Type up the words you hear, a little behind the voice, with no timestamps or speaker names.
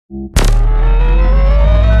Beyond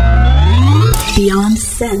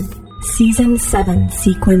Synth, Season 7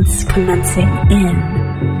 sequence commencing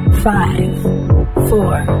in 5,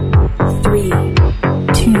 4, 3,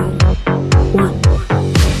 2, 1.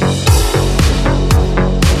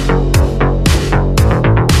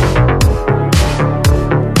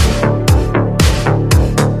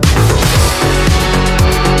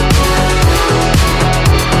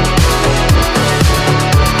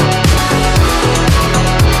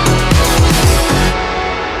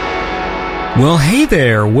 Well, hey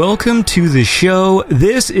there, welcome to the show.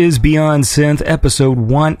 This is Beyond Synth, episode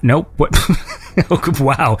 1, nope, what?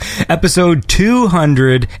 Wow, episode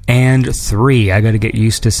 203. I gotta get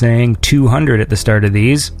used to saying 200 at the start of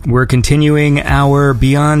these. We're continuing our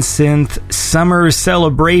Beyond Synth Summer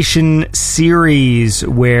Celebration series,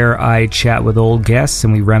 where I chat with old guests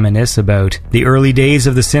and we reminisce about the early days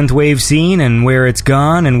of the synthwave scene and where it's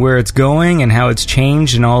gone and where it's going and how it's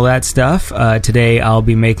changed and all that stuff. Today I'll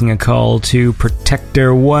be making a call to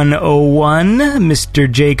Protector 101, Mr.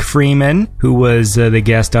 Jake Freeman, who was the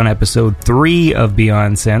guest on episode 3 of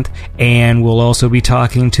Beyond Synth, and we'll also be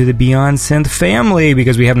talking to the Beyond Synth family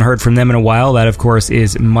because we haven't heard from them in a while. That, of course,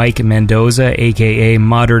 is Mike Mendoza, aka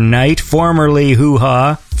Modern Knight, formerly Hoo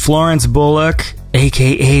Ha, Florence Bullock,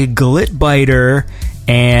 aka Glitbiter,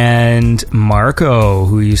 and Marco,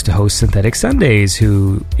 who used to host Synthetic Sundays,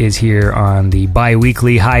 who is here on the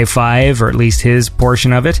bi-weekly High Five, or at least his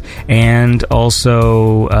portion of it, and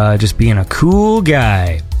also just being a cool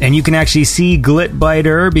guy. And you can actually see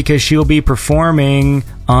Glitbiter because she'll be performing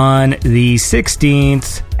on the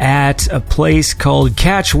 16th at a place called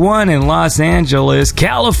Catch One in Los Angeles,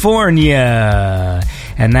 California.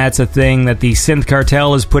 And that's a thing that the Synth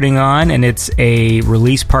Cartel is putting on, and it's a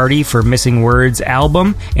release party for Missing Words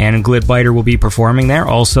album, and Glitbiter will be performing there.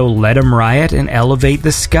 Also, Let 'Em Riot and Elevate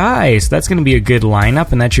the Sky. So that's going to be a good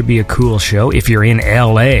lineup, and that should be a cool show if you're in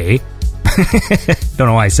LA. Don't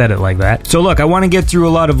know why I said it like that. So look, I want to get through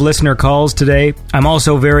a lot of listener calls today. I'm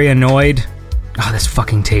also very annoyed. Oh, this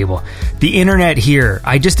fucking table. The internet here,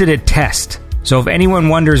 I just did a test. So if anyone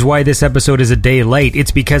wonders why this episode is a day late,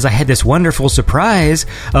 it's because I had this wonderful surprise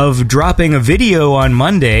of dropping a video on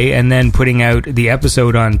Monday and then putting out the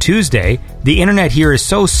episode on Tuesday. The internet here is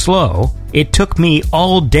so slow, it took me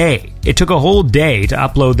all day. It took a whole day to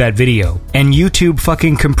upload that video, and YouTube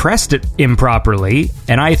fucking compressed it improperly,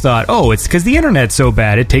 and I thought, oh, it's because the internet's so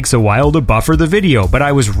bad, it takes a while to buffer the video, but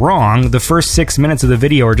I was wrong. The first 6 minutes of the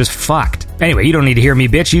video are just fucked. Anyway, you don't need to hear me,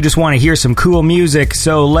 bitch, you just want to hear some cool music,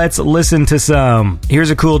 so let's listen to some. Here's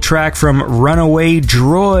a cool track from Runaway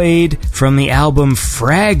Droid from the album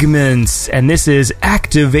Fragments, and this is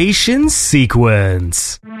Activation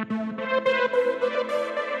Sequence.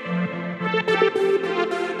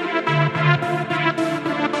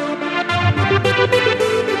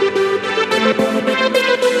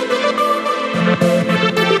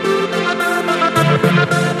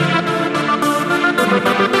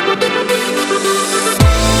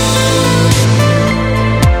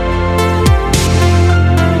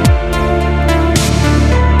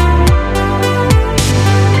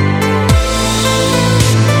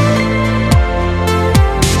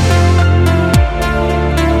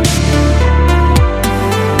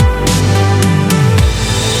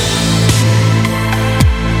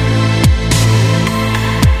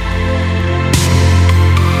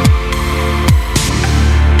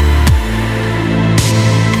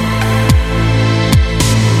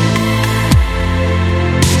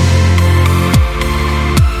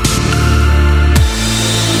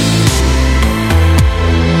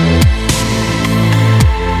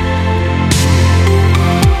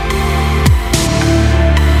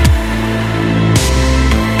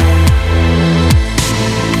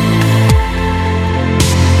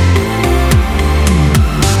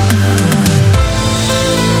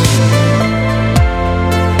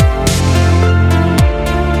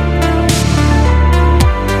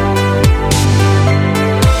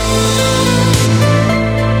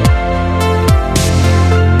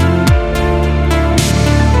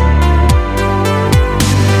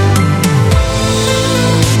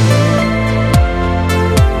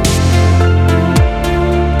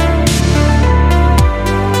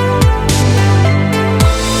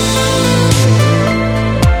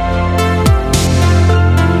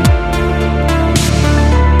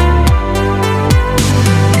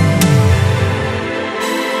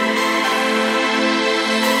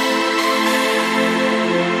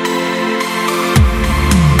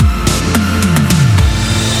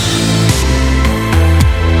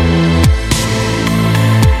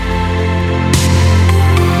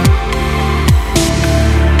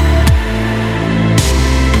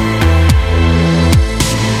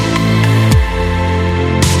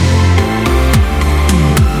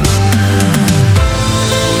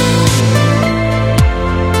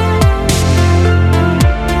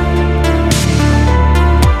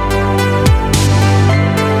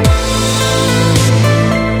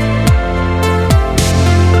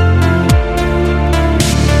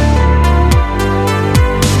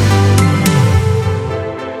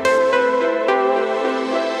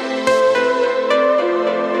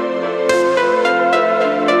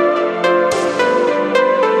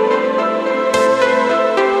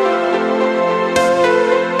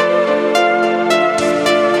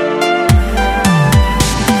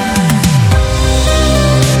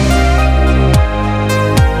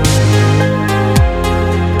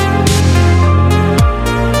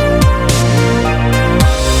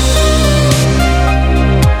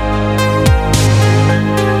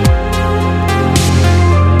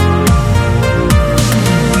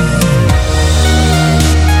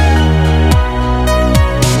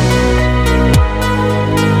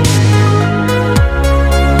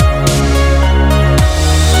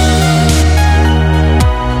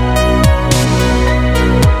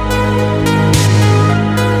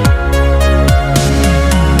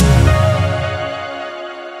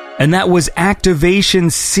 And that was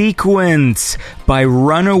Activation Sequence by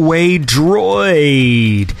Runaway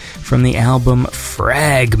Droid from the album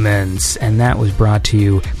Fragments. And that was brought to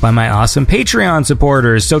you by my awesome Patreon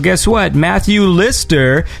supporters. So guess what? Matthew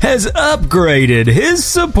Lister has upgraded his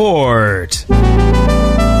support.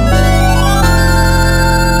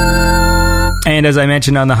 And as I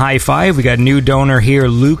mentioned on the high five, we got a new donor here,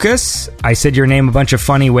 Lucas. I said your name a bunch of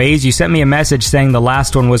funny ways. You sent me a message saying the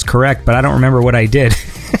last one was correct, but I don't remember what I did.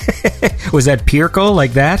 Was that Pirko,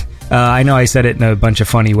 like that? I know I said it in a bunch of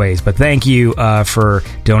funny ways, but thank you for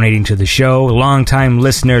donating to the show. Longtime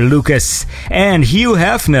listener Lucas. And Hugh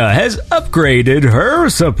Hefner has upgraded her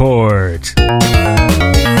support.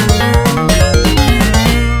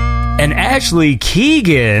 And Ashley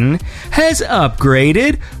Keegan has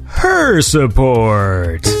upgraded her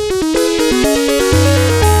support.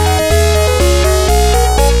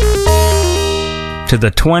 To the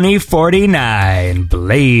 2049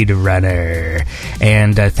 Blade Runner.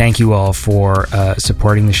 And thank you all for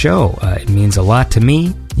supporting the show. It means a lot to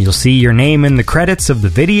me. You'll see your name in the credits of the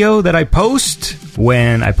video that I post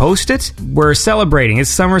when I post it. We're celebrating. It's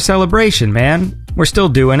summer celebration, man. We're still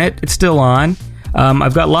doing it. It's still on.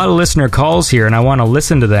 I've got a lot of listener calls here, and I want to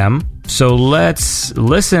listen to them. So let's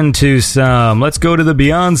listen to some. Let's go to the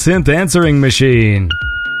Beyond Synth answering machine.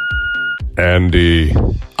 Andy,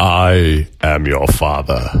 I am your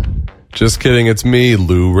father. Just kidding, it's me,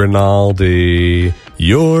 Lou Rinaldi,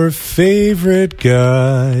 your favorite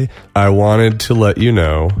guy. I wanted to let you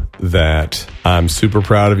know that I'm super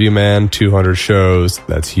proud of you, man. 200 shows,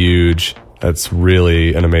 that's huge. That's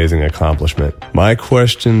really an amazing accomplishment. My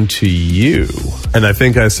question to you, and I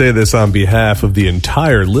think I say this on behalf of the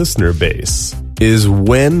entire listener base, is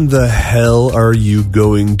when the hell are you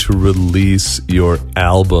going to release your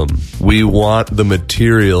album? We want the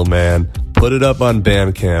material, man. Put it up on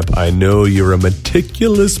Bandcamp. I know you're a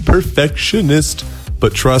meticulous perfectionist,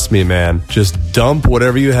 but trust me, man, just dump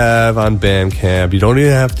whatever you have on Bandcamp. You don't even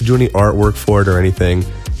have to do any artwork for it or anything.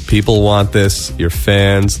 People want this. Your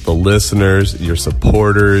fans, the listeners, your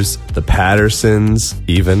supporters, the Pattersons,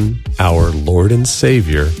 even our Lord and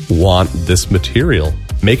Savior want this material.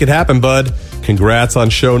 Make it happen, bud. Congrats on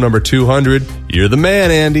show number 200. You're the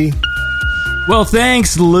man, Andy. Well,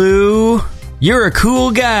 thanks, Lou. You're a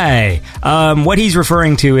cool guy. What he's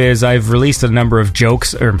referring to is I've released a number of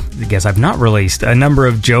jokes, or I guess I've not released a number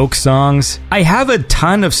of joke songs. I have a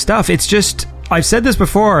ton of stuff. It's just, I've said this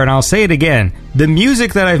before and I'll say it again. The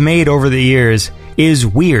music that I've made over the years is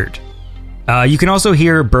weird. You can also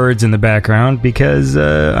hear birds in the background because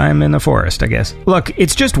I'm in the forest, I guess. Look,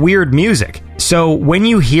 it's just weird music. So when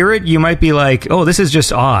you hear it, you might be like, oh, this is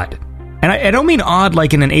just odd. And I don't mean odd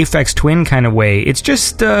like in an Aphex Twin kind of way. It's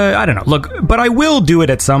just, I don't know. Look, but I will do it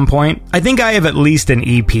at some point. I think I have at least an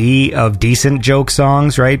EP of decent joke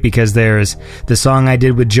songs, right? Because there's the song I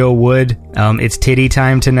did with Joe Wood, It's Titty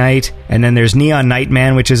Time Tonight. And then there's Neon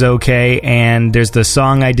Nightman, which is okay. And there's the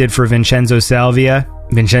song I did for Vincenzo Salvia,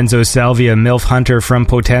 MILF Hunter from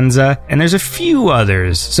Potenza, and there's a few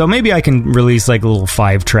others. So maybe I can release like a little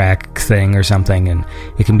 5-track thing or something, and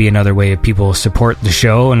it can be another way of people support the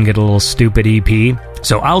show and get a little stupid EP.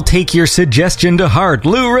 So I'll take your suggestion to heart,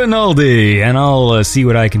 Lou Rinaldi, and I'll see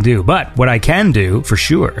what I can do. But what I can do, for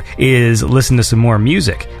sure, is listen to some more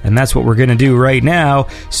music, and that's what we're going to do right now.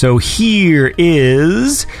 So here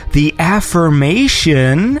is The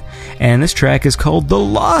Affirmation, and this track is called The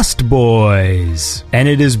Lost Boys. And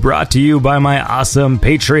it is brought to you by my awesome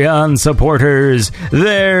Patreon supporters.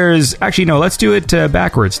 Actually, no, let's do it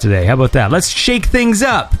backwards today. How about that? Let's shake things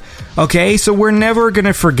up. Okay, so we're never going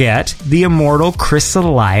to forget the immortal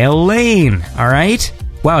Chrysalia Lane, all right?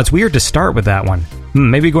 Wow, it's weird to start with that one.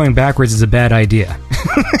 Maybe going backwards is a bad idea.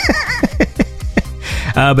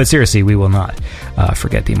 But seriously, we will not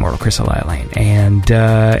forget the immortal Chrysalia Lane.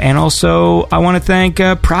 And also, I want to thank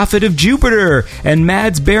Prophet of Jupiter and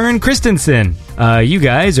Mads Baron Christensen. You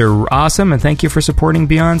guys are awesome, and thank you for supporting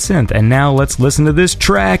Beyond Synth. And now let's listen to this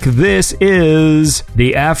track. This is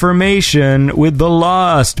The Affirmation with the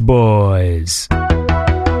Lost Boys.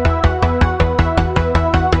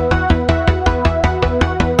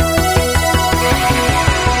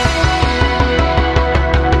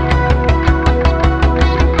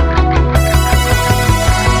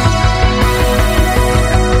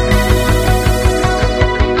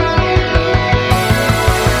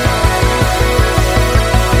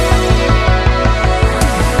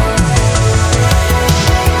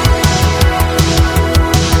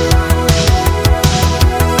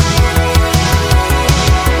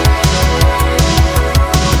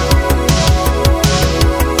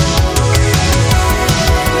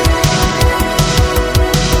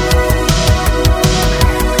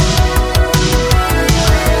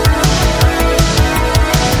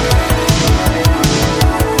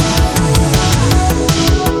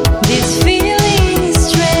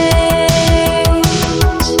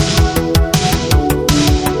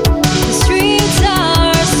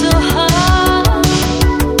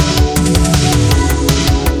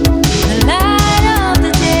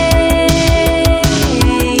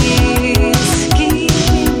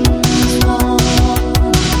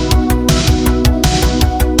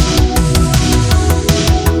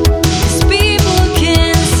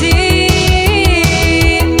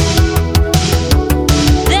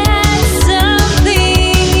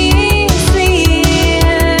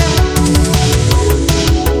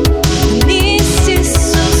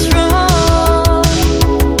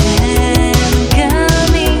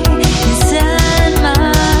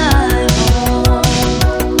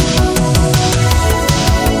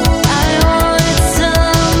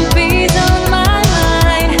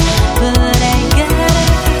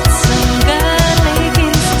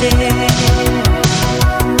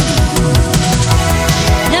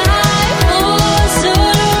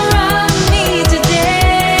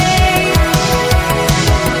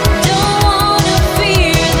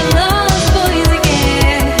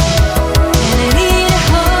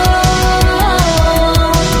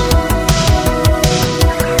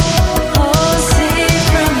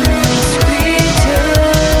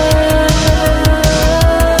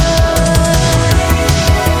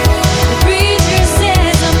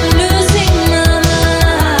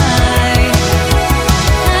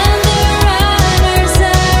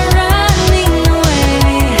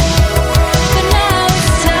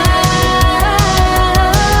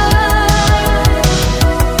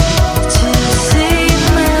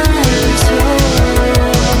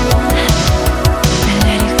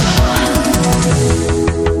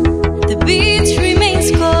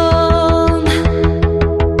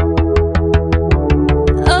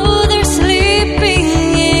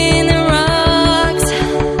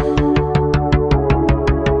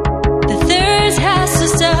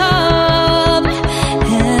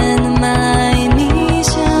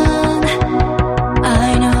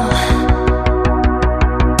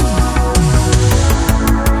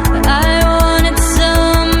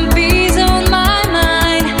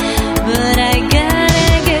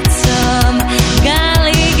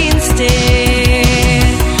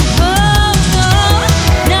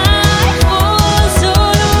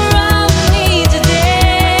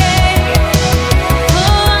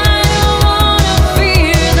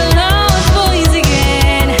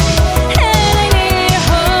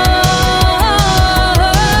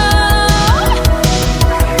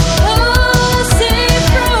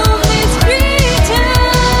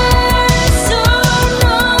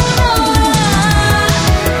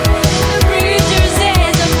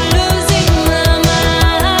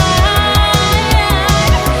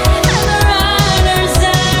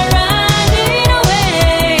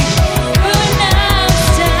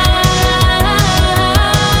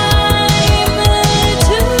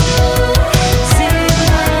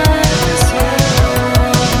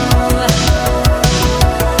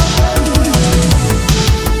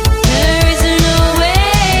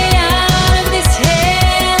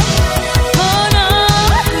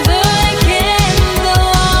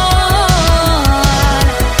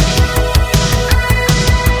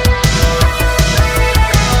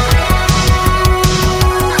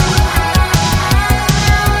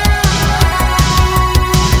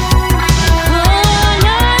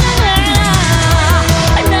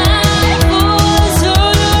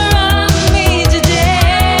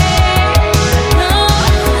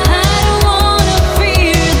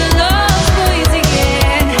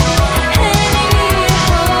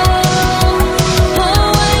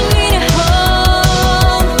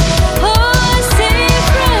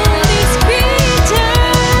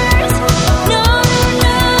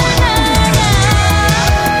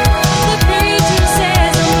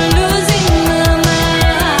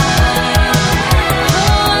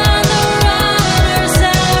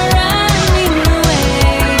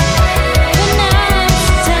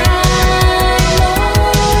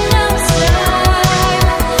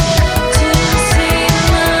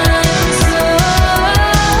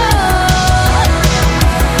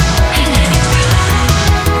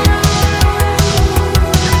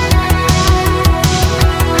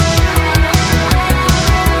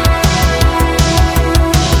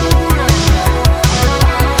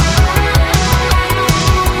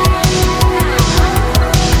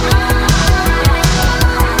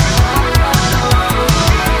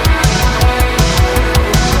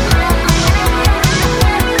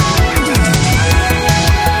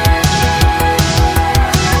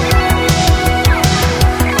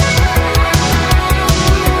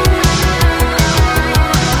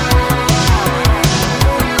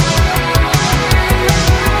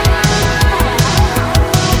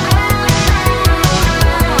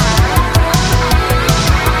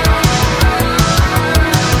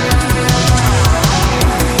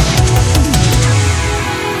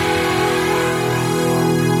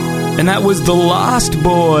 And that was The Lost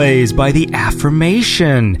Boys by The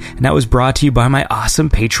Affirmation. And that was brought to you by my awesome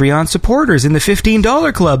Patreon supporters in the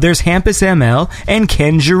 $15 club. There's Hampus ML and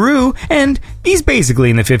Ken Giroux, and he's basically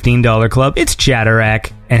in the $15 club. It's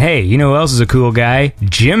Chatterack. And hey, you know who else is a cool guy?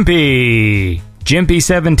 Jimpy.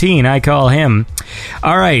 Jimpy17, I call him.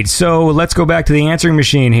 Alright, so let's go back to the answering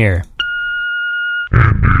machine here.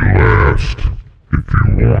 And last, if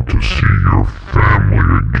you want to see your family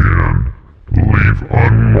again, leave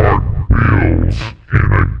unmarked bills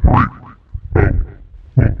in a brick.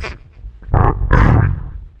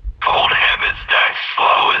 Cold habits die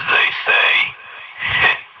slow, as they say.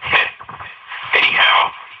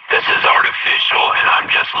 Anyhow, this is Artificial, and I'm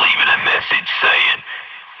just leaving a message saying,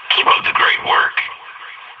 keep up the great work.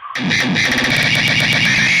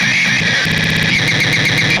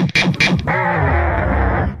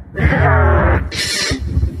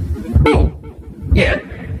 Oh, yeah.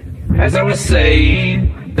 As I was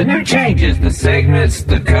saying, the new changes, the segments,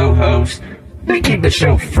 the co-hosts, they keep the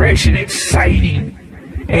show fresh and exciting.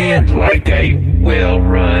 And like a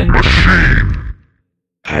well-run machine.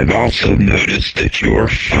 I've also noticed that you're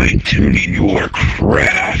fine-tuning your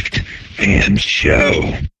craft and show.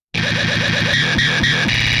 Sorry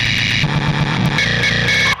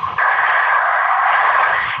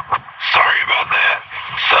about that.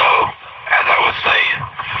 So, as I was saying,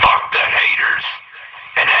 fuck the haters.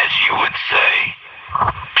 And as you would say,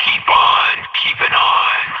 keep on keeping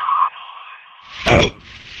on. Oh,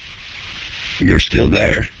 you're still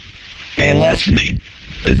there. And listening.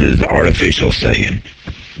 This is Artificial saying,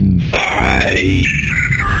 bye.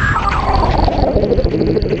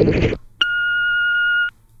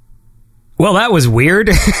 Well, that was weird.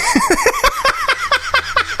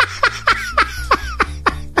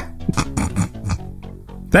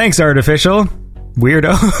 Thanks, Artificial.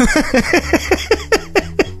 Weirdo.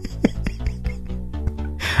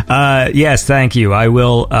 Yes, thank you. I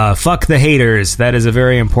will fuck the haters. That is a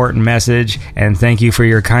very important message, and thank you for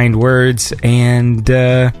your kind words, and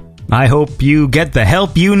I hope you get the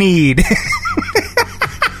help you need.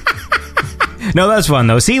 No, that's fun,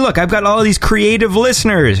 though. See, look, I've got all these creative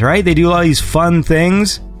listeners, right? They do all these fun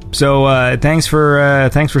things. So thanks for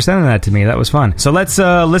sending that to me. That was fun. So let's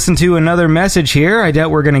listen to another message here. I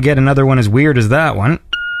doubt we're going to get another one as weird as that one.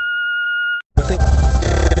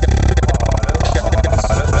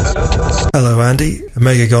 Hello, Andy.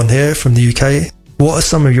 Omegagon here from the UK. What are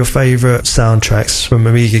some of your favourite soundtracks from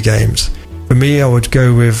Amiga games? For me, I would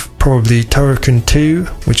go with probably Turrican 2,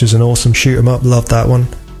 which is an awesome shoot 'em up. Love that one.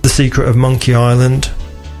 The Secret of Monkey Island,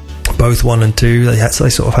 both 1 and 2. They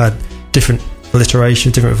sort of had different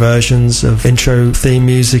alliteration, different versions of intro theme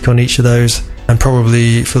music on each of those. And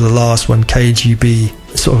probably for the last one, KGB,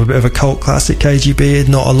 sort of a bit of a cult classic. KGB,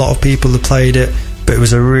 not a lot of people have played it, but it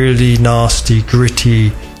was a really nasty,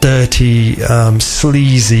 gritty, dirty,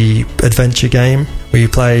 sleazy adventure game where you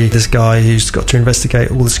play this guy who's got to investigate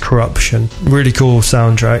all this corruption. Really cool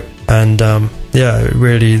soundtrack, and it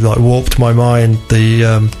really warped my mind,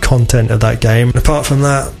 the content of that game. And apart from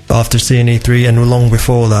that, after seeing E3 and long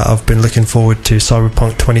before that, I've been looking forward to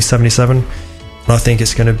Cyberpunk 2077, and I think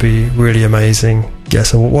it's going to be really amazing. Yeah,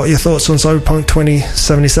 so what are your thoughts on Cyberpunk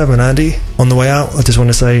 2077, Andy? On the way out, I just want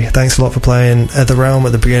to say thanks a lot for playing Etherrealm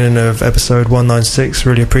at the beginning of episode 196.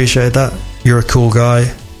 Really appreciate that. You're a cool guy.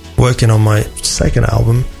 Working on my second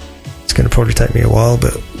album. It's going to probably take me a while,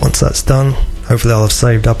 but once that's done, hopefully I'll have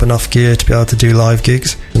saved up enough gear to be able to do live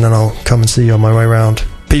gigs, and then I'll come and see you on my way around.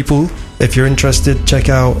 People, if you're interested, check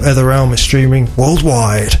out Etherrealm. It's streaming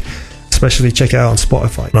worldwide. Especially check it out on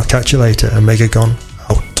Spotify. And I'll catch you later. Omegagon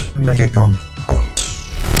out. Omegagon out.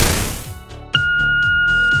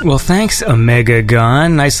 Well, thanks,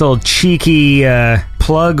 Omegagon. Nice little cheeky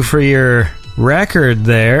plug for your record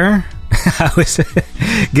there. I was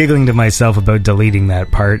giggling to myself about deleting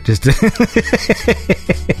that part. Just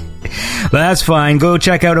that's fine. Go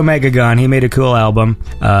check out Omegagon. He made a cool album,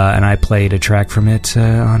 and I played a track from it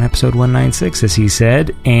on episode 196, as he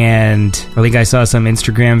said. And I think I saw some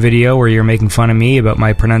Instagram video where you're making fun of me about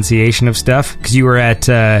my pronunciation of stuff, because you were at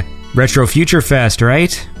Retro Future Fest,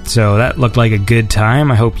 right? So that looked like a good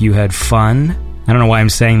time. I hope you had fun. I don't know why I'm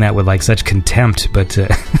saying that with such contempt, but I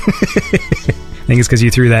think it's because you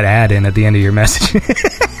threw that ad in at the end of your message.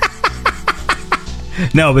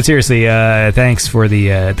 No, but seriously, thanks for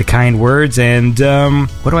the kind words. And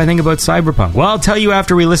what do I think about Cyberpunk? Well, I'll tell you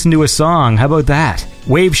after we listen to a song. How about that?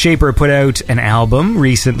 Wave Shaper put out an album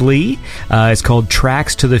recently. It's called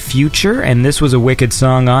Tracks to the Future, and this was a wicked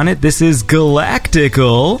song on it. This is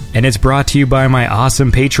Galactical, and it's brought to you by my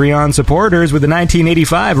awesome Patreon supporters with the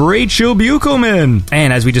 1985 Rachel Buchelman.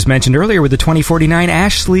 And as we just mentioned earlier, with the 2049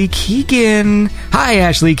 Ashley Keegan. Hi,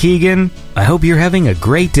 Ashley Keegan. I hope you're having a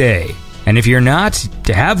great day. And if you're not,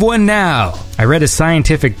 to have one now. I read a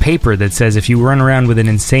scientific paper that says if you run around with an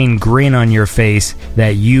insane grin on your face,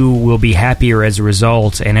 that you will be happier as a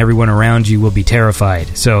result, and everyone around you will be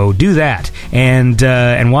terrified. So do that.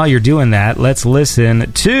 And while you're doing that, let's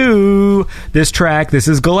listen to this track. This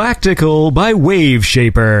is Galactical by Wave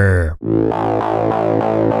Shaper.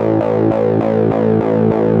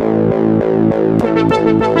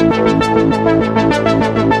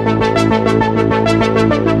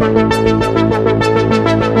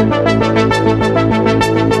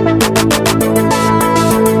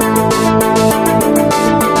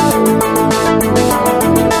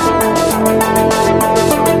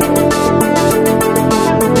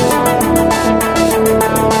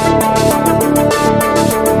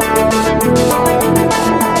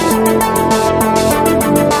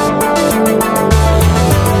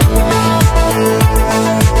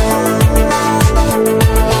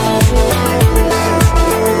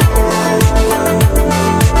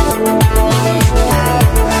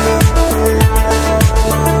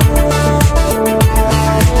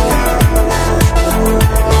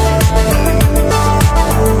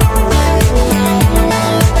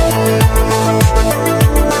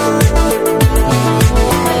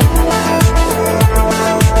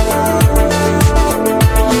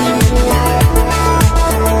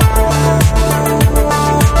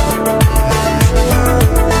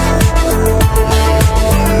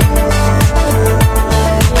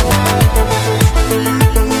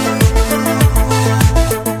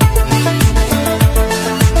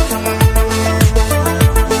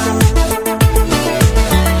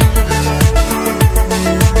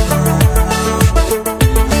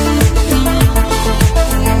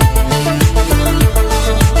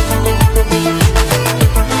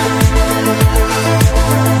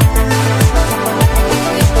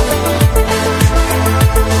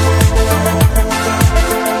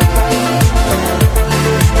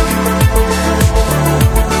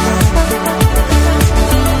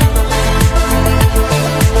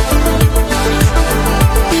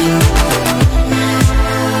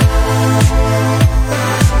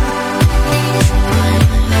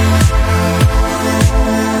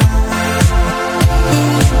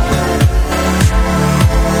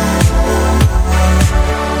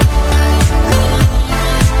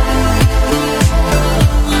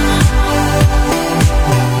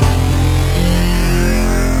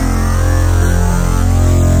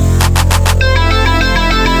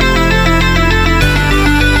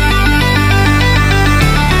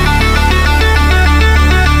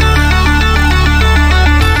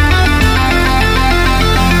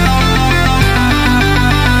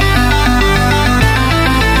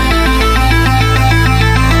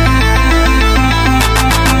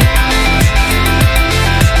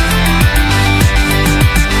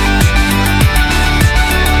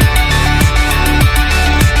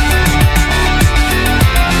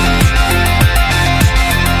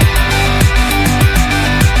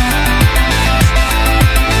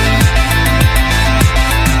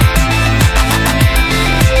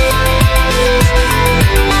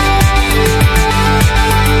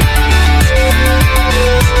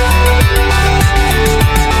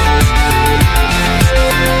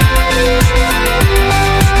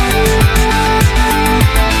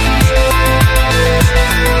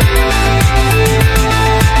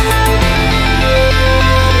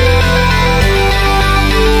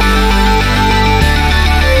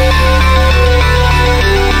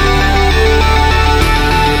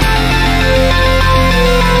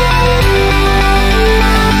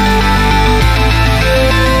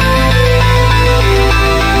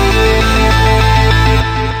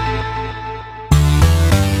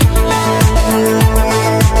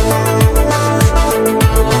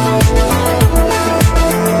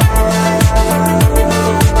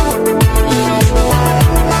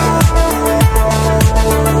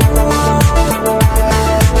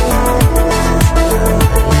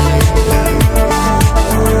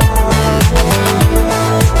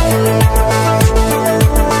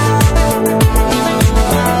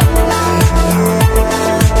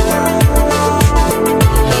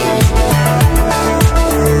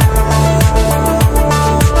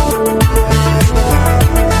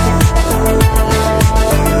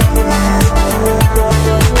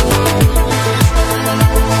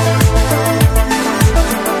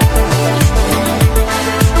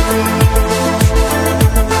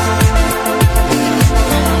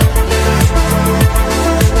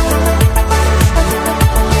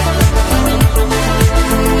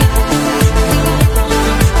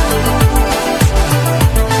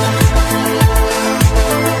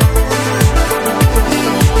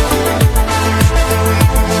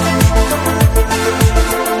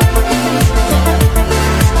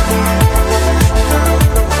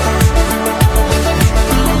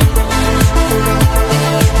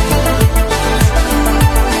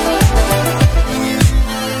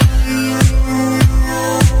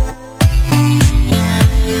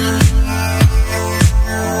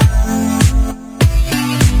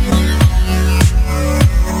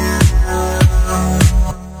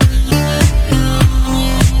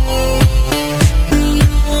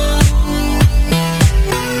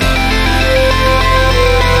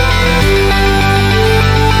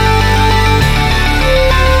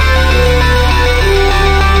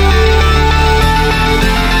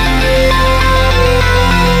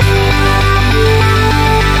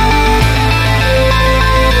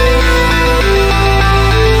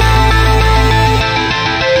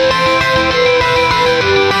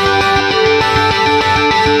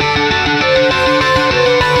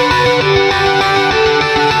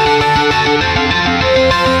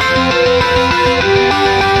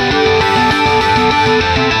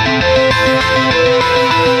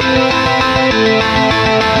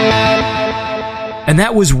 And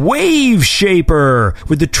that was Wave Shaper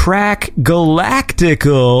with the track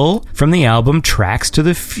Galactical from the album Tracks to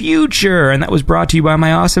the Future. And that was brought to you by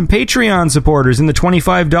my awesome Patreon supporters. In the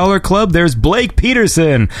 $25 club, there's Blake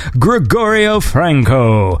Peterson, Gregorio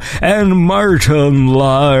Franco, and Martin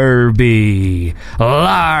Larby.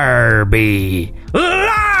 Larby!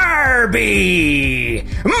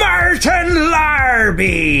 Martin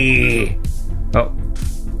Larby! Oh.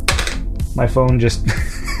 My phone just...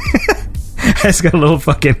 It's got a little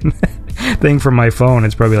fucking thing from my phone.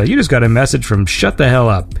 It's probably like, you just got a message from shut the hell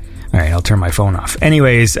up. All right, I'll turn my phone off.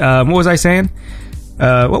 Anyways, what was I saying?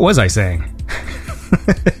 Oh,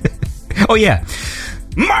 yeah.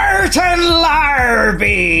 Martin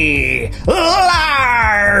Larby!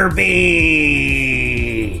 Larby!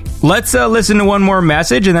 Let's listen to one more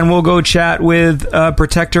message, and then we'll go chat with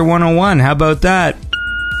Protector 101. How about that?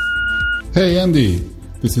 Hey, Andy.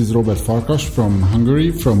 This is Robert Farkas from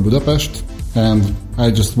Hungary, from Budapest. And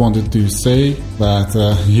I just wanted to say that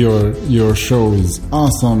your show is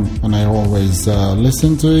awesome, and I always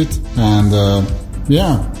listen to it. And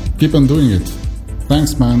yeah, keep on doing it.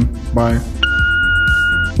 Thanks, man. Bye.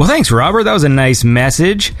 Well, thanks, Robert. That was a nice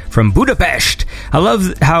message from Budapest. I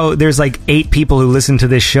love how there's like 8 people who listen to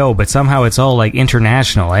this show, but somehow it's all like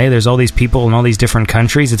international, eh? There's all these people in all these different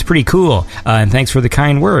countries. It's pretty cool. And thanks for the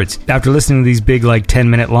kind words. After listening to these big, like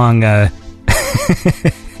 10-minute long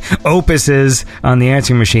opuses on the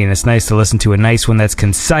answering machine, it's nice to listen to a nice one that's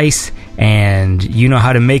concise, and you know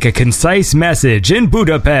how to make a concise message in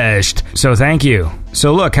Budapest. So thank you.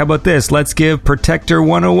 So look, how about this? Let's give Protector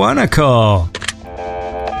 101 a call.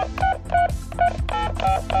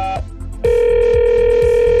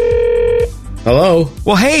 Hello?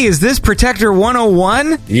 Well, hey, is this Protector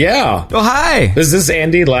 101? Yeah. Oh, hi. Is this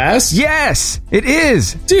Andy Last? Yes, it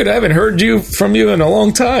is. Dude, I haven't heard from you in a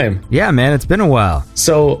long time. Yeah, man, it's been a while.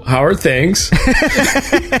 So, how are things?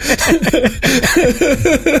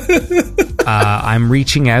 I'm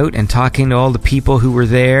reaching out and talking to all the people who were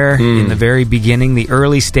there in the very beginning, the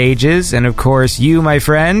early stages, and of course, you, my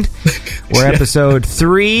friend, were episode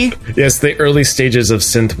 3. Yes, the early stages of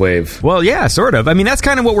synthwave. Well, yeah, sort of. I mean, that's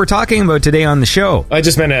kind of what we're talking about today on the show. I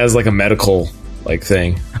just meant it as like a medical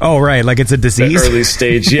thing. Oh, right, like it's a disease? The early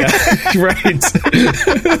stage, yeah. Right.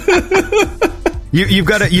 You've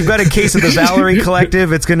got a case of the Valerie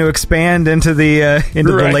Collective. It's going to expand into the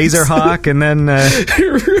the Laser Hawk, and then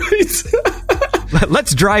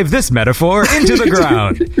let's drive this metaphor into the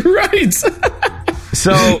ground. Right.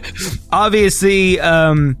 So, obviously,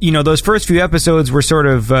 those first few episodes were sort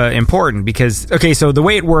of important because, okay, so the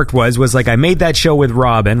way it worked was like I made that show with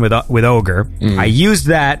Robin, with Ogre. I used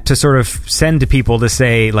that to sort of send to people to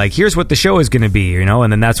say, like, here's what the show is going to be,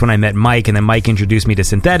 and then that's when I met Mike, and then Mike introduced me to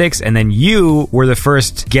Synthetics, and then you were the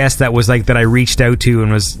first guest that was like that I reached out to,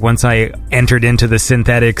 and was once I entered into the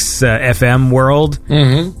Synthetics FM world,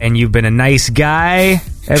 and you've been a nice guy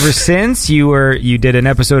ever since. You did an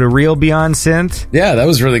episode of Real Beyond Synth. Yeah, that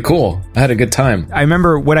was really cool. I had a good time. I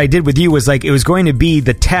remember what I did with you was like it was going to be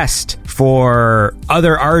the test for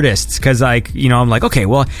other artists, because I'm like, okay,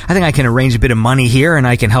 well, I think I can arrange a bit of money here, and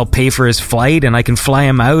I can help pay for his flight, and I can fly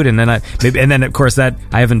him out, and then of course that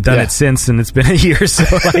I haven't done it since, and it's been a year, so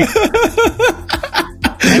like.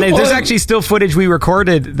 And there's actually still footage we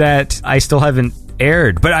recorded that I still haven't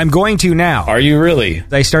aired, but I'm going to now. Are you really?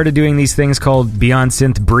 I started doing these things called Beyond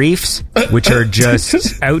Synth Briefs, which are just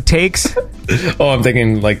outtakes. Oh, I'm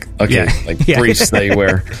thinking briefs that you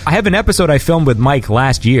wear. I have an episode I filmed with Mike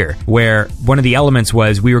last year where one of the elements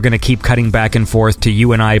was we were going to keep cutting back and forth to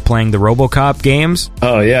you and I playing the RoboCop games.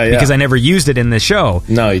 Oh, yeah. Because I never used it in the show.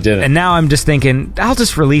 No, you didn't. And now I'm just thinking, I'll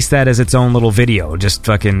just release that as its own little video. Just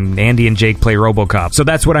fucking Andy and Jake play RoboCop. So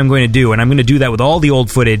that's what I'm going to do, and I'm going to do that with all the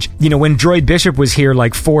old footage. When Droid Bishop was here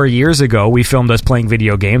like 4 years ago, we filmed us playing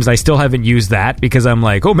video games. I still haven't used that because I'm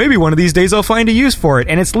like, oh, maybe one of these days I'll find a use for it.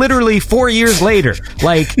 And it's literally 4 years later.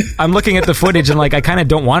 Like, I'm looking at the footage and like I kind of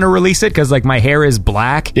don't want to release it because like my hair is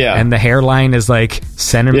black and the hairline is like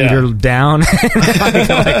centimeter down.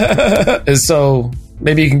 So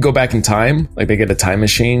maybe you can go back in time, like they get a time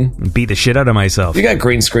machine. Beat the shit out of myself. You got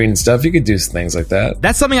green screen and stuff. You could do things like that.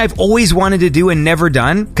 That's something I've always wanted to do and never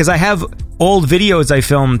done, because I have old videos I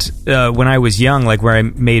filmed when I was young, like where I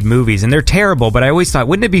made movies, and they're terrible, but I always thought,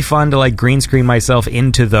 wouldn't it be fun to like green screen myself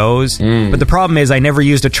into those? But the problem is I never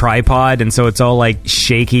used a tripod, and so it's all like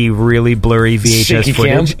shaky, really blurry VHS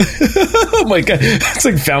footage. Oh my god, it's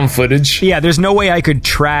like found footage. Yeah, there's no way I could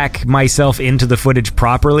track myself into the footage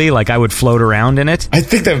properly, like I would float around in it. I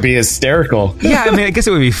think that would be hysterical. Yeah, I mean, I guess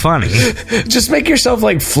it would be funny. Just make yourself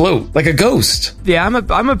like float, like a ghost. Yeah,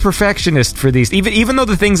 I'm a perfectionist for these. Even though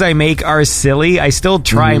the things I make are silly. I still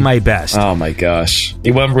try my best. Oh my gosh!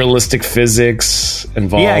 You want realistic physics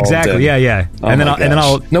involved? Yeah, exactly. and- Yeah. Oh and then my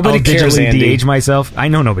I'll gosh. Nobody I'll cares, digitally Andy. de-age myself. I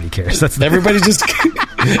know nobody cares. That's Everybody just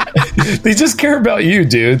they just care about you,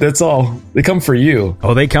 dude. That's all. They come for you.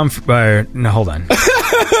 Oh, they come. No, hold on.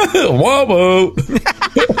 Whoa!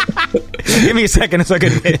 Give me a second so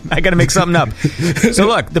I gotta make something up. So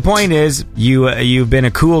look, the point is, you've been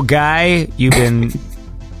a cool guy. You've been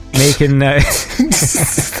making.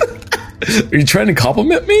 Are you trying to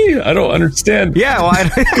compliment me? I don't understand. Yeah, well,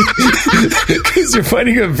 Because you're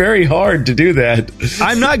finding it very hard to do that.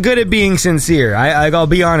 I'm not good at being sincere. I'll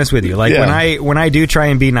be honest with you. Like Yeah. when I do try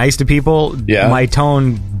and be nice to people, Yeah. my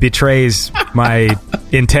tone betrays my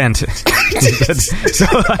intent.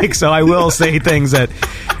 so I will say things that,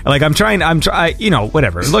 like,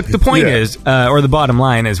 whatever. Look, the point Yeah. is, or the bottom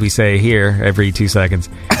line, as we say here every 2 seconds,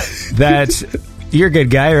 that you're a good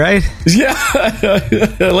guy, right? Yeah,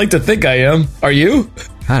 I like to think I am. Are you?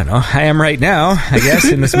 I don't know. I am right now, I guess,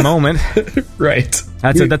 in this moment. Right.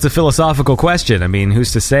 That's a philosophical question. I mean,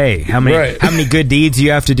 who's to say? How many good deeds do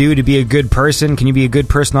you have to do to be a good person? Can you be a good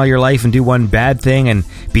person all your life and do one bad thing and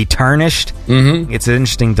be tarnished? Mm-hmm. It's an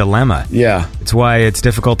interesting dilemma. Yeah. It's why it's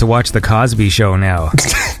difficult to watch The Cosby Show now.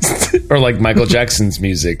 Or like Michael Jackson's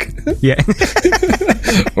music. Yeah.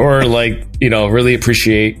 Or like, really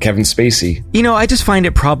appreciate Kevin Spacey. I just find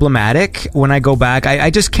it problematic when I go back. I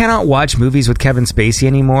just cannot watch movies with Kevin Spacey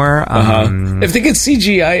anymore. If they could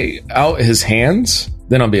CGI out his hands,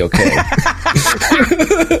 then I'll be okay.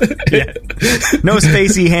 No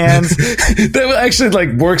Spacey hands. That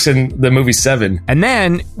actually works in the movie Seven. And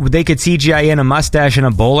then they could CGI in a mustache and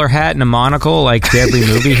a bowler hat and a monocle like every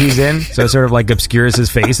movie he's in. So it sort of obscures his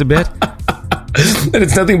face a bit. And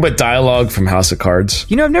it's nothing but dialogue from House of Cards.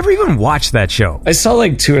 I've never even watched that show. I saw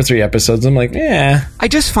 2 or 3 episodes. I'm like, eh. I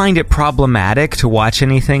just find it problematic to watch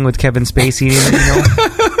anything with Kevin Spacey.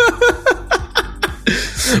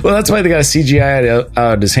 Well, that's why they got a CGI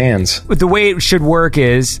out his hands. But the way it should work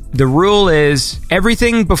is, the rule is,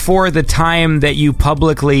 everything before the time that you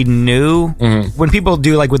publicly knew, when people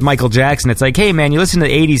do with Michael Jackson, it's like, hey man, you listen to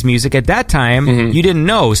 80s music, at that time, you didn't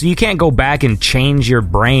know, so you can't go back and change your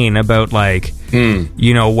brain about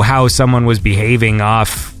how someone was behaving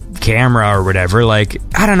off camera or whatever. I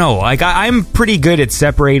don't know. I'm pretty good at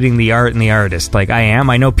separating the art and the artist. I am.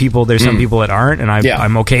 I know there's some people that aren't, and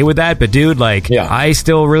I'm okay with that. But dude, I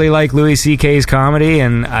still really like Louis C.K.'s comedy,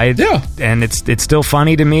 and and it's still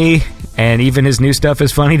funny to me. And even his new stuff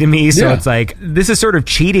is funny to me. So it's this is sort of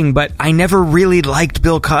cheating, but I never really liked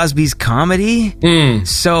Bill Cosby's comedy.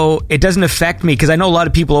 So it doesn't affect me, because I know a lot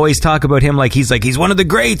of people always talk about him he's one of the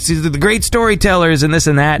greats, he's the great storytellers and this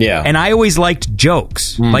and that. Yeah. And I always liked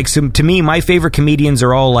jokes. So to me, my favorite comedians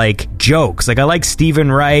are all jokes. I like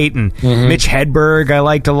Stephen Wright and Mitch Hedberg I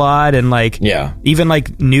liked a lot, and even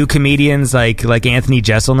new comedians like Anthony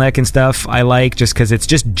Jeselnik and stuff I like, just because it's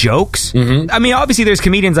just jokes. I mean, obviously there's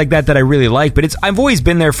comedians like that I really like, but I've always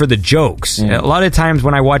been there for the jokes. A lot of times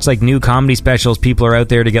when I watch new comedy specials, people are out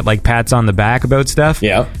there to get pats on the back about stuff.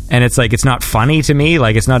 Yeah. And it's it's not funny to me.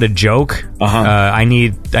 It's not a joke. I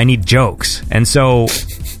need jokes. And so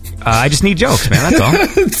I just need jokes, man. That's all.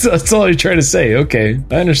 That's all you're trying to say. Okay,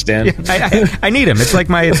 I understand. Yeah, I need them. It's like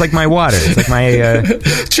my water. It's like my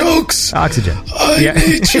jokes. Oxygen. I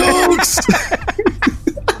need jokes.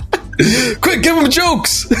 Quick, give him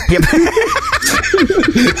jokes. Yep.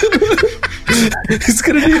 It's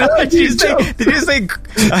gonna be Did you say?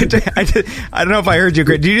 I don't know if I heard you.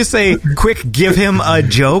 Did you just say, "Quick, give him a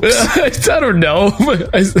jokes"? I don't know.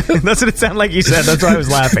 That's what it sounded like you said. That's why I was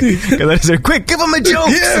laughing, because I said, "Quick, give him a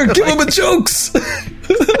jokes." Yeah, give him a jokes.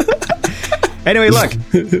 Anyway, look,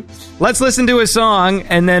 let's listen to a song,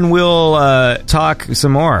 and then we'll talk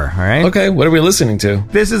some more, all right? Okay, what are we listening to?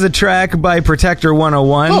 This is a track by Protector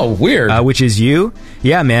 101. Oh, weird. Which is you.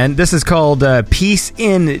 Yeah, man. This is called Peace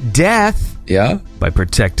in Death. Yeah? By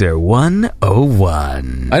Protector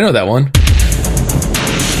 101. I know that one.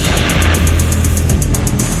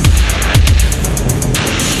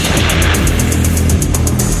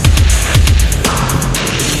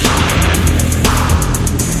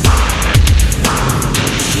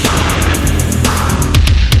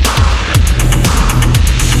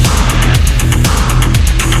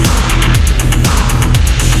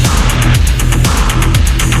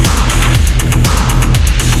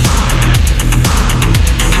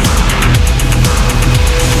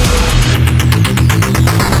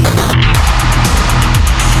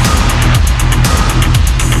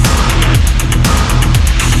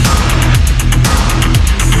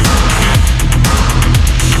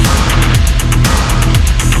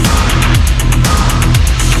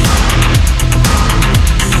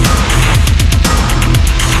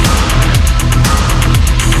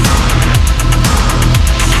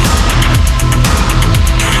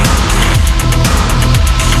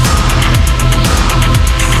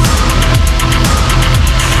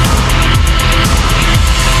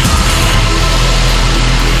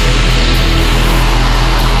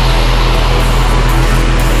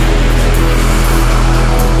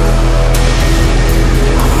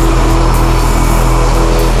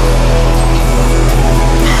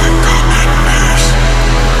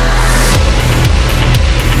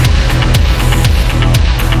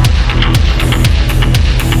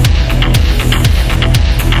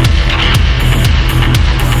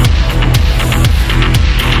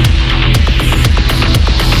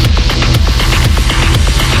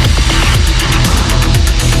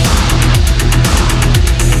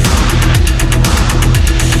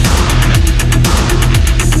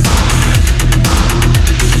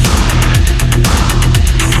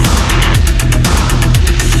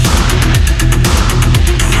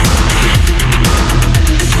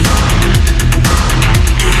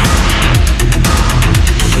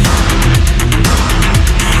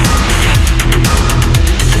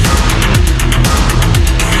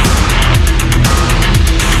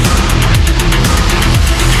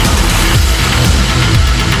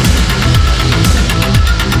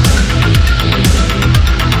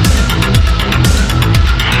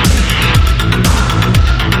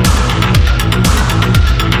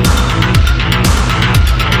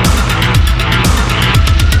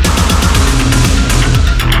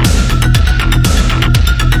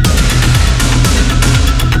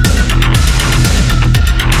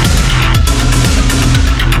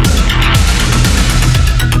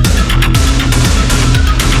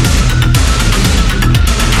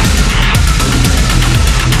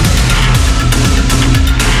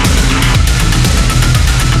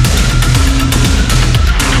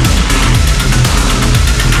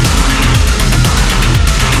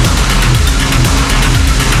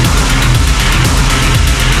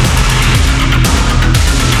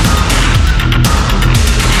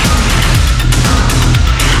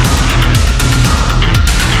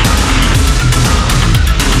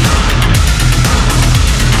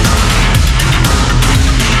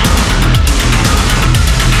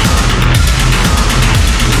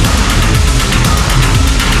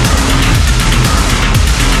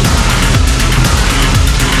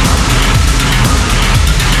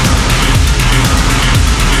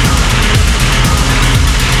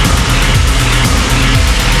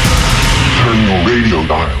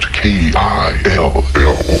 K-I-L-L.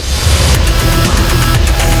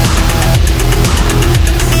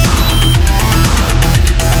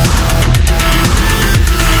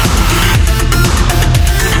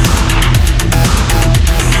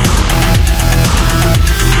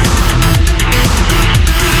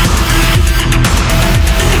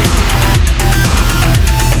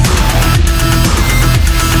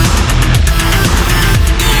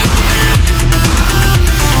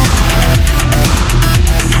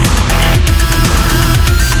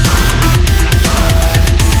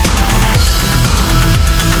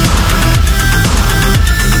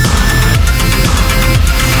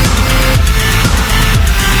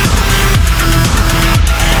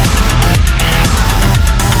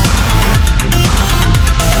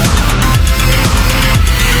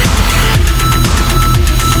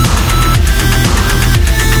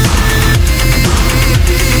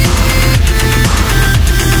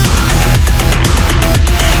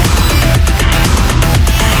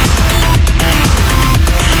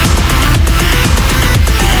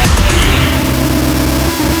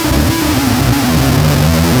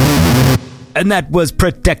 And that was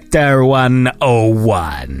Protector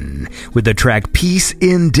 101 with the track Peace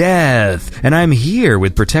in Death. And I'm here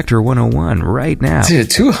with Protector 101 right now. Dude,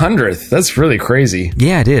 200th. That's really crazy.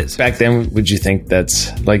 Yeah, it is. Back then, would you think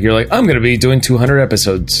that's like, you're like, I'm going to be doing 200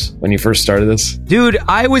 episodes when you first started this? Dude,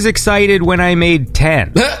 I was excited when I made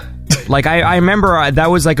 10. Like, I remember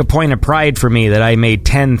that was like a point of pride for me that I made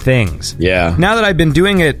 10 things. Yeah. Now that I've been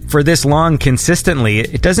doing it for this long consistently,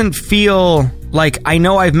 it doesn't feel like, I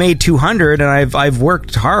know I've made 200 and I've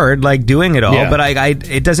worked hard, like, doing it all, Yeah. but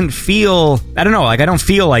it doesn't feel, I don't know, like, I don't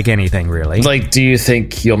feel like anything, really. Like, do you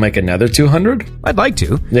think you'll make another 200? I'd like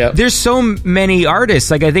to. Yeah. There's so many artists.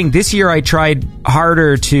 Like, I think this year I tried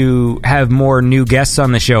harder to have more new guests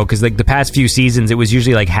on the show, because, like, the past few seasons, it was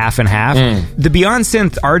usually, like, half and half. The Beyond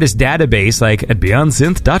Synth artist database, like, at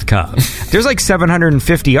beyondsynth.com, there's, like,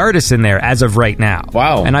 750 artists in there as of right now.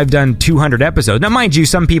 Wow. And I've done 200 episodes. Now, mind you,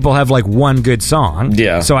 some people have, like, one good song.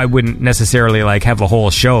 Yeah. So I wouldn't necessarily, like, have a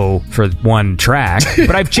whole show for one track.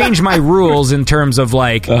 But I've changed my rules in terms of,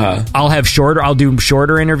 like, I'll do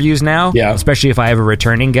shorter interviews now. Yeah. Especially if I have a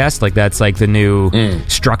returning guest. Like, that's, like, the new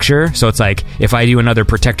structure. So it's like, if I do another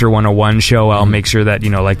Protector 101 show, I'll make sure that,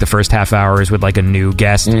 you know, like, the first half hour is with, like, a new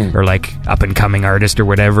guest or, like, up and coming artist or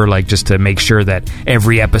whatever, like, just to make sure that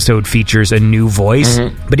every episode features a new voice.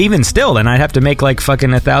 But even still, then I'd have to make, like,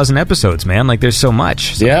 fucking 1,000 episodes, man. Like, there's so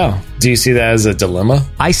much. So Yeah. Do you see that as a dilemma?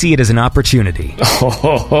 I see it as an opportunity.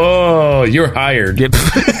 Oh, you're hired. Yep.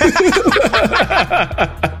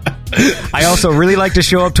 I also really like to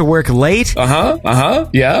show up to work late.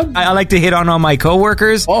 Yeah. I like to hit on all my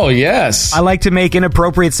coworkers. Oh, yes. I like to make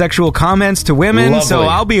inappropriate sexual comments to women, so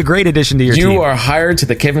Lovely. I'll be a great addition to your team. You are hired to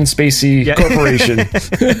the Kevin Spacey Corporation.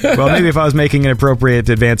 Well, maybe if I was making inappropriate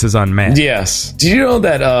advances on men. Yes. Do you know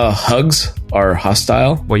that hugs are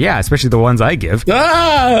hostile? Well, yeah, especially the ones I give.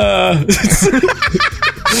 Ah!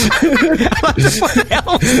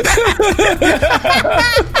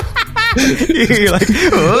 You're like,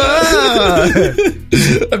 "Whoa."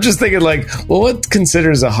 I'm just thinking, like, well, what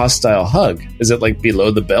considers a hostile hug? Is it like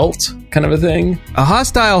below the belt kind of a thing? A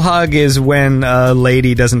hostile hug is when a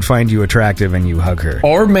lady doesn't find you attractive and you hug her.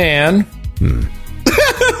 Or man?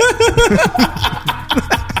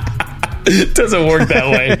 It doesn't work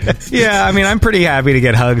that way. Yeah, I mean, I'm pretty happy to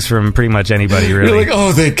get hugs from pretty much anybody, really. You're like,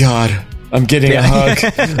 oh, thank God. I'm getting a hug.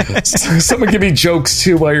 Someone give me jokes,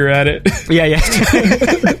 too, while you're at it. Yeah.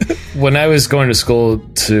 When I was going to school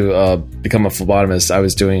to become a phlebotomist, I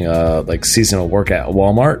was doing like seasonal work at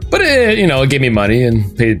Walmart. But it gave me money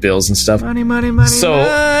and paid bills and stuff. Money. So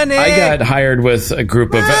money. I got hired with a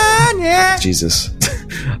group of Jesus.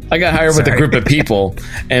 I got hired with a group of people,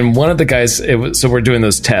 and one of the guys. So we're doing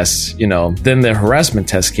those tests, Then the harassment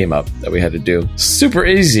test came up that we had to do. Super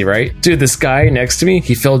easy, right? Dude, this guy next to me,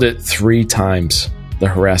 he failed it 3 times. The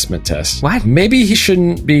harassment test. What? Maybe he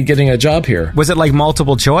shouldn't be getting a job here. Was it like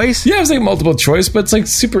multiple choice? Yeah, it was like multiple choice, but it's like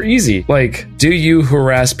super easy. Like, do you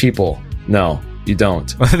harass people? No, you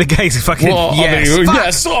don't. Well, the guy's fucking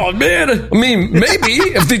Yes. Oh, man. I mean, maybe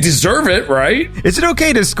if they deserve it, right? Is it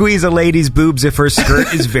okay to squeeze a lady's boobs if her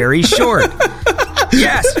skirt is very short?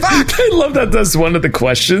 Yes. Fuck. I love that that's one of the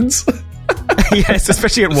questions. Yes,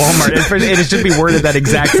 especially at Walmart. It should be worded that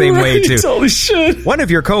exact same way, too. Totally should. One of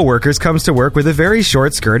your coworkers comes to work with a very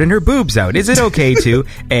short skirt and her boobs out. Is it okay to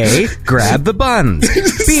A, grab the buns,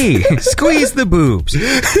 B, squeeze the boobs,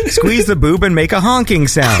 squeeze the boob and make a honking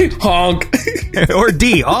sound, Honk. or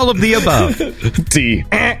D, all of the above? D.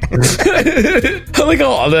 I like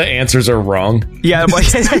how all the answers are wrong. Yeah, but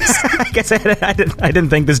I guess I didn't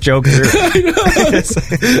think this joke through.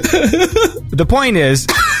 The point is,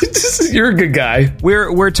 You're a good guy.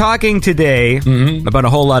 we're talking today about a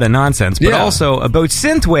whole lot of nonsense, but Yeah. also about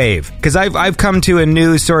synthwave, because I've come to a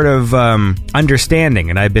new sort of understanding,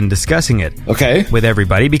 and I've been discussing it Okay. with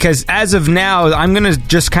everybody, because as of now, I'm going to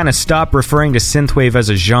just kind of stop referring to synthwave as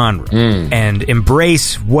a genre and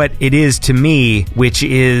embrace what it is to me, which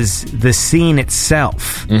is the scene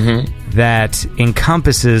itself. That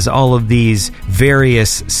encompasses all of these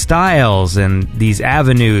various styles and these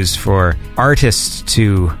avenues for artists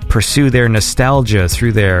to pursue their nostalgia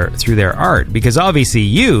through their art. Because obviously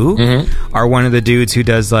you are one of the dudes who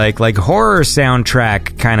does like horror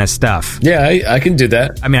soundtrack kind of stuff. Yeah, I can do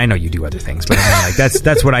that. I mean, I know you do other things, but I mean, like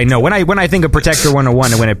that's what I know. When I think of Protector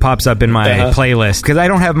 101 and when it pops up in my playlist, because I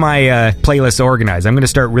don't have my playlists organized. I'm going to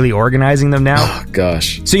start really organizing them now. Oh,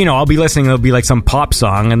 gosh. So, I'll be listening, it'll be like some pop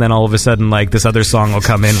song, and then all of a sudden, like, this other song will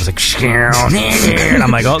come in, it's like, and I'm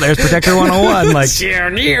like, oh, there's Protector 101, like, you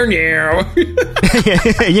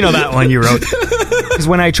know that one you wrote. Because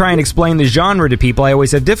when I try and explain the genre to people, I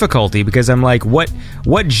always have difficulty, because I'm like, what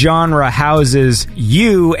genre houses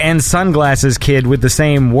you and Sunglasses Kid with the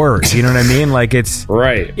same words? You know what I mean? Like, it's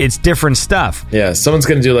different stuff. Yeah, someone's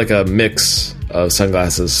going to do like a mix of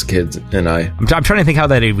Sunglasses Kids and I. I'm trying to think how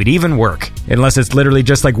that it would even work, unless it's literally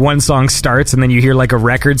just like one song starts and then you hear like a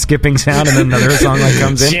record skipping sound and then another song like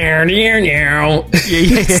comes in.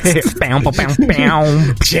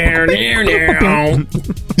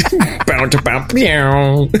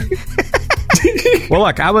 Well,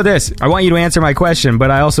 look, how about this? I want you to answer my question,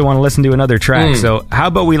 but I also want to listen to another track. So how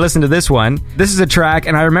about we listen to this one? This is a track,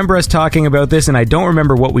 and I remember us talking about this, and I don't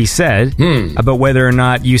remember what we said about whether or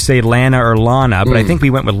not you say Lana or Lana, but I think we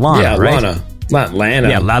went with Lana, right? Lana. Not Lana.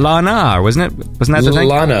 Yeah, Lana, wasn't it? Wasn't that the thing?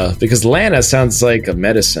 Lana, because Lana sounds like a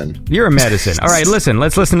medicine. You're a medicine. All right, listen.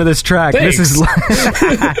 Let's listen to this track. Thanks.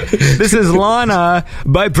 This is Lana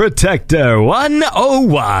by Protector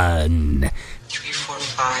 101. 3, 4,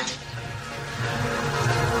 5.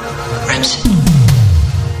 Rems.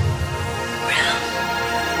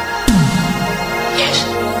 Yes.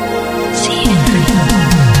 C.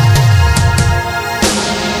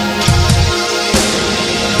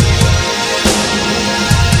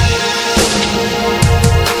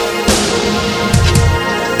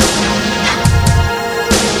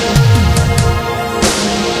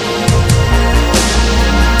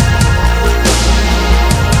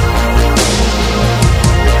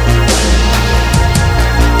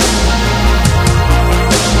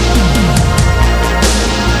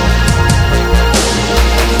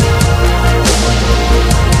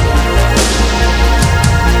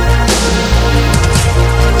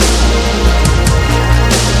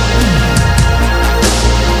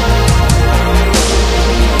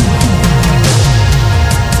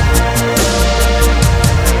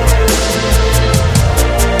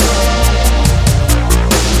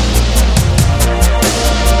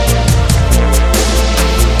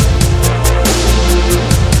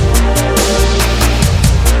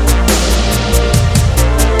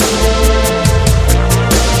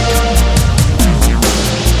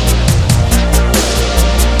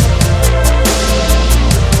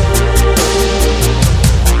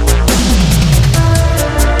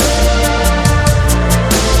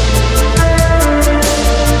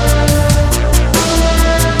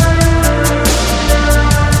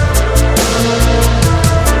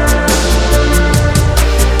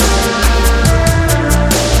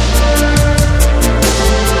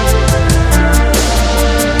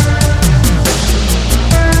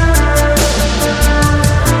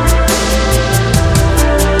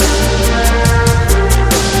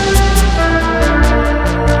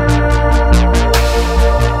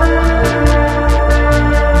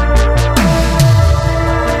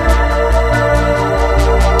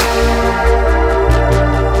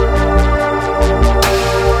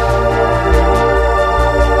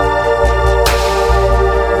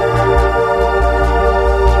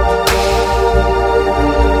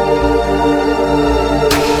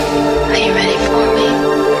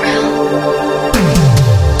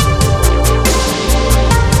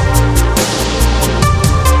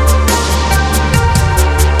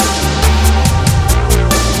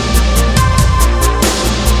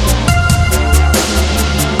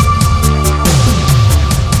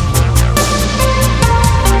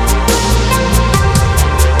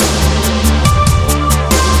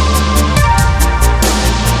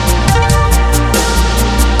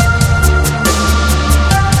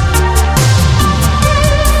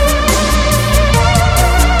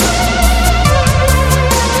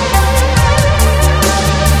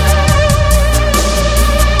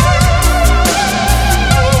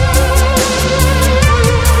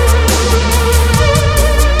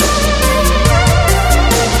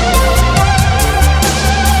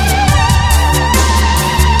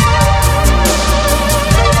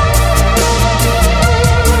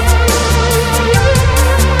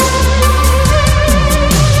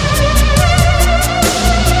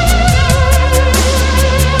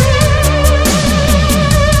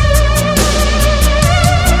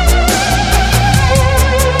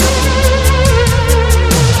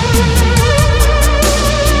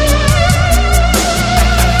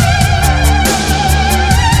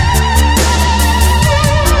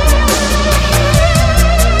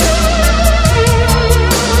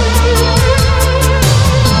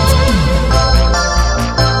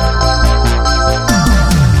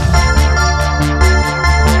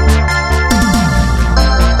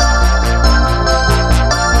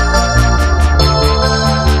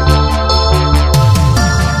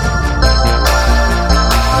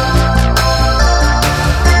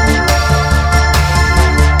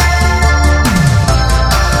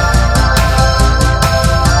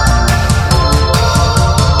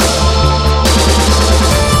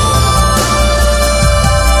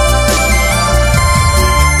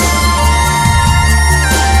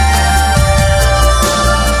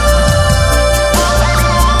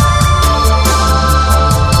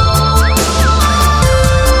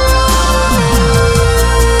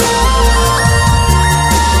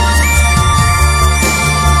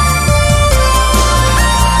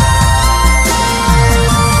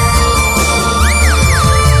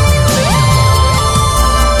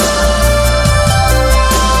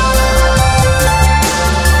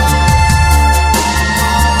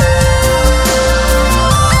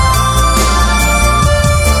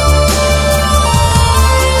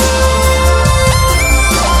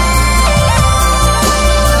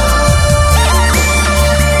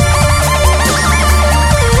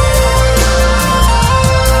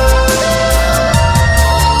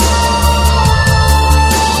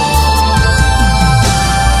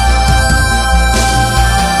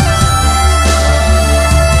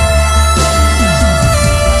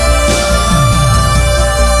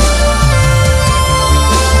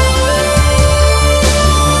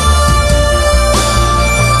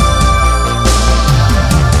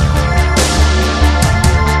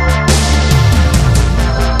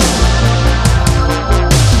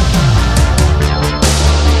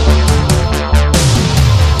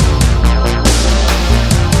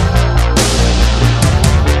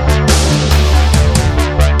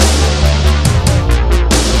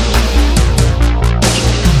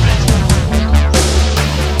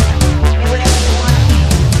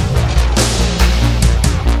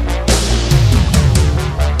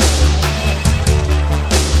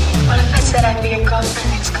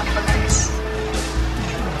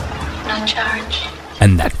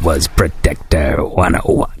 was Protector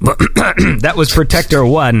 101. That was Protector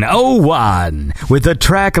 101 with the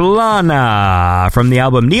track Lana from the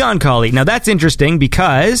album Neon Collie. Now that's interesting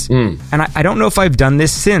because, and I don't know if I've done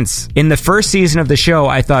this since, in the first season of the show,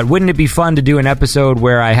 I thought, wouldn't it be fun to do an episode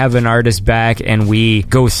where I have an artist back and we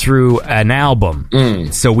go through an album?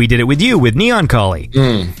 So we did it with you, with Neon Collie.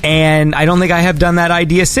 And I don't think I have done that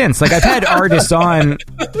idea since. Like, I've had artists on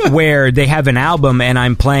where they have an album and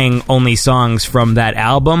I'm playing only songs from that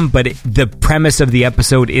album, but the premise of the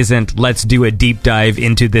episode isn't let's do a deep dive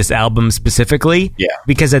into this album specifically. Yeah.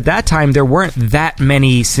 Because at that time, there weren't that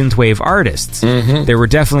many synthwave artists. There were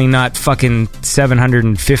definitely not fucking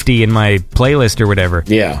 750 in my playlist or whatever.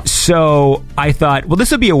 Yeah. So I thought, well, this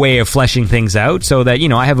would be a way of fleshing things out so that, you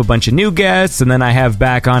know, I have a bunch of new guests and then I have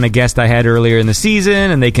back on a guest I had earlier in the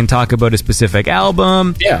season and they can talk about a specific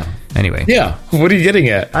album. Yeah. Anyway. Yeah. What are you getting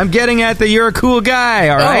at? I'm getting at that you're a cool guy,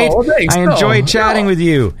 all right? Oh, thanks. I enjoyed chatting with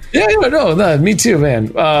you. Yeah, no, me too,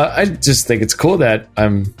 man. I just think it's cool that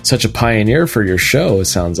I'm such a pioneer for your show, it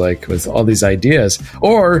sounds like, with all these ideas.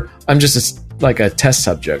 Or I'm just like a test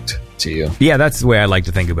subject to you. Yeah, that's the way I like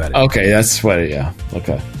to think about it. Okay, that's what, yeah.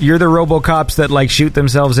 Okay. You're the RoboCops that, like, shoot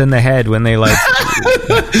themselves in the head when they, like,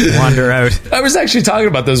 wander out. I was actually talking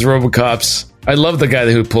about those RoboCops. I love the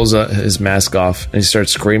guy who pulls his mask off and he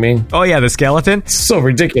starts screaming. Oh, yeah, the skeleton? It's so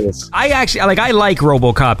ridiculous. I like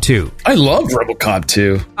RoboCop 2. I love RoboCop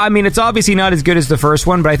 2. I mean, it's obviously not as good as the first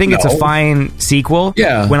one, but I think it's a fine sequel.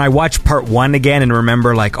 Yeah. When I watch part 1 again and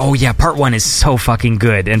remember, like, oh, yeah, part 1 is so fucking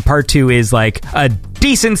good, and part 2 is, like, a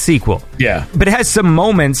decent sequel. Yeah. But it has some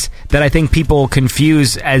moments that I think people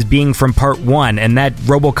confuse as being from part 1, and that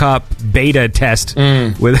RoboCop beta test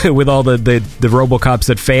with all the RoboCops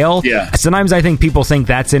that fail. Yeah. Sometimes I think people think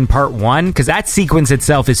that's in part 1, because that sequence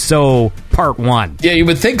itself is so part 1. Yeah, you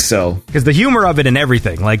would think so. Because the humor of it and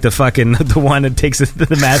everything, like the one that takes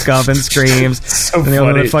the mask off and screams, so and the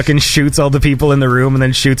other one that fucking shoots all the people in the room and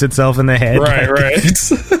then shoots itself in the head. Right.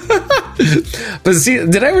 But see,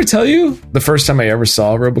 did I ever tell you the first time I ever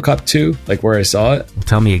saw RoboCop 2, like where I saw it? Well,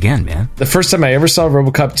 tell me again, man. The first time I ever saw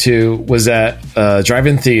RoboCop 2 was at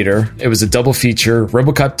drive-in theater. It was a double feature,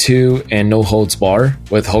 RoboCop 2 and No Holds Bar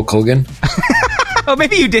with Hulk Hogan. Oh,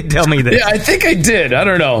 maybe you did tell me this. Yeah, I think I did. I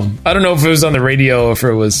don't know. I don't know if it was on the radio or if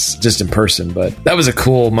it was just in person, but that was a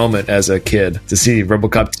cool moment as a kid to see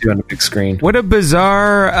RoboCop 2 on the big screen. What a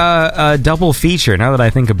bizarre double feature, now that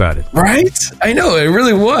I think about it. Right? I know, it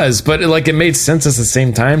really was, but it made sense at the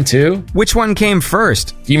same time, too. Which one came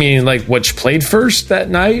first? You mean, like, which played first that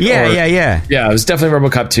night? Yeah. Yeah, it was definitely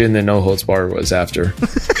RoboCop 2, and then No Holds Bar was after.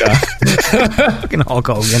 Fucking Hulk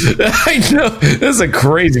Hogan. I know. This is a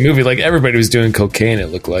crazy movie. Like, everybody was doing cocaine, it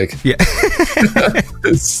looked like. Yeah.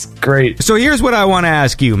 It's great. So here's what I want to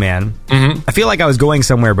ask you, man. I feel like I was going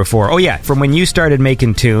somewhere before. Oh, yeah. From when you started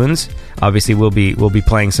making tunes, obviously we'll be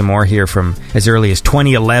playing some more here from as early as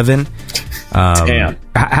 2011. Damn.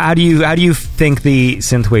 How do you think the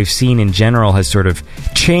synthwave scene in general has sort of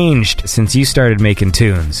changed since you started making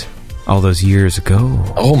tunes all those years ago?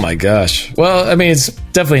 Oh my gosh. Well, I mean, it's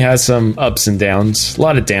definitely has some ups and downs, a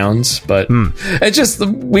lot of downs, but it just,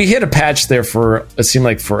 we hit a patch there for, it seemed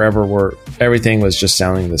like forever, where everything was just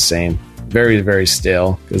sounding the same. Very, very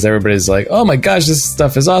stale, because everybody's like, oh my gosh, this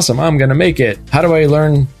stuff is awesome, I'm gonna make it. How do I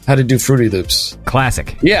learn how to do Fruity Loops?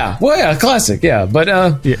 Classic. Yeah, well, yeah, classic, yeah.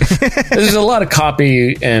 But there's a lot of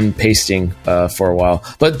copy and pasting for a while.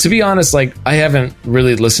 But to be honest, like, I haven't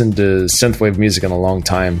really listened to synthwave music in a long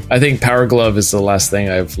time. I think Power Glove is the last thing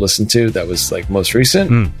I've listened to that was, like, most recent,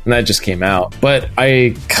 and that just came out. But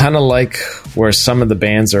I kind of like where some of the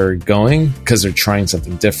bands are going, because they're trying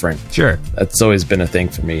something different. Sure. That's always been a thing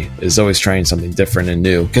for me, is always trying something different and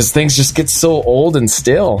new, because things just get so old and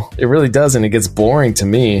stale. It really does, and it gets boring to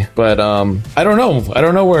me. But I don't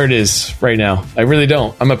know where it is right now. I really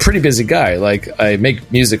don't. I'm a pretty busy guy. Like, I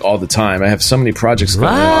make music all the time. I have so many projects going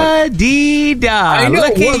on. La-dee-da. I know.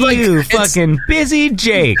 Look at Like, you, fucking busy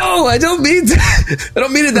Jake. No, I don't mean I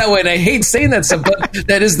don't mean it that way, and I hate saying that stuff, but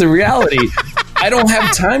that is the reality. I don't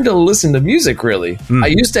have time to listen to music, really. I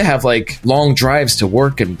used to have, like, long drives to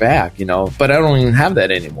work and back, you know, but I don't even have that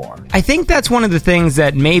anymore. I think that's one of the things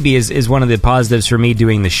that maybe is one of the positives for me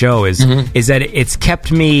doing the show is that it's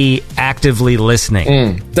kept me actively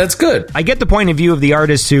listening. That's good. I get the point of view of the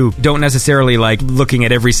artists who don't necessarily like looking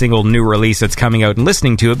at every single new release that's coming out and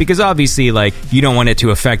listening to it, because obviously, like, you don't want it to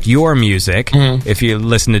affect your music if you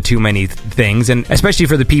listen to too many things, and especially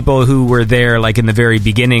for the people who were there, like, in the very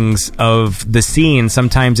beginnings of the scene,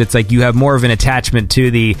 sometimes it's like you have more of an attachment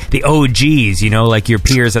to the OGs, you know, like your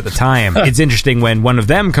peers at the time. It's interesting when one of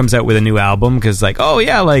them comes out with a new album because, like, oh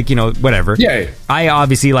yeah, like, you know, whatever. Yeah. I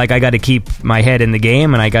obviously, like, I got to keep my head in the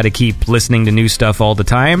game and I got to keep listening to new stuff all the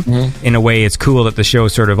time. In a way, it's cool that the show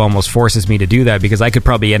sort of almost forces me to do that because I could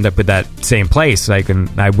probably end up with that same place. I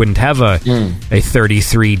wouldn't have a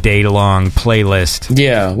 33-day-long playlist.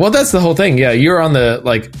 Yeah, well, that's the whole thing. Yeah, you're on the,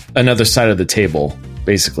 like, another side of the table,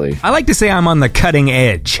 basically. I like to say I'm on the cutting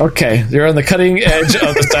edge. Okay, you're on the cutting edge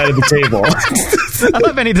of the side of the table. I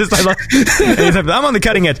love anytime I'm on the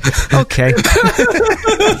cutting edge. Okay.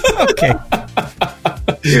 Okay.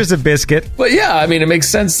 Here's a biscuit. But yeah, I mean, it makes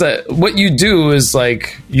sense that what you do is,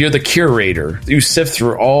 like, you're the curator. You sift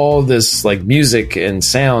through all this, like, music and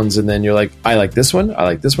sounds, and then you're like, I like this one, I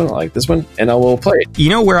like this one, I like this one, and I will play it.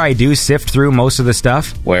 You know where I do sift through most of the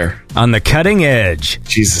stuff? Where? On the cutting edge.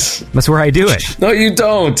 Jesus. That's where I do it. No, you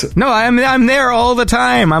don't. No, I'm there all the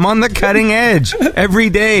time. I'm on the cutting edge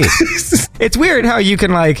every day. It's weird how you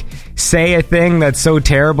can, like, say a thing that's so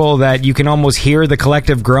terrible that you can almost hear the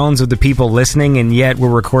collective groans of the people listening, and yet we're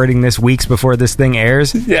recording this weeks before this thing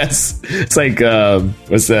airs. Yes. It's like,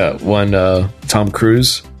 what's that one, Tom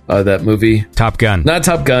Cruise? That movie? Top Gun. Not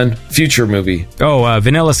Top Gun. Future movie. Oh,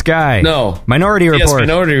 Vanilla Sky. No. Minority Report. Yes,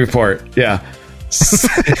 Minority Report. Yeah.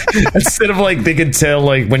 Instead of, like, they could tell,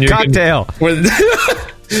 like, when you're... Cocktail. War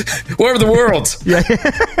of the Worlds. Yeah.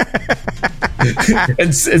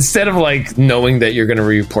 Instead of, like, knowing that you're going to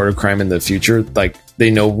report a crime in the future, like, they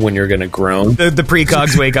know when you're going to groan. The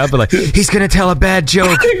precogs wake up and like, he's going to tell a bad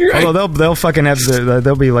joke. Right. Although they'll fucking have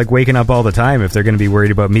they'll be like waking up all the time if they're going to be worried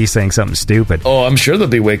about me saying something stupid. Oh, I'm sure they'll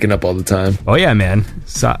be waking up all the time. Oh yeah, man.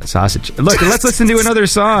 Sausage. Look, let's listen to another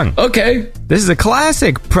song. Okay. This is a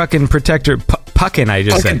classic Pruckin Protector Puckin, I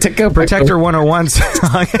just said. Protector 101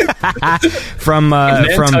 song from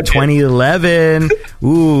 2011.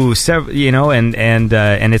 Ooh, you know,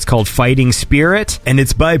 and it's called Fighting Spirit, and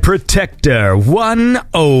it's by Protector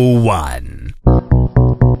 101.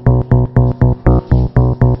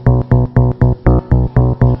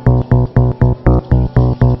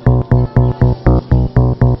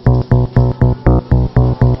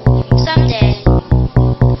 Someday,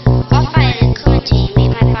 I'll fight in Kunti and make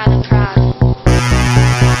my father proud.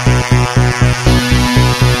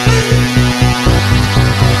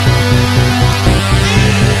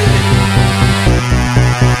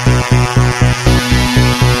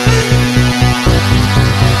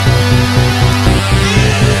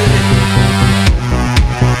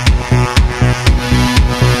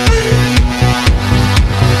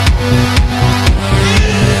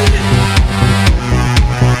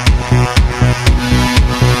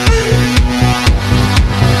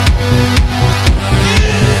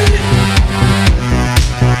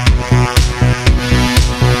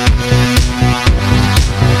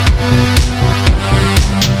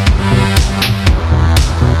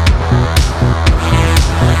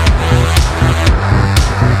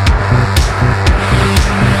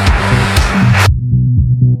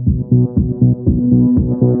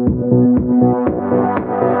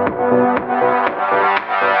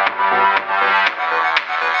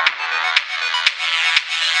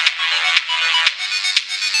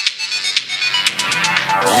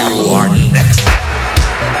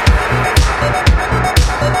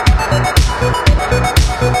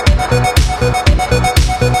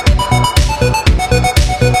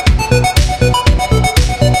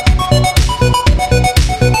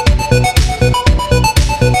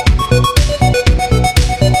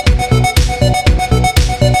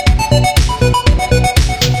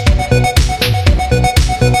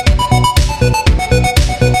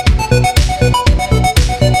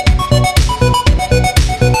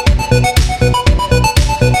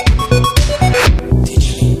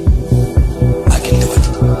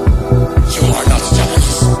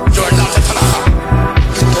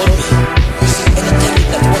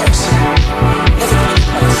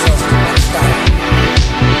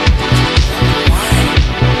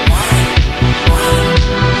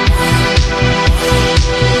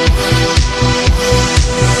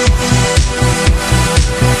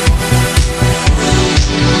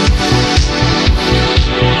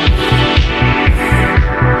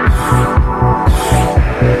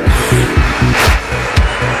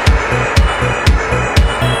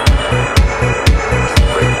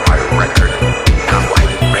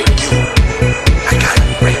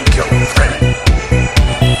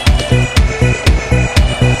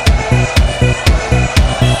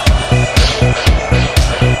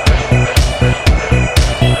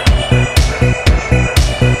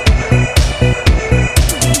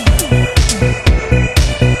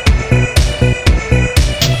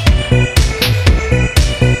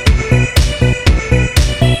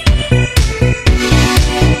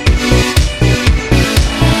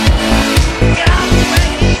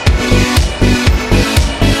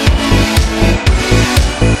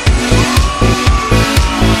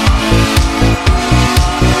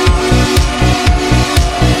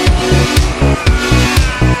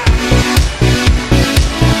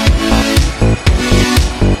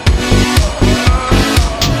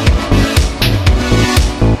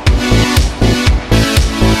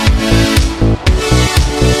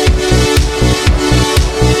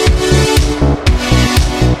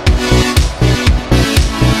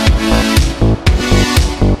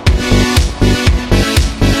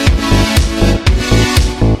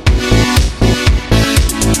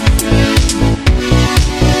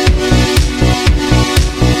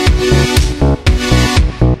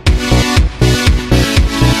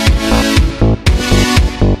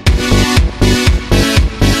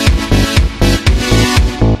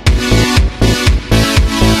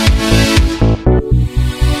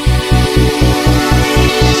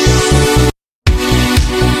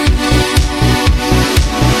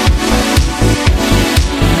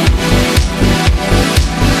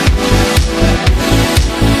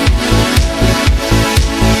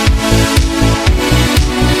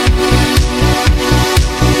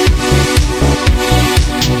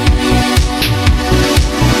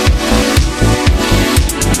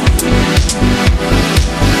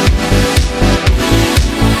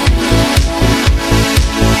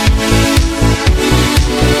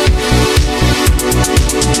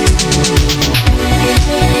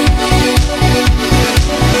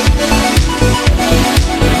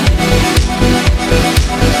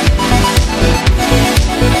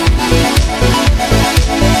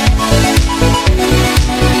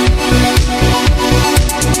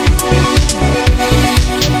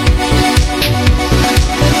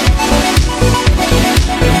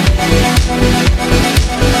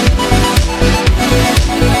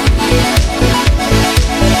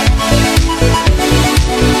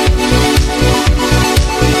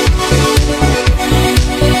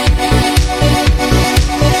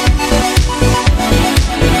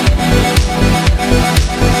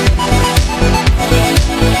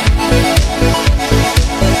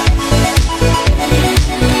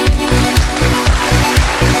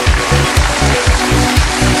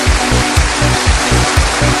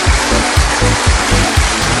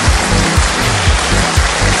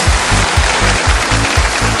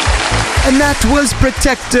 And that was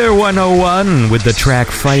Protector 101 with the track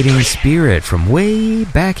Fighting Spirit from way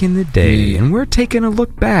back in the day. And we're taking a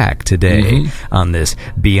look back today on this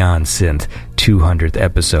Beyond Synth 200th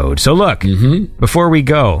episode. So look, before we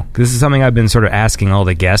go, this is something I've been sort of asking all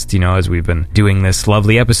the guests, as we've been doing this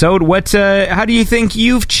lovely episode. How do you think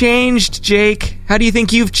you've changed, Jake? How do you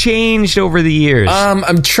think you've changed over the years?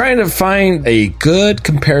 I'm trying to find a good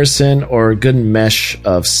comparison or a good mesh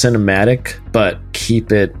of cinematic, but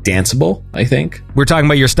keep it danceable, I think. We're talking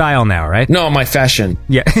about your style now, right? No, my fashion.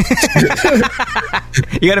 Yeah.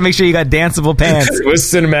 You got to make sure you got danceable pants. With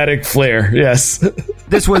cinematic flair, yes.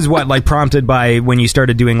 This was prompted by when you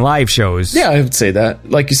started doing live shows. Yeah, I would say that.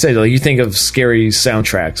 Like you said, you think of scary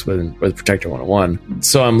soundtracks with Protector 101.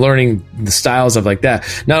 So I'm learning the styles of like that.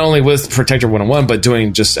 Not only with Protector 101, but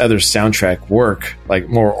doing just other soundtrack work, like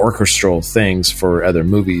more orchestral things for other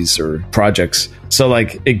movies or projects. So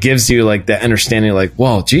like it gives you like that understanding, like,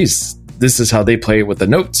 well, geez, this is how they play it with the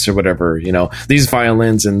notes or whatever, these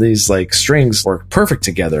violins and these like strings work perfect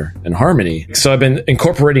together in harmony. So I've been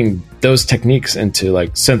incorporating those techniques into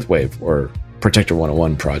like Synthwave or Protector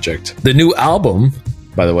 101 project. The new album,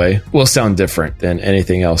 by the way, will sound different than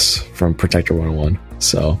anything else from Protector 101.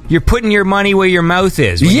 So you're putting your money where your mouth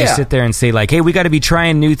is when you sit there and say like, hey, we got to be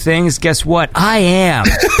trying new things. Guess what? I am.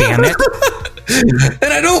 Damn it.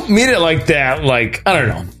 And I don't mean it like that. Like, I don't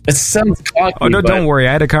know. It sounds cocky. Oh, no, don't worry.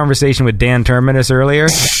 I had a conversation with Dan Terminus earlier,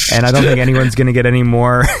 and I don't think anyone's going to get any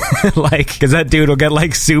more, because that dude will get,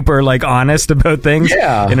 super, honest about things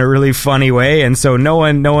in a really funny way. And so no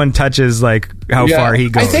one touches, how far he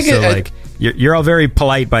goes. I think you're all very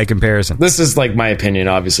polite by comparison. This is, my opinion,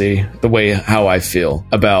 obviously, how I feel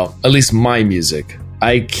about at least my music.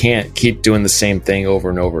 I can't keep doing the same thing over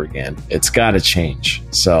and over again. It's got to change.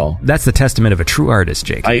 So that's the testament of a true artist,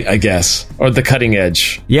 Jake. I guess. Or the cutting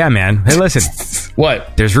edge. Yeah, man. Hey, listen.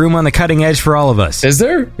 What? There's room on the cutting edge for all of us. Is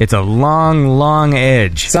there? It's a long, long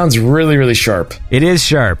edge. Sounds really, really sharp. It is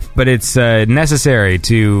sharp, but it's necessary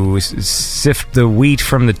to sift the wheat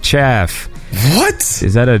from the chaff. What?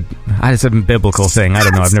 Is that it's a biblical thing? I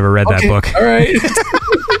don't know. I've never read that book. All right.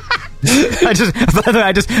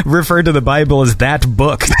 I just referred to the Bible as that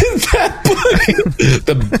book. That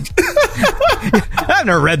book. I've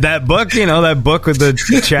never read that book. That book with the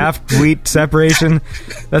chaff wheat separation.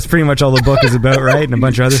 That's pretty much all the book is about, right? And a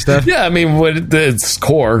bunch of other stuff. Yeah, I mean, its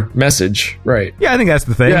core message, right? Yeah, I think that's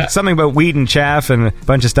the thing. Yeah. Something about wheat and chaff and a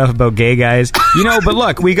bunch of stuff about gay guys. But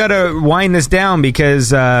look, we got to wind this down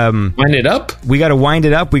because... wind it up? We got to wind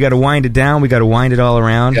it up. We got to wind it down. We got to wind it all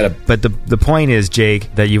around. But the point is,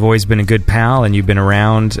 Jake, that you've always been a good pal and you've been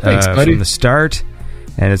around from the start.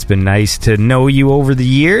 And it's been nice to know you over the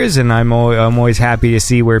years, and I'm always happy to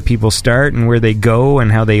see where people start and where they go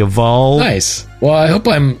and how they evolve. Nice. Well, I hope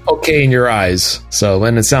I'm okay in your eyes.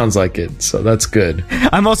 And it sounds like it, so that's good.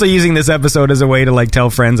 I'm also using this episode as a way to tell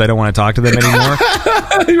friends I don't want to talk to them anymore.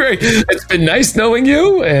 Right. It's been nice knowing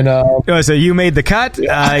you, and so you made the cut.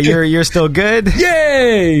 You're still good.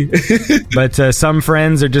 Yay! But some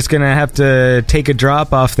friends are just gonna have to take a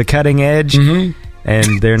drop off the cutting edge. Mm-hmm.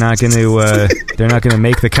 And they're not going to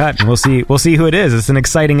make the cut. And we'll see who it is. It's an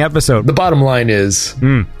exciting episode. The bottom line is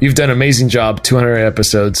you've done an amazing job. 200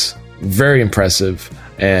 episodes, very impressive,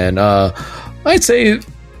 and I'd say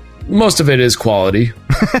most of it is quality.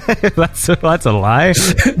 That's a lie.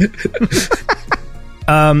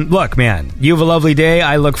 Look, man, you have a lovely day.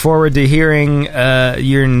 I look forward to hearing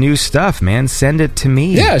your new stuff, man. Send it to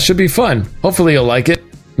me. Yeah, it should be fun. Hopefully you'll like it.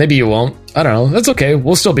 Maybe you won't. I don't know. That's okay.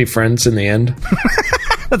 We'll still be friends in the end.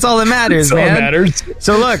 That's all that matters, That's man. All that matters.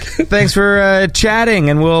 So look, thanks for chatting,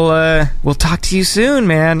 and we'll talk to you soon,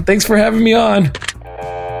 man. Thanks for having me on.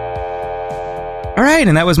 All right,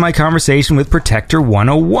 and that was my conversation with Protector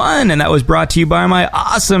 101, and that was brought to you by my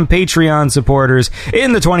awesome Patreon supporters.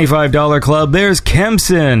 In the $25 club, there's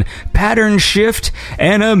Kempson, Pattern Shift,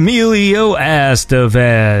 and Emilio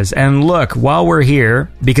Estevez. And look, while we're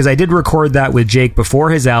here, because I did record that with Jake before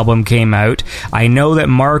his album came out, I know that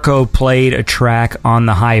Marco played a track on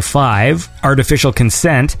the High Five, Artificial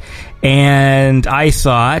Consent, and I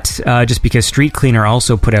thought, just because Street Cleaner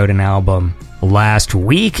also put out an album last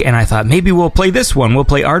week, and I thought maybe we'll play this one. We'll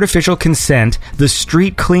play Artificial Consent, the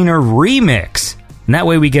Street Cleaner remix. And that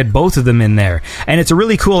way we get both of them in there. And it's a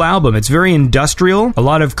really cool album. It's very industrial. A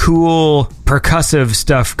lot of cool percussive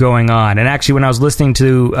stuff going on. And actually, when I was listening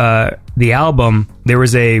to the album, there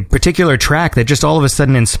was a particular track that just all of a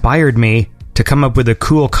sudden inspired me to come up with a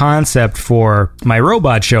cool concept for my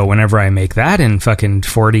robot show whenever I make that in fucking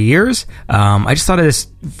 40 years. I just thought of this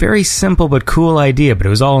very simple but cool idea, but it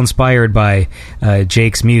was all inspired by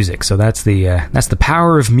Jake's music. So that's the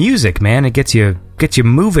power of music, man. It gets you get you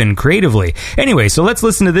moving creatively. Anyway, so let's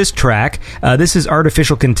listen to this track. This is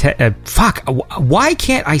Artificial why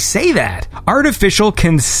can't I say that? Artificial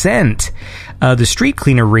Consent, the Street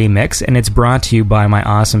Cleaner remix, and it's brought to you by my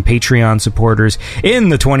awesome Patreon supporters in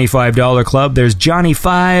the $25 club. There's Johnny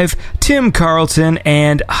 5, Tim Carlton,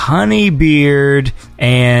 and Honeybeard.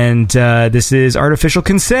 And this is Artificial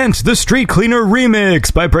Consent, the Street Cleaner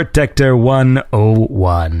remix by Protector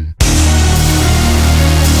 101.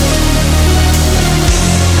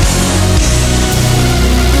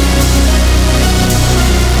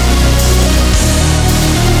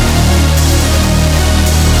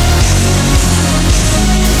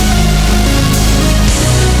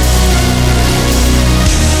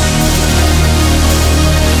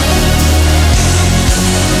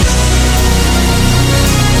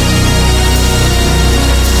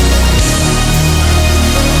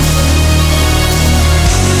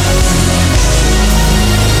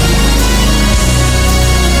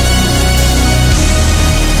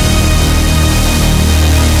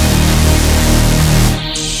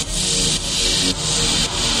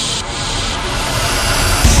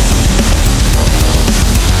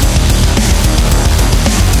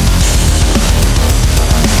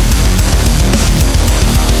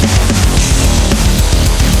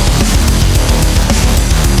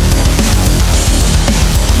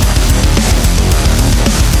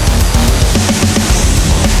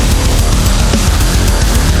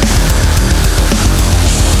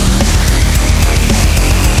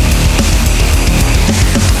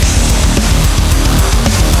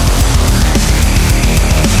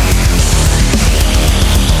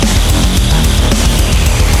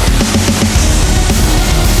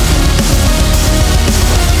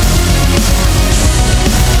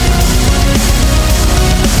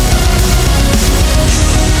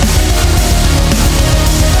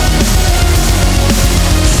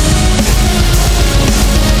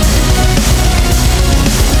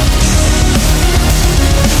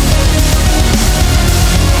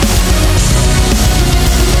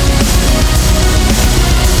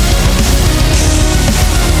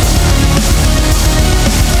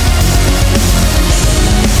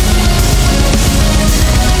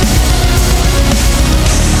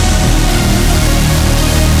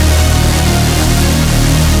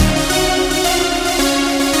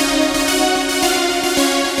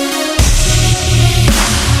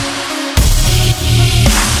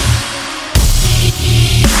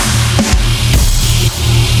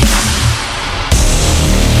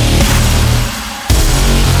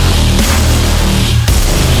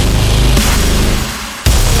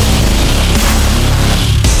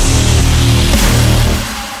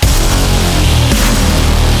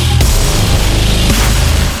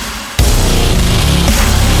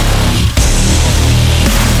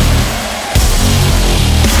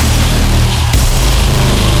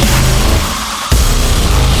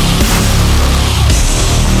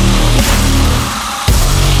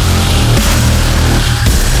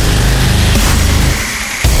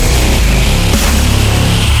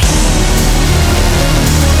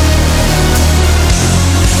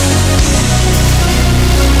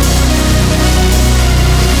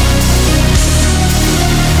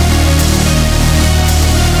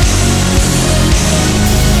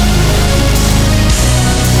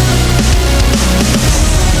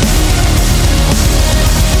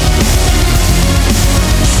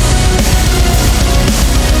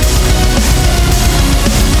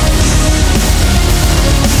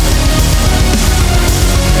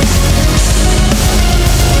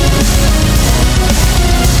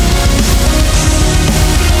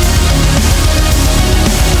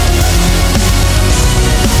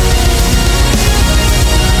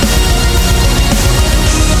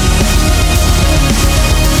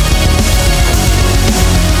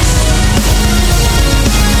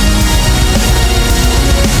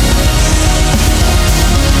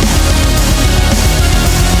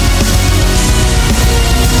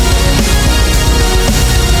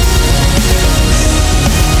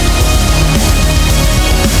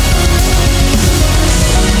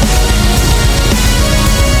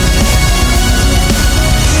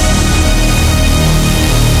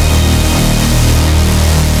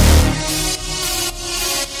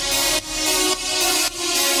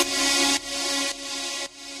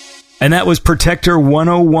 And that was Protector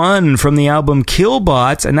 101 from the album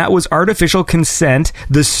Killbots, and that was Artificial Consent,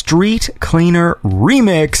 the Street Cleaner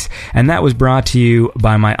remix, and that was brought to you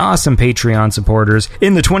by my awesome Patreon supporters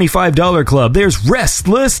in the $25 club. There's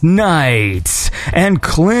Restless Nights and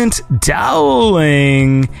Clint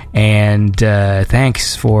Dowling, and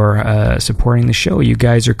thanks for supporting the show. You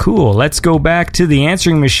guys are cool. Let's go back to the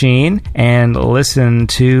answering machine and listen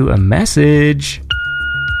to a message.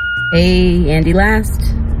 Hey, Andy Last.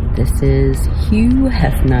 This is Hugh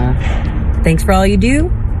Hefner. Thanks for all you do.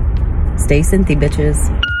 Stay synthy, bitches.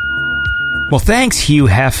 Well, thanks, Hugh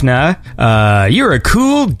Hefner. You're a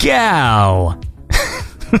cool gal.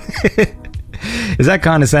 Is that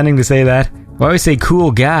condescending to say that? Why always say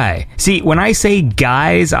cool guy? See, when I say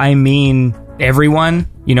guys, I mean everyone.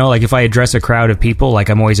 You know, like if I address a crowd of people, like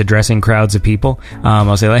I'm always addressing crowds of people,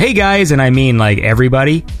 I'll say like, hey guys, and I mean like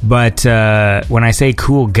everybody. But when I say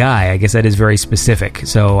cool guy, I guess that is very specific.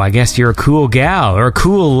 So I guess you're a cool gal or a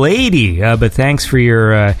cool lady. But thanks for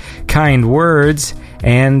your kind words.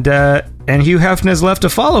 And Hugh Hefner's left a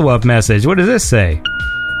follow-up message. What does this say?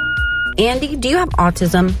 Andy, do you have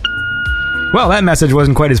autism? Well, that message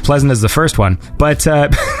wasn't quite as pleasant as the first one, but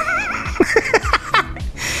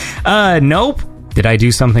nope. Did I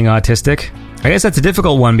do something autistic? I guess that's a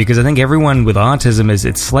difficult one because I think everyone with autism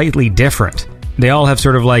it's slightly different. They all have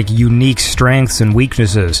sort of like unique strengths and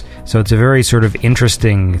weaknesses, so it's a very sort of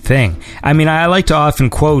interesting thing. I mean, I like to often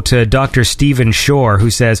quote Dr. Stephen Shore, who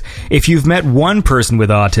says, if you've met one person with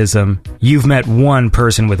autism, you've met one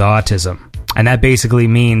person with autism. And that basically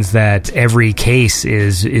means that every case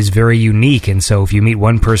is very unique. And so if you meet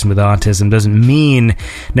one person with autism, doesn't mean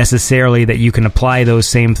necessarily that you can apply those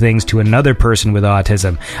same things to another person with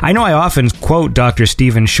autism. I know I often quote Dr.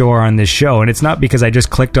 Stephen Shore on this show, and it's not because I just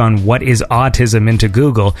clicked on what is autism into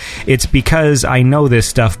Google. It's because I know this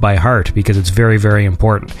stuff by heart, because it's very, very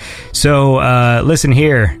important. So listen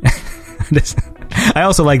here. I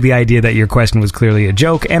also like the idea that your question was clearly a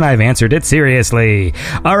joke, and I've answered it seriously.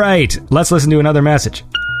 All right, let's listen to another message.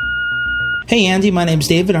 Hey Andy, my name's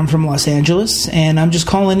David. I'm from Los Angeles, and I'm just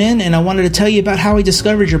calling in, and I wanted to tell you about how I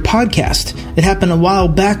discovered your podcast. It happened a while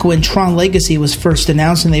back when Tron Legacy was first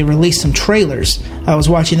announced, and they released some trailers. I was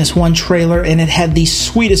watching this one trailer, and it had the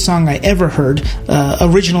sweetest song I ever heard.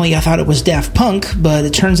 Originally, I thought it was Daft Punk, but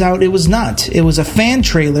it turns out it was not. It was a fan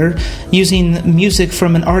trailer using music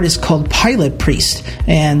from an artist called Pilot Priest,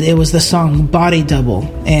 and it was the song Body Double,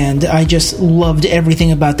 and I just loved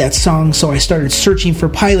everything about that song, so I started searching for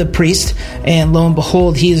Pilot Priest. And lo and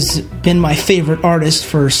behold, he's been my favorite artist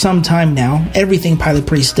for some time now. Everything Pilot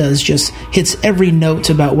Priest does just hits every note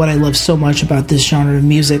about what I love so much about this genre of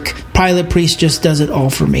music. Pilot Priest just does it all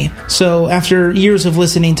for me. So after years of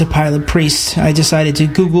listening to Pilot Priest, I decided to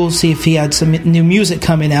Google, see if he had some new music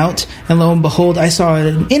coming out. And lo and behold, I saw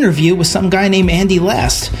an interview with some guy named Andy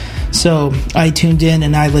Last. So I tuned in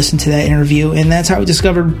and I listened to that interview, and that's how I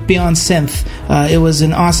discovered Beyond Synth. It was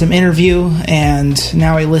an awesome interview, and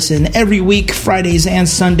now I listen every week, Fridays and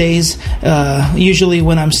Sundays, usually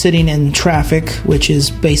when I'm sitting in traffic, which is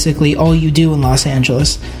basically all you do in Los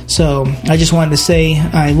Angeles. So I just wanted to say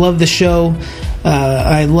I love the show.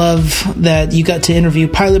 I love that you got to interview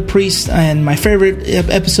Pilot Priest, and my favorite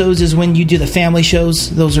episodes is when you do the family shows.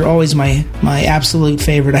 Those are always my absolute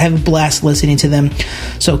favorite. I have a blast listening to them.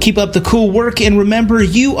 So keep up the cool work, and remember,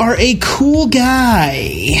 you are a cool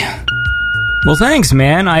guy. Well, thanks,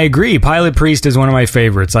 man. I agree. Pilot Priest is one of my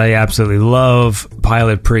favorites. I absolutely love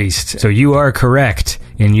Pilot Priest. So you are correct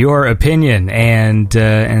in your opinion, and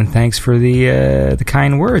thanks for the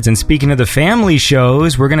kind words. And speaking of the family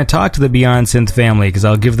shows, we're going to talk to the Beyond Synth family, because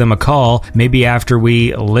I'll give them a call maybe after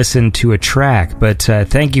we listen to a track. But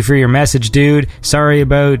thank you for your message, dude. Sorry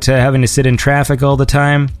about having to sit in traffic all the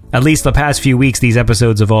time. At least the past few weeks, these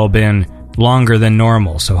episodes have all been longer than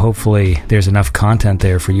normal, so hopefully there's enough content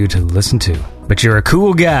there for you to listen to. But you're a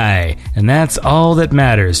cool guy, and that's all that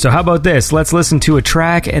matters. So how about this? Let's listen to a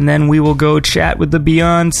track, and then we will go chat with the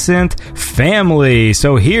Beyond Synth family.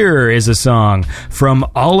 So here is a song from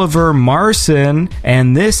Oliver Marson,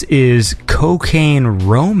 and this is Cocaine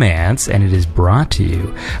Romance, and it is brought to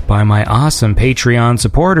you by my awesome Patreon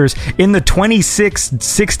supporters in the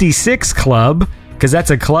 2666 Club, because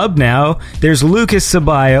that's a club now. There's Lucas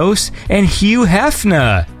Ceballos and Hugh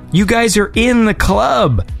Hefner. You guys are in the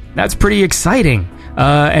club. That's pretty exciting.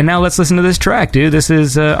 And now let's listen to this track, dude. This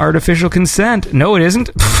is Artificial Consent. No, it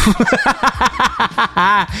isn't.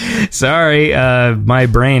 Sorry, my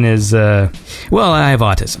brain is... well, I have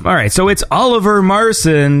autism. All right, so it's Oliver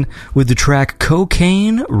Marson with the track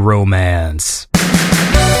Cocaine Romance.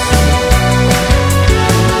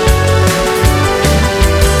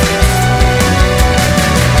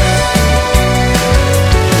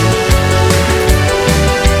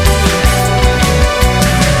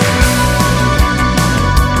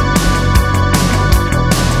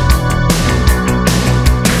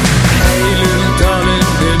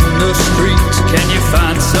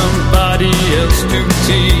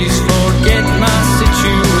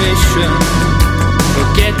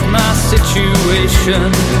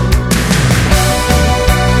 Situation.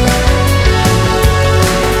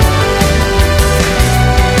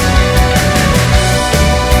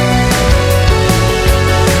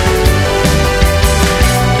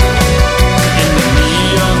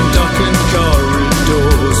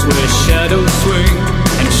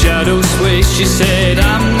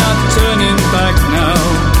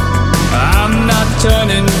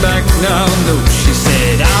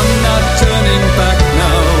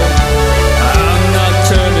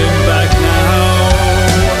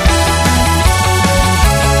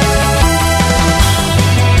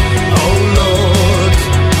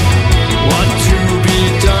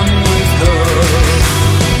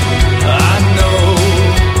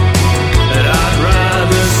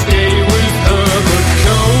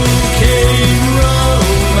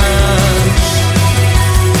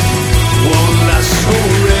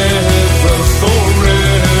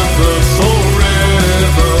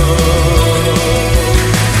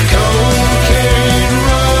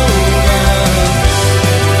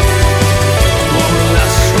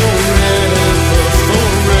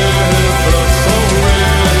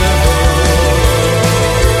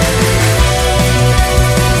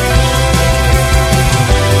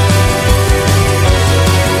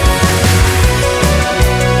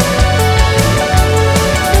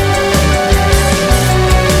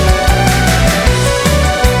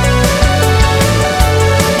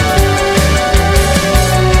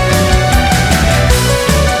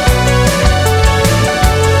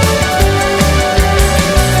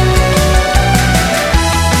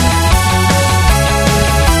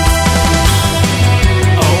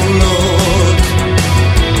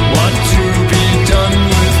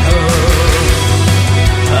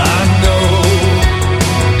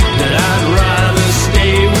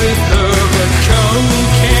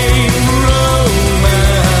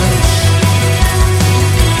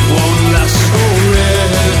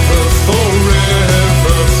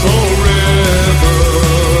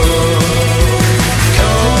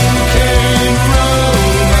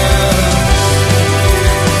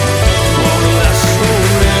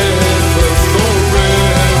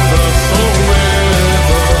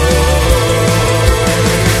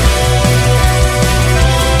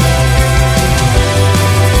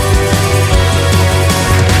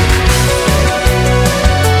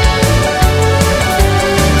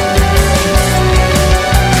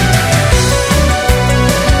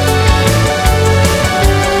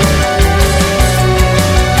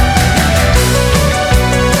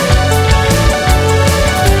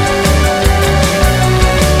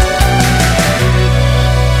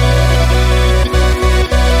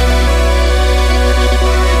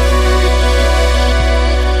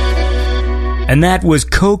 And that was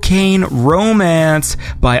Cocaine Romance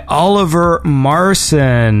by Oliver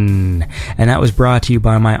Marson. And that was brought to you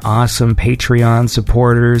by my awesome Patreon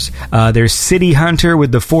supporters. There's City Hunter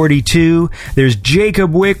with the 42. There's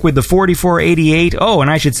Jacob Wick with the 4488. Oh, and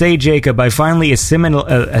I should say, Jacob, I finally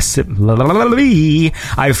assimilated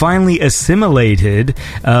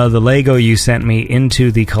the Lego you sent me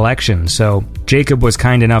into the collection. So Jacob was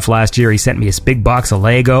kind enough last year. He sent me this big box of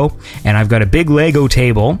Lego, and I've got a big Lego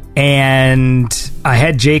table, and I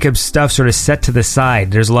had Jacob's stuff sort of set to the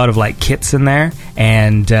side. There's a lot of like kits in there,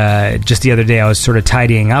 and just the other day I was sort of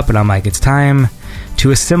tidying up, and I'm like, it's time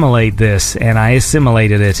to assimilate this, and I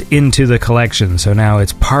assimilated it into the collection, so now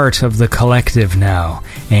it's part of the collective now.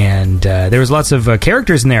 And there was lots of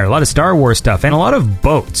characters in there, a lot of Star Wars stuff, and a lot of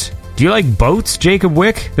boats. Do you like boats, Jacob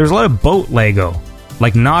Wick? There was a lot of boat Lego,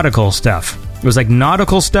 like nautical stuff. It was like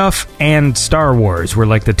nautical stuff and Star Wars were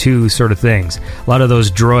like the two sort of things. A lot of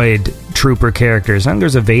those droid trooper characters. And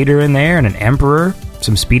there's a Vader in there and an Emperor,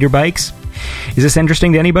 some speeder bikes. Is this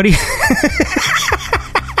interesting to anybody?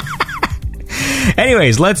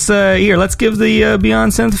 Anyways, let's give the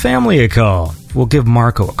Beyond Synth family a call. We'll give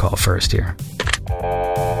Marco a call first here.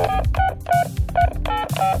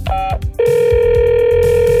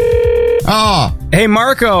 Oh. Hey,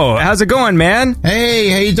 Marco. How's it going, man? Hey,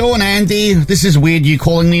 how you doing, Andy? This is weird, you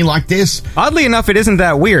calling me like this. Oddly enough, it isn't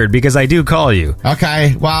that weird, because I do call you.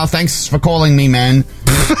 Okay, well, thanks for calling me, man.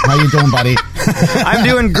 How you doing, buddy? I'm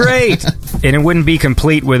doing great. And it wouldn't be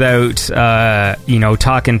complete without,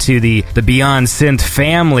 talking to the Beyond Synth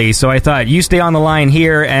family. So I thought, you stay on the line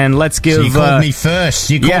here, and let's give... So you called me first.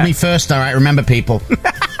 You called me first, all right? Remember, people.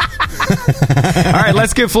 All right,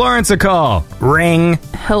 let's give Florence a call. Ring.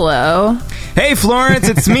 Hello. Hey, Florence,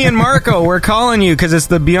 it's me and Marco. We're calling you because it's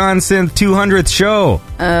the Beyond Synth 200th show.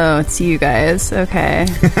 Oh, it's you guys. Okay.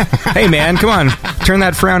 Hey, man, come on. Turn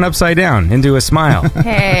that frown upside down into a smile.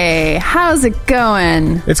 Hey, how's it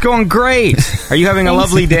going? It's going great. Are you having a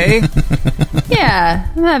lovely day?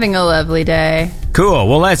 Yeah, I'm having a lovely day. Cool.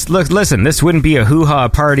 Well, listen, this wouldn't be a hoo-ha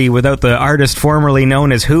party without the artist formerly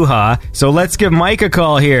known as Hoo-Ha, so let's give Mike a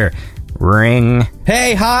call here. Ring.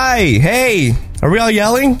 Hey, hi. Hey. Are we all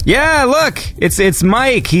yelling? Yeah, look. It's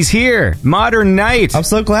Mike. He's here. Modern Night. I'm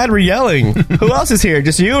so glad we're yelling. Who else is here?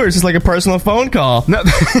 Just you, or is this like a personal phone call? No.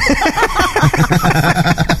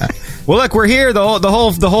 Well, look, we're here. The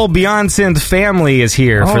whole Beyond Synth family is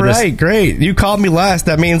here. All right, great. You called me last.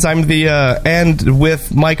 That means I'm the end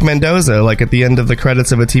with Mike Mendoza, like at the end of the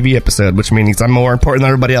credits of a TV episode, which means I'm more important than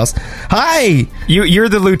everybody else. Hi! You're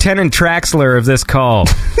the Lieutenant Traxler of this call.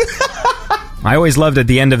 I always loved at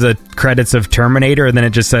the end of the credits of Terminator, and then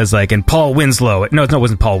it just says, like, and Paul Winslow. No, it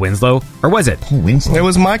wasn't Paul Winslow. Or was it? Paul Winslow? It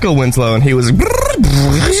was Michael Winslow, and he was...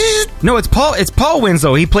 No, it's Paul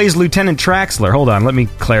Winslow. He plays Lieutenant Traxler. Hold on, let me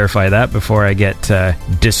clarify that before I get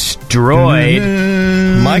destroyed.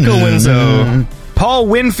 Michael Winslow. Paul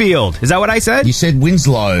Winfield. Is that what I said? You said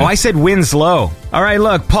Winslow. Oh, I said Winslow. All right,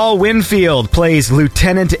 look, Paul Winfield plays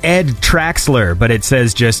Lieutenant Ed Traxler, but it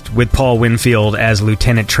says just with Paul Winfield as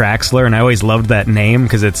Lieutenant Traxler, and I always loved that name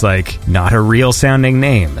because it's like not a real sounding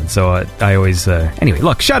name, and so I always... Anyway,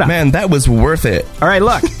 look, shut up. Man, that was worth it. All right,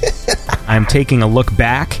 look. I'm taking a look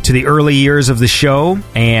back to the early years of the show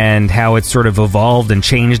and how it's sort of evolved and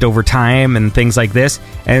changed over time and things like this.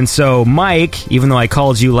 And so, Mike, even though I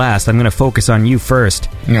called you last, I'm going to focus on you first.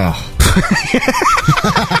 Oh.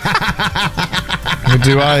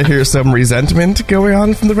 Do I hear some resentment going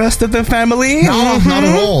on from the rest of the family? No, not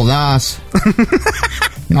at all.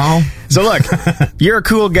 No. So look, you're a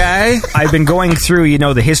cool guy. I've been going through,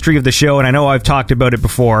 the history of the show, and I know I've talked about it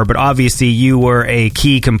before, but obviously you were a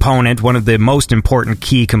key component, one of the most important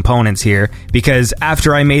key components here, because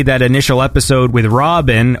after I made that initial episode with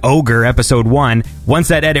Robin, Ogre, episode 1, once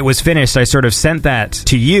that edit was finished, I sort of sent that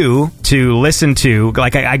to you to listen to.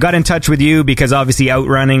 Like, I got in touch with you because obviously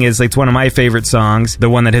Outrunning is like one of my favorite songs, the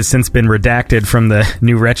one that has since been redacted from the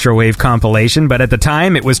new Retrowave compilation, but at the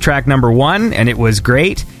time it was track number 1, and it was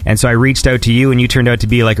great, and so I reached out to you, and you turned out to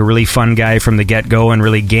be like a really fun guy from the get-go and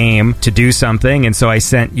really game to do something, and so I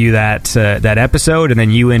sent you that episode, and then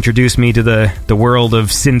you introduced me to the world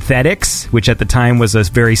of synthetics, which at the time was a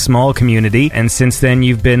very small community, and since then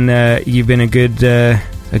you've been a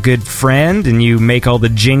good friend, and you make all the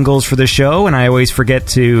jingles for the show, and I always forget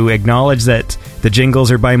to acknowledge that the jingles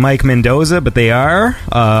are by Mike Mendoza, but they are,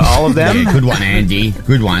 all of them. Yeah, good one, Andy.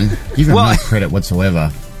 Good one. Give him no credit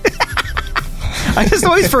whatsoever. I just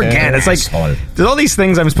always forget. It's like there's all these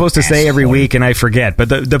things I'm supposed to say every week, and I forget. But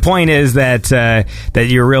the point is that that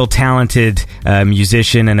you're a real talented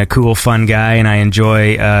musician and a cool, fun guy, and I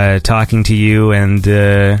enjoy talking to you. And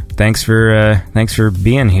thanks for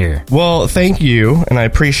being here. Well, thank you, and I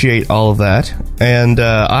appreciate all of that. And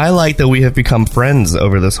I like that we have become friends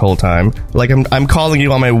over this whole time. Like I'm calling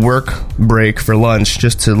you on my work break for lunch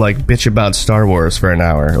just to like bitch about Star Wars for an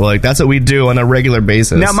hour. Like that's what we do on a regular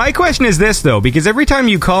basis. Now my question is this though, because every time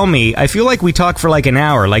you call me, I feel like we talk for like an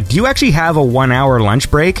hour. Like, do you actually have a 1 hour lunch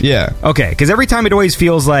break? Yeah. Okay, because every time it always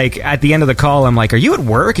feels like at the end of the call, I'm like, "Are you at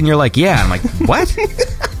work?" And you're like, "Yeah." I'm like, "What?"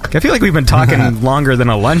 I feel like we've been talking longer than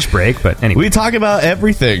a lunch break, but anyway. We talk about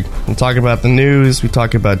everything. We talk about the news. We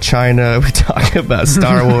talk about China. We talk about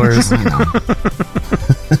Star Wars.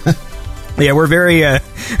 Yeah, we're very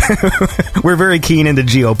we're very keen into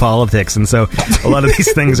geopolitics, and so a lot of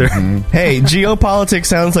these things are. Hey, geopolitics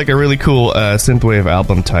sounds like a really cool synthwave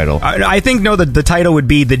album title. I think the title would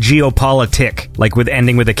be the Geopolitic, like with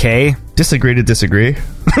ending with a K. Disagree to disagree.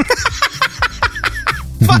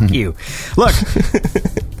 Fuck you. Look,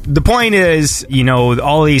 the point is, you know,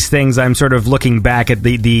 all these things, I'm sort of looking back at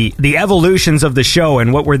the evolutions of the show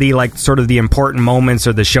and what were the, like, sort of the important moments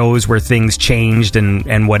or the shows where things changed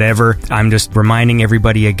and whatever. I'm just reminding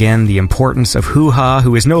everybody again the importance of Hoo Ha,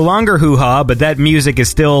 who is no longer Hoo Ha, but that music is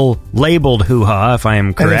still labeled Hoo Ha, if I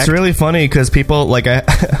am correct. And it's really funny because people, like,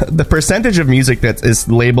 the percentage of music that is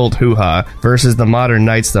labeled Hoo Ha versus the modern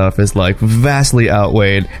night stuff is, like, vastly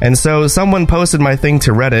outweighed. And so someone posted my thing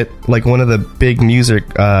to Reddit, like one of the big music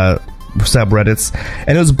subreddits,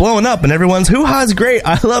 and it was blowing up, and everyone's Hoo Ha's great.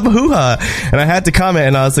 I love Hoo Ha, and I had to comment,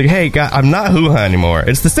 and I was like, "Hey, God, I'm not Hoo Ha anymore.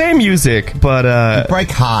 It's the same music, but you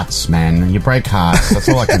break hearts, man. You break hearts. That's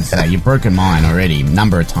all I can say. You've broken mine already,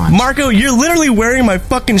 number of times." Marco, you're literally wearing my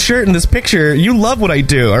fucking shirt in this picture. You love what I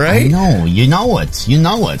do, all right? I know. You know it. You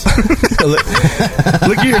know it.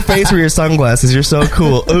 Look at your face with your sunglasses. You're so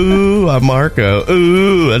cool. Ooh, I'm Marco.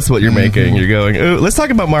 Ooh, that's what you're making. You're going. Ooh, let's talk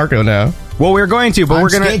about Marco now. Well, we're going to, but I'm we're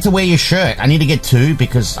going to... scared to wear your shirt. I need to get two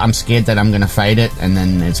because I'm scared that I'm going to fade it and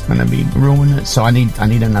then it's going to be ruin it. So I need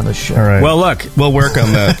another shirt. All right. Well, look, we'll work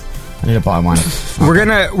on that. I need to buy one.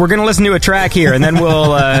 We're gonna listen to a track here, and then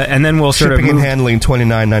we'll sort shipping of and handling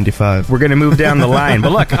 $29.95. We're gonna move down the line.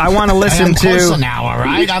 But look, I want to listen I'm to. closer now, all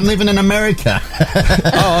right? I'm living in America.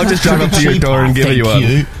 I'll just drive up to your door and give you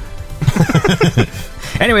one.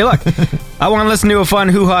 Anyway, look, I want to listen to a fun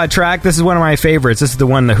Hoo Ha track. This is one of my favorites. This is the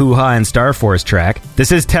Hoo Ha and Star Force track.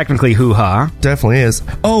 This is technically Hoo Ha. Definitely is.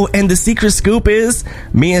 Oh, and the secret scoop is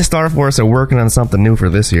me and Star Force are working on something new for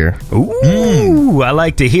this year. Ooh, I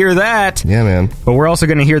like to hear that. Yeah, man. But we're also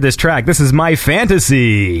going to hear this track. This is My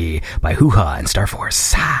Fantasy by Hoo Ha and Star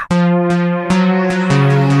Force.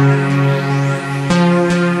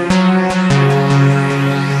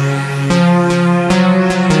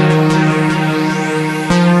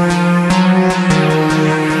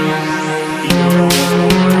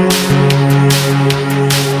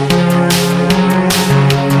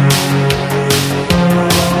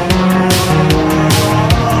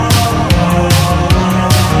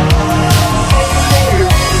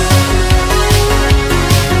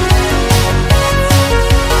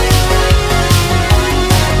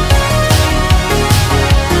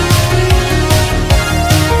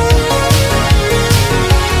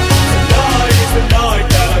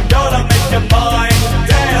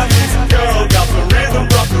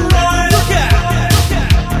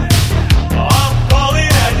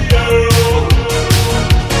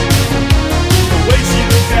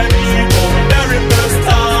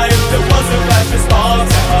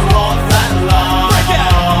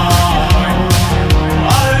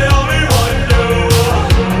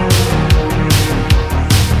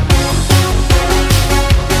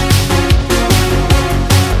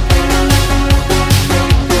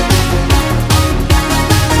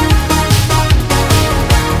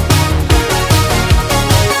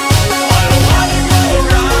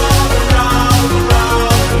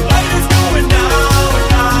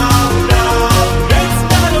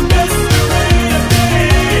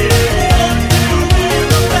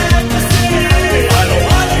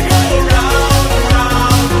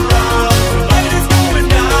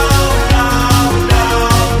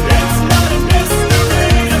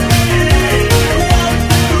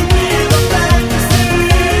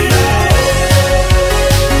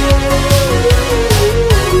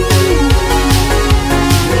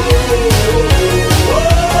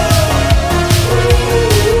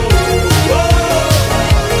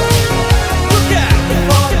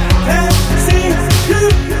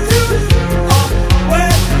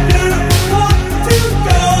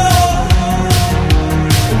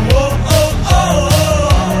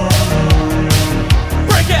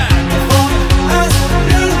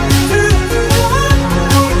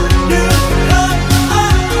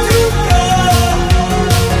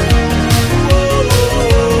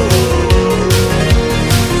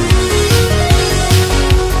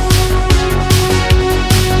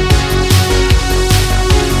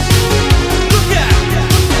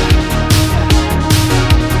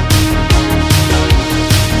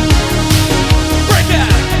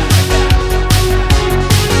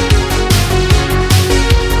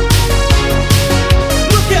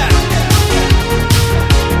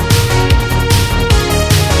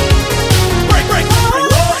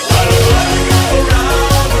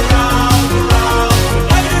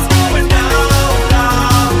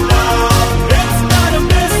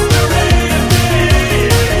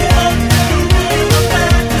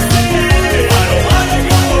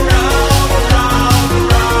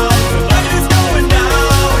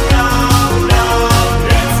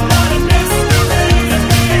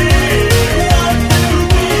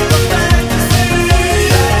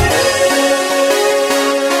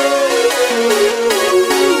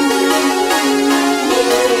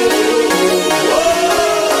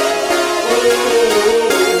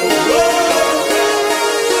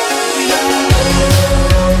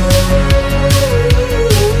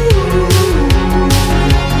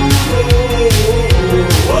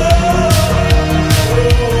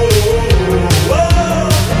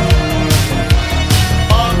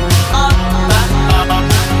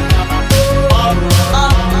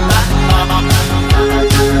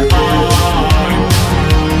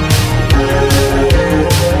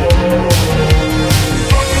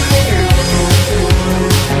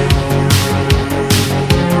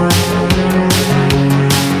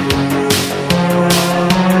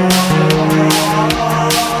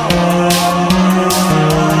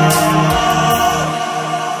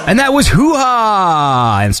 And that was Hoo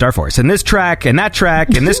Ha and Star Force. And this track, and that track,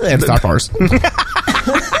 and this... and Star Force.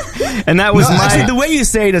 And that was actually, the way you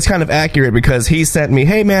say it is kind of accurate because he sent me,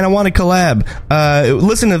 hey man, I want to collab.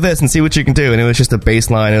 Listen to this and see what you can do. And it was just a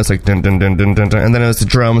bass line. It was like dun dun dun dun dun dun. And then it was the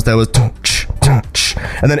drums that was dun, ch, dun, ch.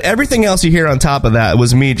 And then everything else you hear on top of that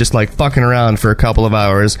was me just like fucking around for a couple of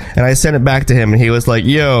hours. And I sent it back to him and he was like,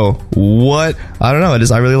 yo, what? I don't know.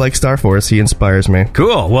 I really like Star Force. He inspires me.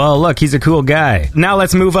 Cool. Well, look, he's a cool guy. Now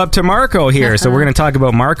let's move up to Marco here. So we're going to talk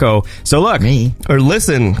about Marco. So look. Me. Or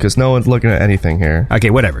listen, because no one's looking at anything here. Okay,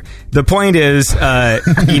 whatever. The point is,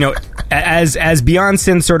 as Beyond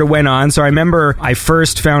Synth sort of went on, so I remember I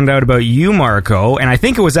first found out about you, Marco, and I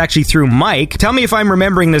think it was actually through Mike. Tell me if I'm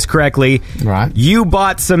remembering this correctly. Right. You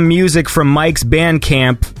bought some music from Mike's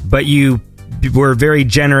Bandcamp, but you were very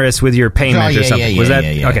generous with your payment or something. Was that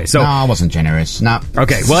okay? So no, I wasn't generous. No.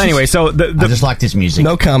 Okay. Well, anyway, so I just liked his music.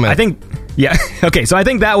 No comment. I think. Yeah. Okay. So I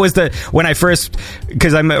think that was when I first,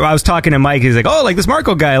 because I was talking to Mike. He's like, "Oh, like this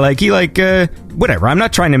Marco guy, whatever." I'm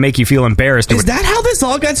not trying to make you feel embarrassed. Is that how this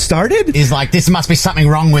all got started? He's like, this must be something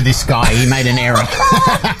wrong with this guy. He made an error.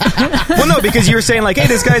 Well, no, because you were saying like, "Hey,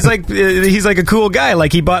 this guy's like, he's like a cool guy.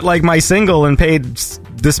 Like he bought like my single and paid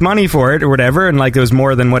this money for it or whatever," and like it was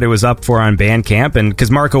more than what it was up for on Bandcamp. And because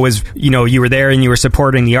Marco was, you were there and you were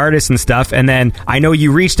supporting the artists and stuff. And then I know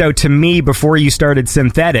you reached out to me before you started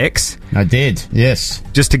Synthetics. I did, yes.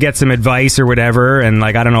 Just to get some advice or whatever. And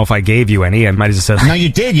like, I don't know if I gave you any. I might have just said... No, you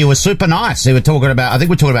did. You were super nice. I think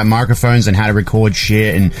we're talking about microphones and how to record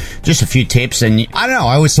shit and just a few tips. And I don't know,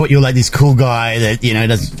 I always thought you were like this cool guy that,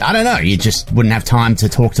 I don't know, you just wouldn't have time to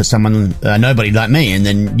talk to someone, nobody like me. And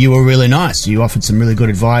then you were really nice. You offered some really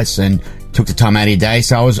good advice and took the time out of your day,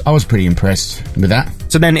 so I was pretty impressed with that.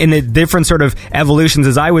 So then in the different sort of evolutions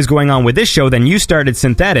as I was going on with this show, then you started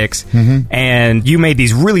Synthetics, and you made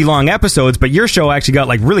these really long episodes, but your show actually got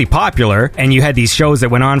like really popular, and you had these shows that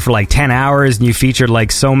went on for like 10 hours, and you featured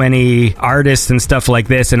like so many artists and stuff like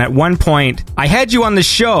this. And at one point, I had you on the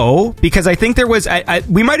show because I think there was,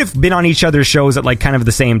 we might have been on each other's shows at like kind of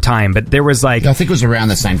the same time, but there was like... I think it was around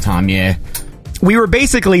the same time, yeah. We were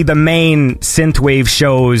basically the main synthwave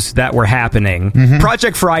shows that were happening.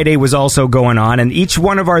 Project Friday was also going on, and each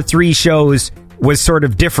one of our 3 shows was sort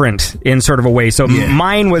of different in sort of a way. So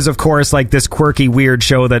mine was, of course, like this quirky, weird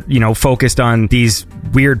show that, focused on these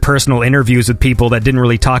weird personal interviews with people that didn't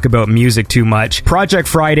really talk about music too much. Project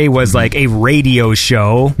Friday was like a radio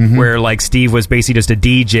show where like Steve was basically just a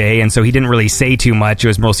DJ, and so he didn't really say too much. It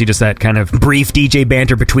was mostly just that kind of brief DJ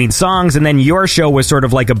banter between songs. And then your show was sort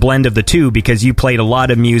of like a blend of the two because you played a lot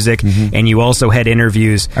of music and you also had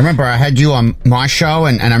interviews. I remember I had you on my show,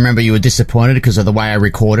 and I remember you were disappointed because of the way I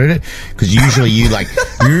recorded it, because usually you're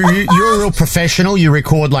a real professional. You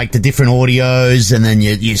record like the different audios, and then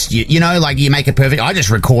you make it perfect. I just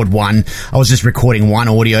record one. I was just recording one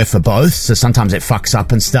audio for both, so sometimes it fucks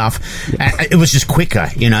up and stuff. And it was just quicker,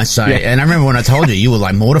 so. And I remember when I told you, you were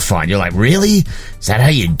like mortified. You're like, really? Is that how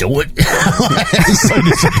you do it? I'm so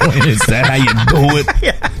disappointed. Is that how you do it?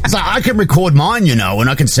 It's like, I can record mine, and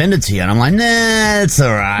I can send it to you. And I'm like, nah, it's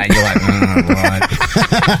all right. You're like, right.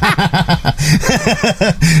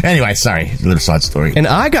 Anyway, sorry, a little side story. And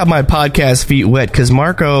I got my podcast feet wet because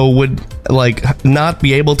Marco would like not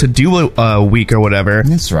be able to do a week or whatever.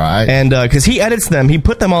 That's right. And because he edits them, he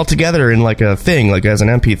put them all together in like a thing, like as an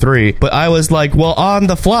MP3. But I was like, well, on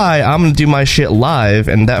the fly, I'm gonna do my shit live.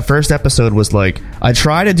 And that first episode was like, I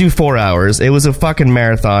tried to do 4 hours. It was a fucking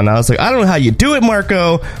marathon. I was like, I don't know how you do it,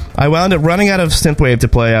 Marco. I wound up running out of synthwave to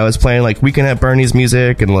play. I was playing like Weekend at Bernie's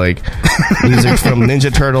music and like music from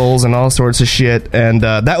Ninja Turtles and all sorts of shit. And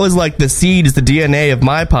that was like the seeds, the DNA of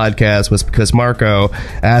my podcast, was because Marco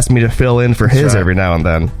asked me to fill in for his every now and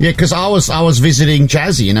then. Yeah, because I was visiting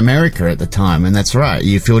Jazzy in America at the time, and that's right.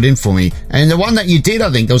 You filled in for me. And the one that you did,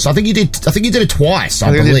 I think you did it twice.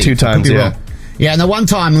 I believe you did 2 times. Yeah. Yeah, and the one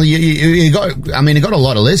time you got, it got a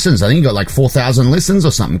lot of listens. I think you got like 4,000 listens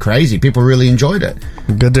or something crazy. People really enjoyed it.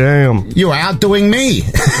 Good damn. You were outdoing me.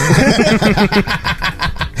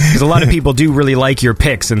 Because a lot of people do really like your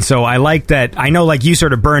picks, and so I like that. I know, like, you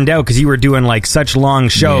sort of burned out because you were doing like such long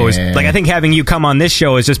shows. Yeah. Like, I think having you come on this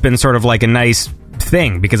show has just been sort of like a nice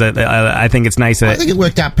thing, because I think it's nice that I think it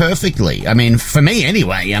worked out perfectly. I mean, for me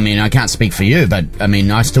anyway. I mean, I can't speak for you, but I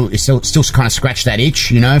mean, I still kind of scratch that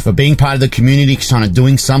itch, for being part of the community, kind of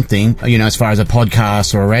doing something, as far as a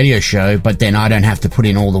podcast or a radio show, but then I don't have to put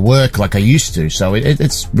in all the work like I used to. So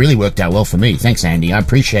it's really worked out well for me. Thanks, Andy. I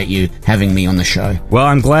appreciate you having me on the show. Well,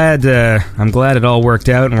 I'm glad it all worked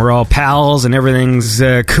out, and we're all pals, and everything's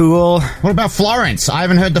cool. What about Florence? I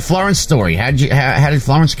haven't heard the Florence story. How did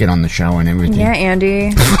Florence get on the show and everything? Yeah, Andy,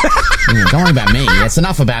 Andy. Don't worry about me. That's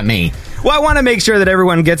enough about me. Well, I want to make sure that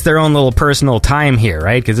everyone gets their own little personal time here,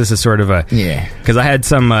 right? Because this is sort of a... Yeah. Because I had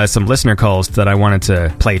some listener calls that I wanted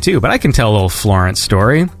to play too, but I can tell a little Florence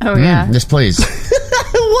story. Oh, yeah. Yes, please.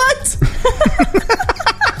 What?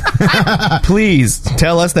 Please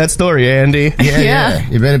tell us that story, Andy. Yeah.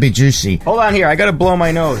 You better be juicy. Hold on here. I got to blow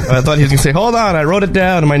my nose. I thought he was going to say, hold on, I wrote it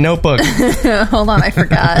down in my notebook. Hold on, I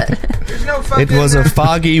forgot. There's no It was a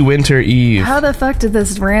foggy winter eve. How the fuck did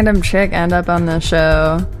this random chick end up on the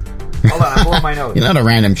show? Hold on, I'm blowing my nose. You're not a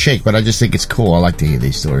random chick, but I just think it's cool. I like to hear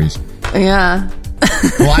these stories. Yeah.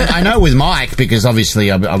 Well, I know with Mike, because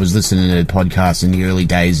obviously I was listening to podcasts in the early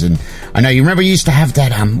days, and I know you remember you used to have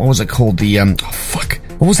that, what was it called?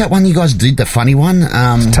 What was that one you guys did, the funny one?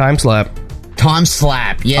 Time Slap. Time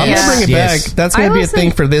Slap, yes. I'm going to bring it back. That's going to be a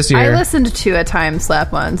thing for this year. I listened to a Time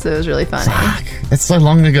Slap once. It was really funny. Fuck. That's so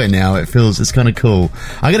long ago now. It's kind of cool.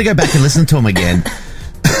 I got to go back and listen to them again.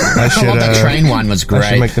 I love that train one was great. I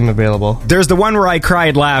should make them available. There's the one where I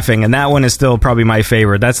cried laughing, and that one is still probably my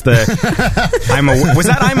favorite. That's the was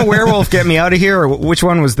that I'm a Werewolf, Get Me Out of Here, or which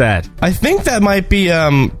one was that? I think that might be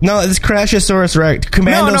no, it's Crashosaurus Rex,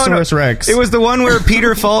 Commandosaurus Rex. It was the one where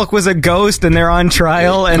Peter Falk was a ghost and they're on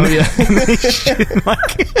trial, and, and they shoot him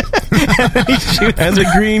and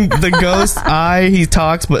the ghost eye, he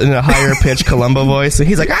talks but in a higher pitched Columbo voice. So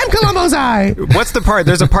he's like, I'm Columbo's eye. What's the part?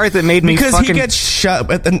 There's a part that made me because fucking... he gets shot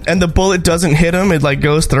and the bullet doesn't hit him. It like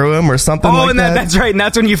goes through him or something like that. That's right. And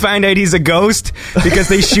that's when you find out he's a ghost because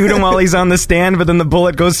they shoot him while he's on the stand, but then the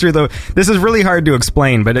bullet goes through the... This is really hard to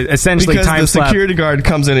explain, but essentially because Time the Slap... security guard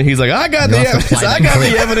comes in and he's like, I got the evidence. I got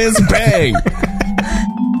the evidence. Bang.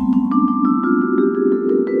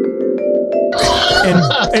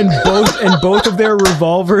 And both of their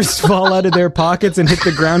revolvers fall out of their pockets and hit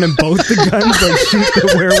the ground, and both the guns like shoot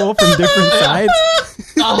the werewolf from different sides.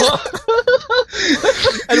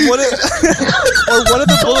 And one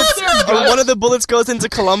of the bullets goes into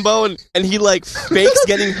Columbo, and he like fakes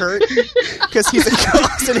getting hurt because he's a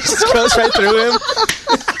ghost, and it just goes right through him.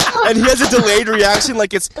 And he has a delayed reaction,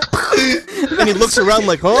 like it's, and he looks around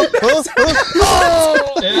like, huh?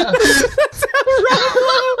 Oh, yeah.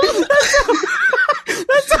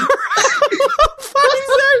 That's how finds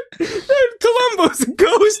that Columbo's a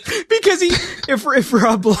ghost because if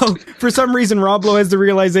Rob Lowe, for some reason Rob Lowe has the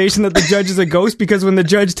realization that the judge is a ghost because when the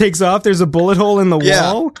judge takes off, there's a bullet hole in the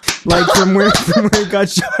wall, like from where he got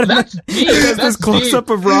shot. There's this close up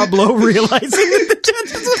of Rob Lowe realizing that the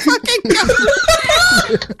judge is a fucking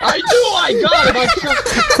ghost. I knew I got it.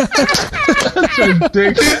 That's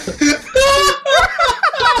ridiculous.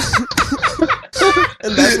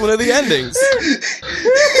 And that's one of the endings.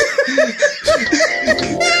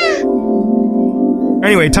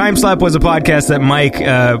 Anyway, Time Slap was a podcast that Mike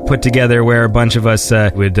put together where a bunch of us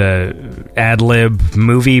would ad-lib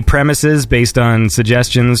movie premises based on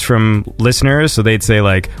suggestions from listeners. So they'd say,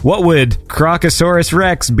 like, what would Crocosaurus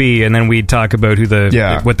Rex be? And then we'd talk about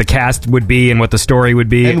what the cast would be and what the story would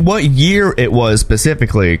be. And what year it was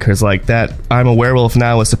specifically, because, like, that I'm a Werewolf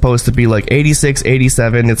Now was supposed to be, like, 86,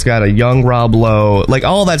 87. It's got a young Rob Lowe. Like,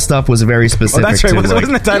 all that stuff was very specific. Oh, that's right. To,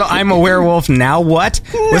 wasn't the title I'm a Werewolf Now What?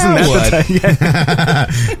 Wasn't that the title?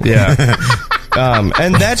 Yeah.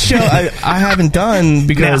 And that show I haven't done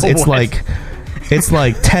because it's like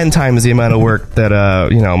 10 times the amount of work that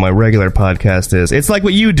my regular podcast is. It's like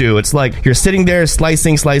what you do. It's like you're sitting there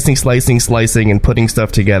slicing and putting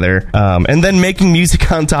stuff together, and then making music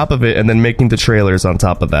on top of it, and then making the trailers on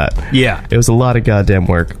top of that. Yeah, it was a lot of goddamn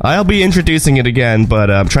work. I'll be introducing it again, but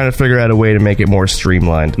I'm trying to figure out a way to make it more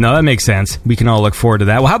streamlined. No, that makes sense. We can all look forward to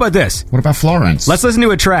that. Well, how about this? What about Florence? Let's listen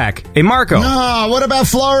to a track. Hey, Marco. No, what about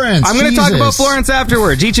Florence? I'm going to talk about Florence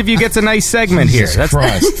afterwards. Each of you gets a nice segment here. That's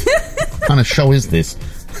Christ. What kind of show is this?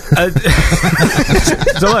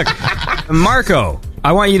 So look, Marco,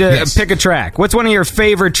 I want you to pick a track. What's one of your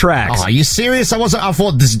favorite tracks? Oh, are you serious? I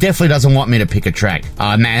thought this definitely doesn't want me to pick a track.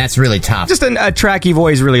 Oh, man, that's really tough. Just a track you've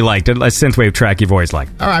always really liked, a synthwave track you've always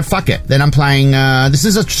liked. All right, fuck it. Then I'm playing, this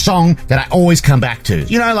is a song that I always come back to.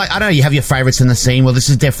 You know, like, I don't know, you have your favorites in the scene. Well, this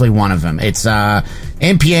is definitely one of them. It's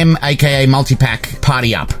NPM, aka Multipack,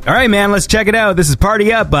 Party Up. All right, man, let's check it out. This is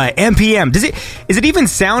Party Up by NPM. Is it even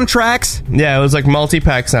soundtracks? Yeah, it was like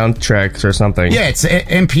Multipack soundtracks or something. Yeah, it's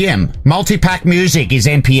NPM. Multipack Music is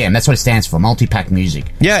NPM. That's what it stands for, Multipack Music.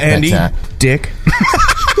 Yeah, Andy. Dick.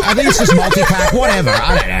 I think it's just Multipack, whatever.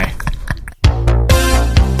 I don't know.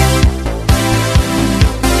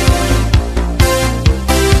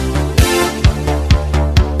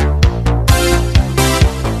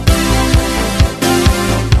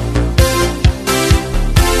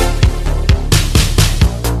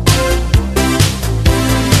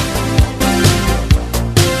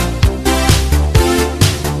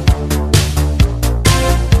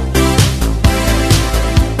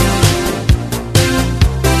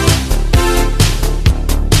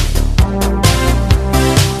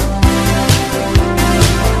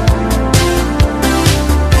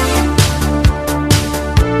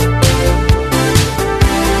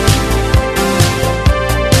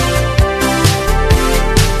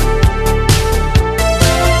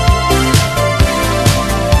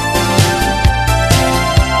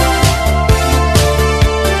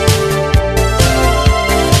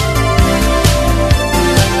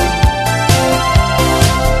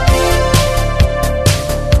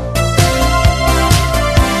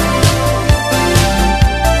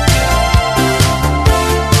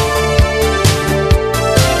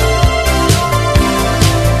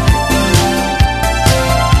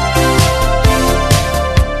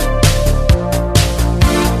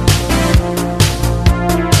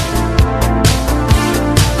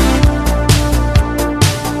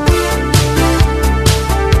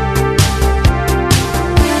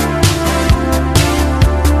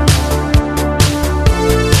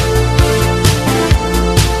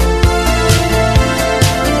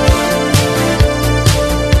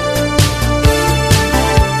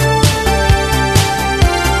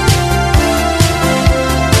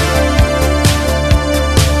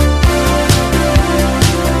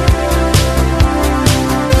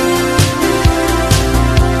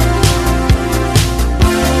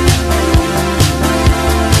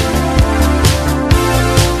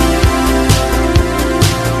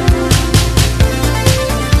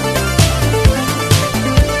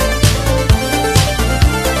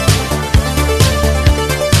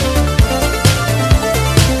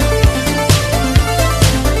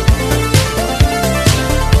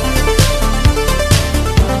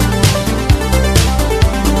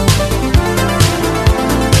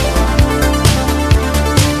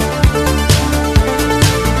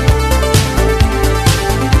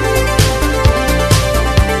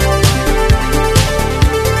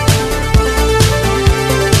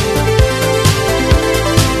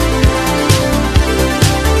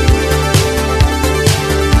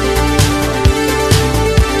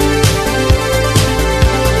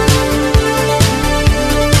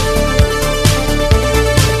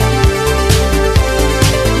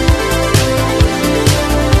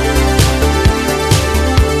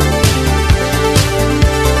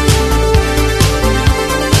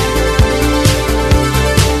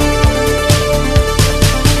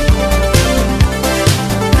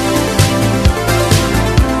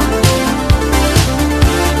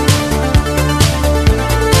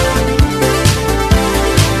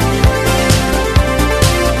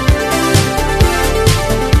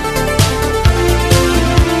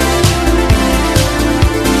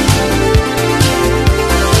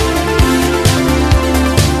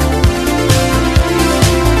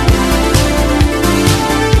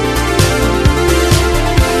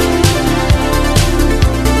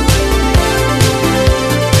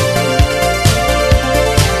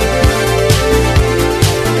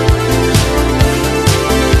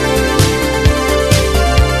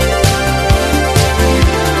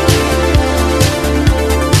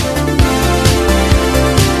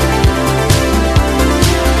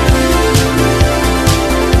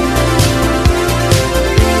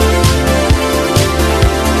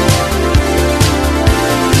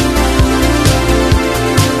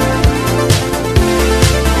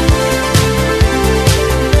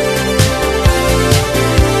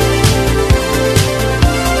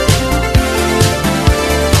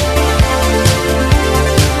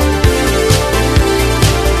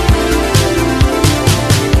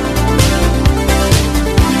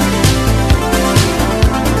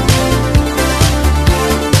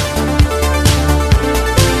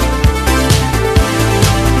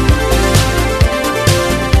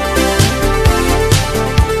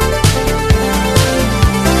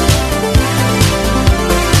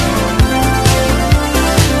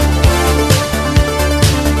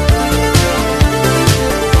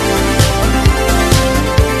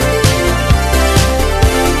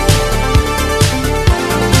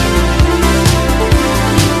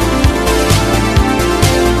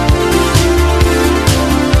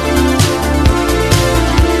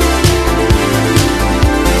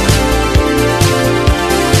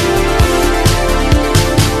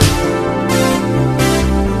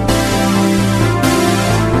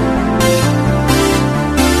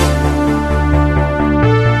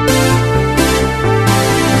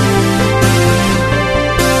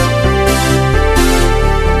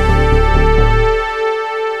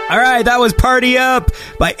 was Party Up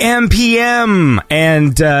by MPM.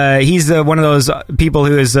 And he's one of those people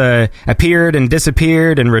who has appeared and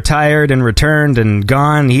disappeared and retired and returned and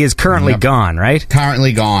gone. He is currently gone, right?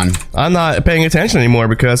 Currently gone. I'm not paying attention anymore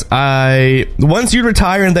because once you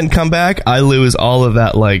retire and then come back, I lose all of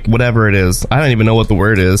that, like, whatever it is. I don't even know what the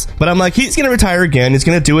word is. But I'm like, he's going to retire again. He's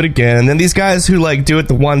going to do it again. And then these guys who, like, do it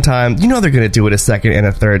the one time, you know they're going to do it a second and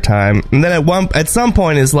a third time. And then at some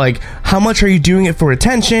point is like, how much are you doing it for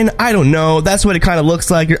attention? I don't know. That's what it kind of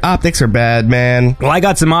looks like. Your optics are bad, man. Well, I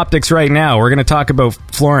got some optics right now. We're going to talk about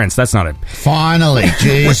Florence. That's not it. Finally,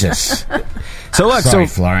 Jesus. So look, Sorry,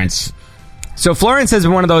 Florence. So Florence has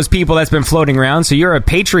been one of those people that's been floating around. So you're a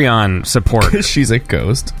Patreon supporter. She's a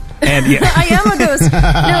ghost. And yeah. I am a ghost.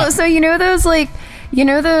 No, so you know those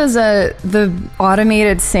the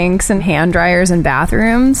automated sinks and hand dryers in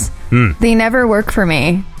bathrooms? They never work for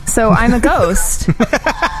me. So I'm a ghost.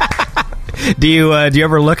 Do you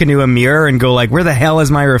ever look into a mirror and go like, where the hell is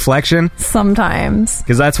my reflection? Sometimes.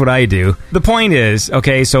 Because that's what I do. The point is,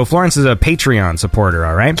 okay, so Florence is a Patreon supporter,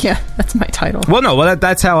 all right? Yeah, that's my title. Well,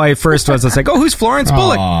 that's how I first was. It's like, oh, who's Florence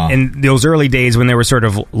Bullock? In those early days when there were sort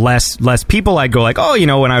of less people, I'd go like, oh, you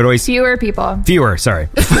know, when I would always... Fewer, sorry.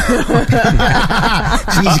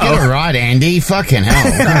 Jeez, get it right, Andy. Fucking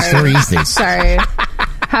hell. What kind of story is this? Sorry.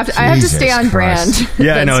 I have to stay on brand.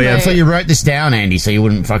 Yeah, I know. Yeah. So you wrote this down, Andy, so you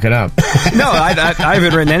wouldn't fuck it up. No, I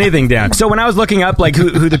haven't written anything down. So when I was looking up like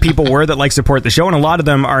who the people were that like support the show, and a lot of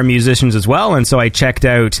them are musicians as well, and so I checked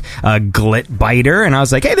out Glitbiter, and I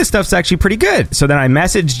was like, hey, this stuff's actually pretty good. So then I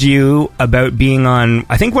messaged you about being on,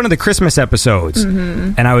 I think, one of the Christmas episodes,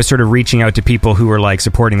 and I was sort of reaching out to people who were like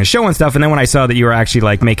supporting the show and stuff. And then when I saw that you were actually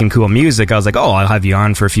like making cool music, I was like, oh, I'll have you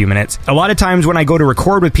on for a few minutes. A lot of times when I go to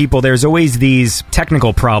record with people, there's always these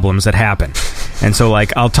technical problems that happen. And so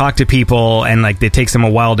like I'll talk to people and like it takes them a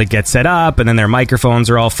while to get set up, and then their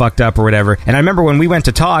microphones are all fucked up or whatever. And I remember when we went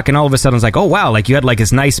to talk, and all of a sudden I was like, oh wow, like you had like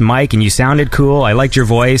this nice mic and you sounded cool. I liked your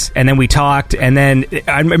voice. And then we talked, and then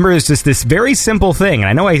I remember it was just this very simple thing. And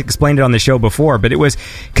I know I explained it on the show before, but it was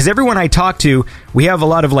because everyone I talked to, we have a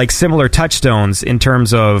lot of like similar touchstones in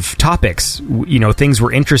terms of topics, you know, things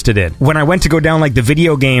we're interested in. When I went to go down like the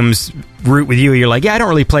video games route with you, you're like, yeah, I don't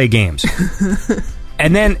really play games.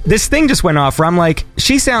 And then this thing just went off where I'm like,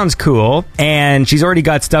 she sounds cool, and she's already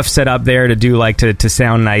got stuff set up there to do like to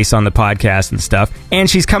sound nice on the podcast and stuff. And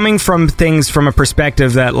she's coming from things from a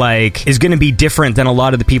perspective that like is going to be different than a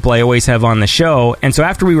lot of the people I always have on the show. And so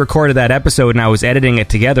after we recorded that episode and I was editing it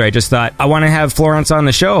together, I just thought I want to have Florence on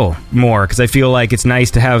the show more because I feel like it's nice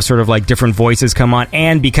to have sort of like different voices come on.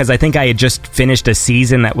 And because I think I had just finished a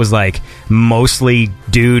season that was like mostly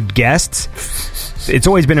dude guests. It's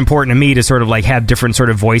always been important to me to sort of like have different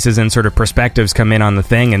sort of voices and sort of perspectives come in on the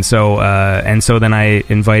thing, and so then I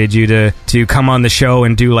invited you to come on the show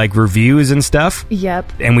and do like reviews and stuff.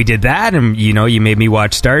 Yep. And we did that, and you know, you made me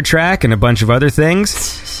watch Star Trek and a bunch of other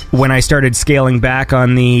things. When I started scaling back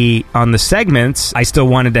on the segments, I still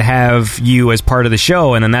wanted to have you as part of the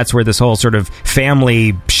show, and then that's where this whole sort of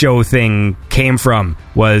family show thing came from.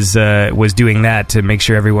 Was doing that to make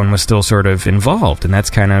sure everyone was still sort of involved, and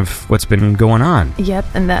that's kind of what's been going on. Yep,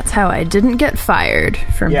 and that's how I didn't get fired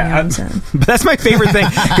from Hanson. But that's my favorite thing,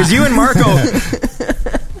 because you and Marco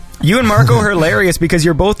are hilarious because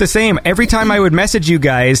you're both the same. Every time I would message you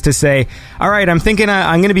guys to say, all right, I'm thinking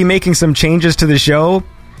I'm going to be making some changes to the show,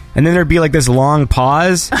 and then there'd be like this long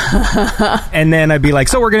pause, and then I'd be like,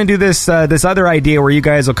 so we're going to do this other idea where you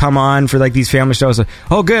guys will come on for like these family shows.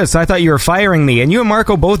 Oh, good. So I thought you were firing me. And you and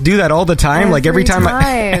Marco both do that all the time. Like every time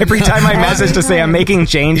I message to say I'm making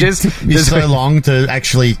changes. It's so long to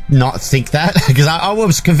actually not think that, because I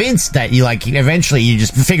was convinced that you like eventually you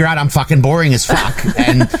just figure out I'm fucking boring as fuck,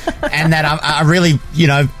 and that I really, you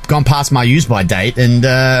know, gone past my use by date, and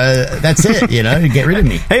that's it, you know, get rid of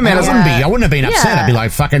me. Hey man, I wouldn't have been upset. I'd be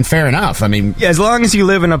like, fucking fair enough. I mean, yeah, as long as you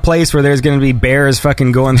live in a place where there's going to be bears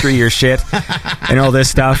fucking going through your shit and all this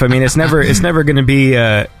stuff, I mean, it's never going to be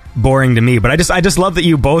boring to me. But I just love that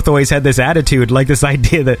you both always had this attitude, like this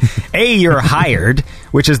idea that A, you're hired,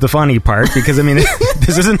 which is the funny part, because I mean,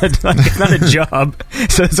 this isn't it's not a job.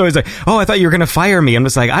 So it's always like, oh, I thought you were going to fire me. I'm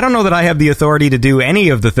just like, I don't know that I have the authority to do any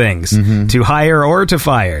of the things, to hire or to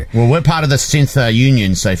fire. Well, we're part of the synth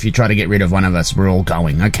union, so if you try to get rid of one of us, we're all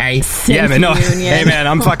going, okay? Synth union. Hey man,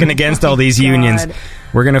 I'm fucking against all these unions.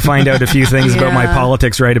 We're going to find out a few things about my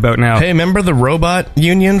politics right about now. Hey, remember the robot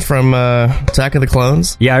union from Attack of the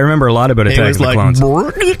Clones? Yeah, I remember a lot about Attack of the Clones.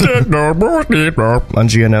 On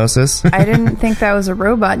Geonosis. I didn't think that was a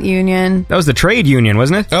robot union. That was the trade union,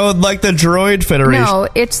 wasn't it? Oh, like the Droid Federation. No,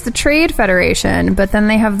 it's the Trade Federation, but then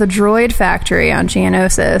they have the Droid Factory on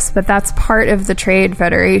Geonosis, but that's part of the Trade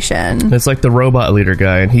Federation. It's like the robot leader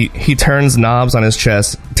guy, and he turns knobs on his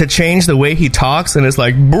chest to change the way he talks, and it's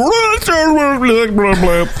like, oh,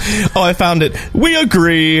 I found it. We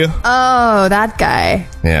agree. Oh, that guy.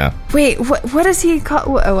 Yeah. Wait, what is he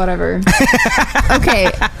called? Oh, whatever. Okay,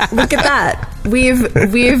 look at that.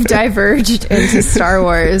 We've diverged into Star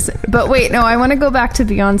Wars. But wait, no, I want to go back to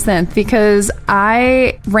Beyond Synth because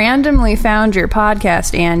I randomly found your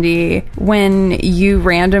podcast, Andy, when you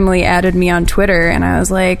randomly added me on Twitter, and I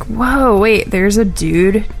was like, whoa, wait, there's a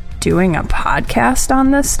dude doing a podcast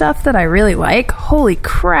on this stuff that I really like. Holy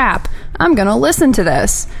crap, I'm gonna listen to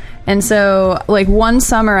this. And so, like, one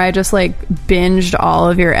summer, I just, like, binged all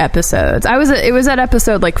of your episodes. It was at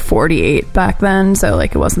episode, like, 48 back then, so,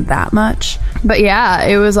 like, it wasn't that much. But, yeah,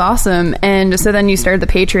 it was awesome. And so then you started the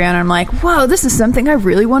Patreon, and I'm like, whoa, this is something I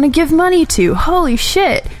really want to give money to. Holy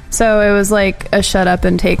shit. So it was, like, a shut up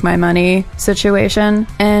and take my money situation.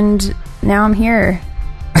 And now I'm here.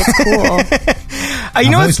 It's cool.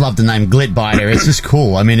 I've always loved the name Glitbiter. It's just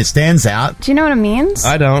cool. I mean, it stands out. Do you know what it means?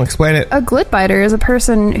 I don't. Explain it. A glitbiter is a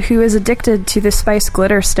person who is addicted to the spice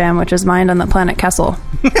glitter stem, which is mined on the planet Kessel.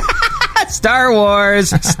 Star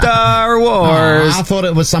Wars. Star Wars. I thought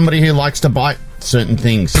it was somebody who likes to bite certain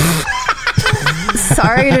things.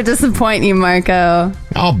 Sorry to disappoint you, Marco.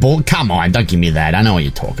 Oh, bull! Come on, don't give me that. I know what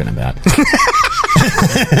you're talking about.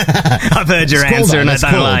 I've heard your answer, and I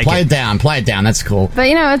don't like Play it. Play it down. That's cool. But,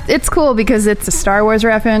 you know, it's cool because it's a Star Wars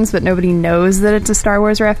reference, but nobody knows that it's a Star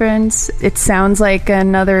Wars reference. It sounds like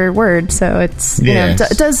another word, so it's, you know,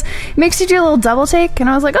 it makes you do a little double take, and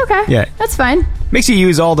I was like, okay, yeah, that's fine. Makes you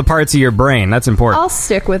use all the parts of your brain. That's important. I'll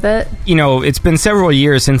stick with it. You know, it's been several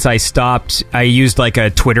years since I stopped. I used like a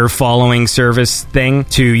Twitter following service thing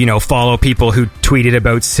to, you know, follow people who tweeted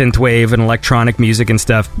about synthwave and electronic music and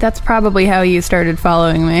stuff. That's probably how you started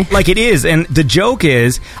following me. Like, it is. And the joke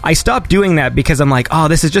is, I stopped doing that because I'm like, oh,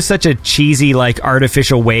 this is just such a cheesy, like,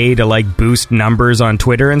 artificial way to, like, boost numbers on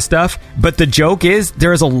Twitter and stuff. But the joke is,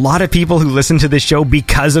 there's a lot of people who listen to this show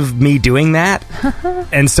because of me doing that.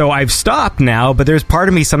 And so I've stopped now. But there's part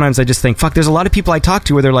of me sometimes I just think, fuck, there's a lot of people I talk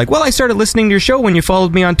to where they're like, well, I started listening to your show when you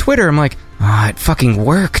followed me on Twitter. I'm like, oh, it fucking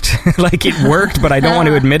worked. Like, it worked, but I don't want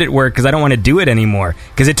to admit it worked because I don't want to do it anymore.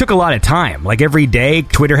 Because it took a lot of time. Like, every day,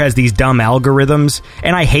 Twitter has these dumb algorithms,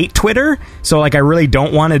 and I hate Twitter, so, like, I really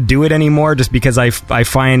don't want to do it anymore just because I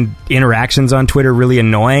find interactions on Twitter really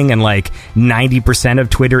annoying, and, like, 90% of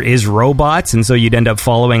Twitter is robots, and so you'd end up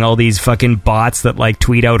following all these fucking bots that, like,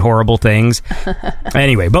 tweet out horrible things.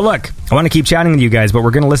 Anyway, but look, I want to keep chatting with you guys, but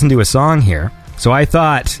we're going to listen to a song here. So I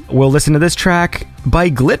thought we'll listen to this track by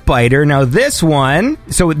Glitbiter. Now this one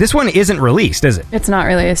isn't released, is it? It's not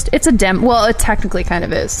released. It's a demo. Well, it technically kind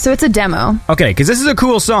of is. So it's a demo. Okay, because this is a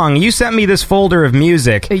cool song. You sent me this folder of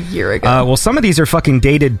music a year ago. Well, some of these are fucking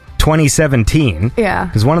dated 2017. Yeah.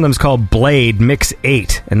 Because one of them's called Blade Mix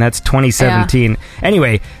 8, and that's 2017. Yeah.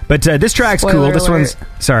 Anyway, but this track's Spoiler cool. alert. This one's...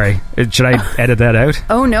 Sorry. Should I edit that out?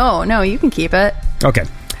 Oh, no, you can keep it. Okay.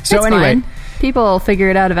 So it's anyway... Fine. People will figure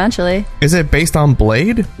it out eventually. Is it based on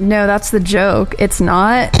Blade? No, that's the joke. It's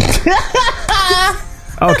not.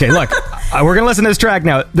 Okay, look. We're going to listen to this track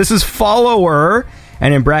now. This is Follower,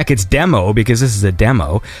 and in brackets demo, because this is a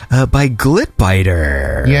demo, by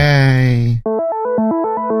Glitbiter. Yay.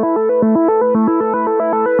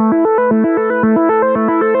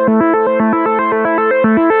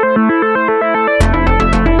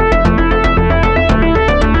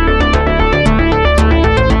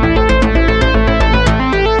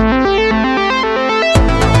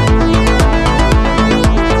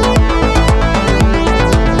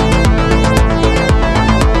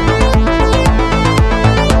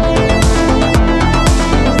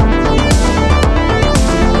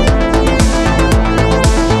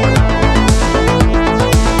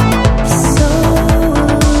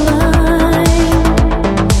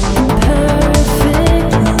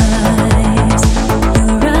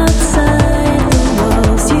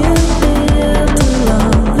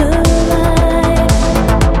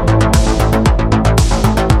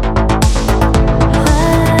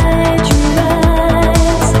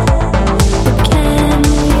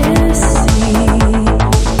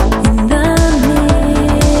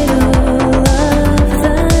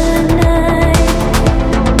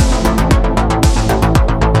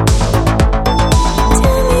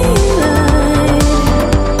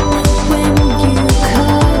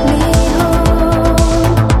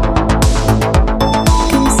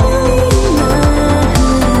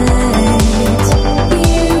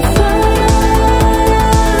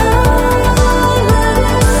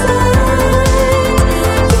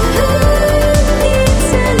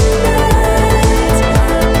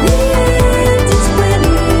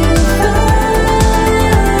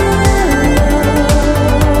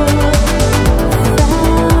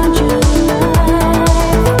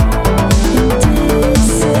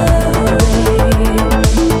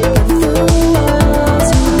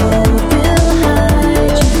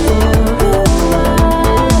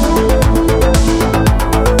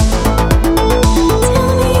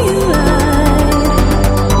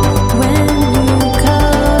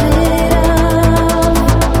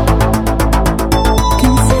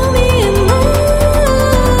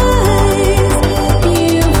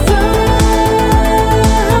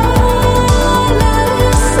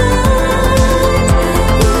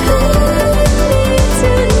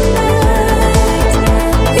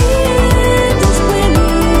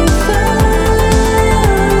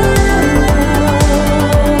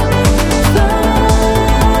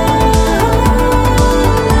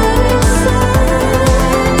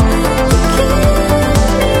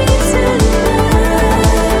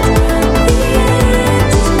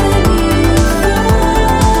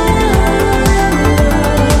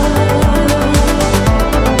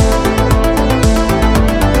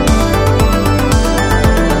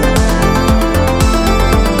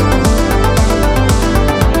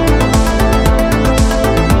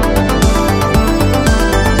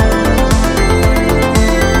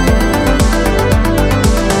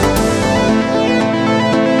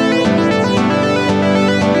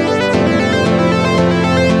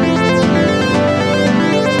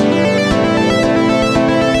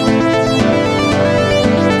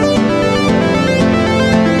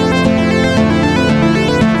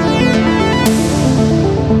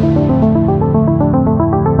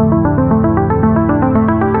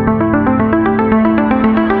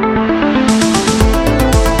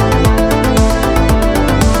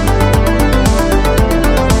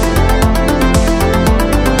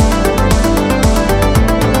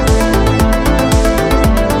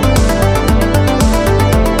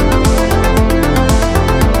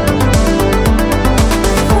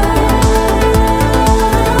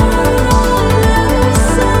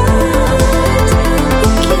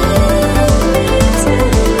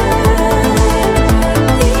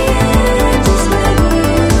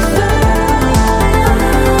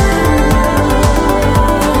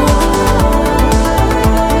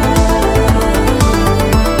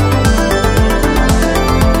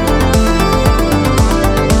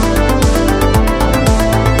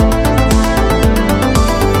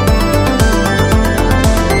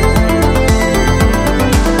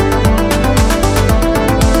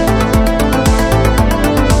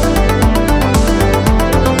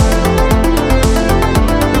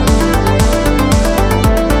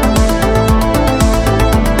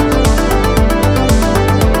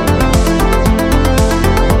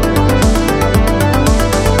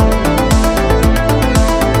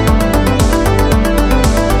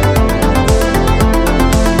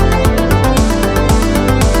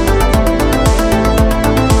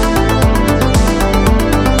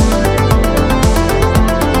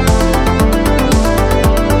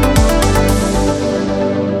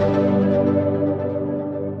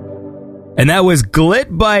 And that was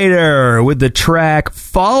Glitbiter with the track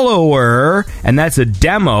Follower, and that's a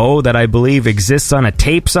demo that I believe exists on a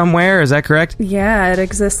tape somewhere. Is that correct? Yeah, it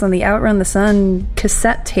exists on the Outrun the Sun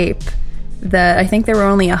cassette tape that I think there were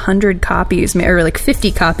only 100 copies made, or like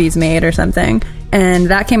 50 copies made or something. And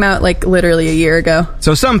that came out like literally a year ago.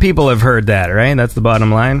 So some people have heard that, right? That's the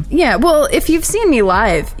bottom line? Yeah, well, if you've seen me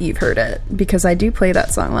live, you've heard it, because I do play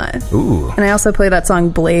that song live. Ooh. And I also play that song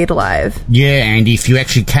Blade live. Yeah, Andy, if you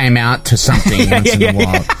actually came out to something once in a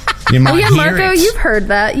while, you might Oh yeah, hear Marco, it. you've heard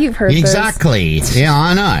that. You've heard Exactly. this. Yeah,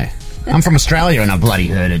 I know. I'm from Australia and I bloody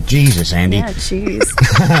heard it. Jesus, Andy. Yeah,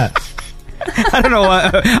 jeez. I don't know.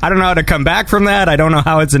 I don't know how to come back from that. I don't know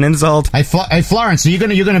how it's an insult. Hey, Florence, you're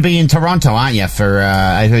gonna be in Toronto, aren't you? For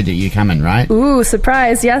I heard that you're coming, right? Ooh,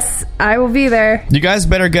 surprise. Yes, I will be there. You guys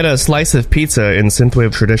better get a slice of pizza in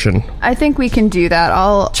synthwave tradition. I think we can do that.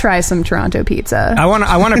 I'll try some Toronto pizza. I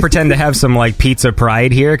want to pretend to have some like pizza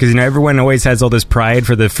pride here, because everyone always has all this pride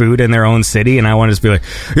for the food in their own city, and I want to just be like,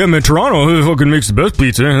 yeah, man, Toronto who fucking makes the best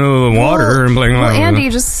pizza, water, and blah, blah, Well, blah. Andy,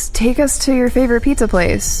 just take us to your favorite pizza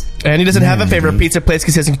place. Andy doesn't have a favorite pizza place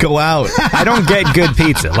because he doesn't go out. I don't get good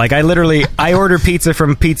pizza. Like I order pizza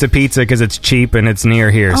from Pizza because it's cheap and it's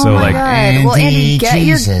near here. Oh so my like, God. Well, Andy, get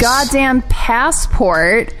Jesus. your goddamn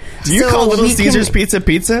passport. Do you so call Little we can- Caesars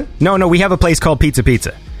pizza? no, we have a place called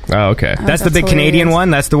Pizza. Oh, okay. That's the that's big Canadian hilarious. one.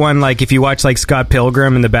 That's the one, like, if you watch, like, Scott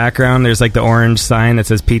Pilgrim in the background, there's, like, the orange sign that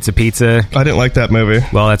says Pizza. I didn't like that movie.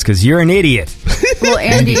 Well, that's because you're an idiot. Well,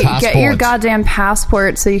 Andy, get your passport. goddamn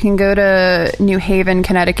passport so you can go to New Haven,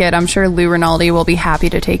 Connecticut. I'm sure Lou Rinaldi will be happy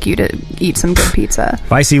to take you to eat some good pizza.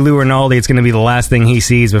 If I see Lou Rinaldi, it's going to be the last thing he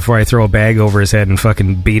sees before I throw a bag over his head and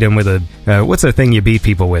fucking beat him with a... what's the thing you beat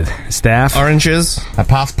people with? Staff? Oranges? A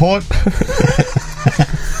passport?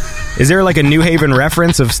 Is there, like, a New Haven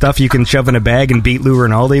reference of stuff you can shove in a bag and beat Lou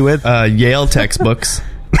Rinaldi with? Yale textbooks.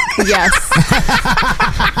 Yes.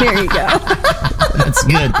 Here you go. That's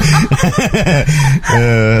good.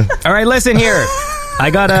 All right, listen here. I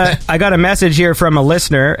got a message here from a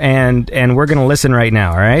listener, and we're going to listen right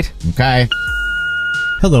now, all right? Okay.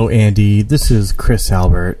 Hello, Andy. This is Chris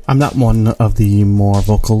Albert. I'm not one of the more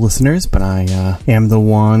vocal listeners, but I am the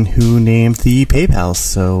one who named the PayPal,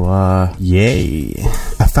 so yay.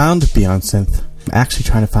 I found Beyond Synth. I'm actually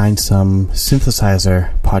trying to find some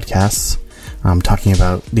synthesizer podcasts talking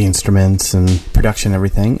about the instruments and production and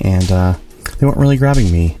everything, and they weren't really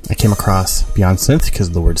grabbing me. I came across Beyond Synth because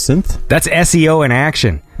of the word synth. That's SEO in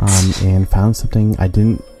action. And found something I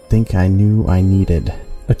didn't think I knew I needed.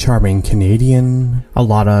 A charming Canadian, a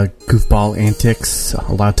lot of goofball antics,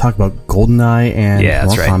 a lot of talk about GoldenEye and Yeah,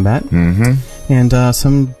 that's Mortal right. Kombat, and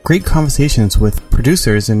some great conversations with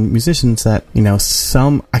producers and musicians that,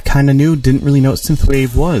 some I kind of knew didn't really know what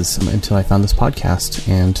synthwave was until I found this podcast,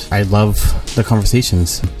 and I love the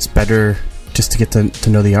conversations. It's better just to get to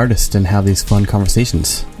know the artist and have these fun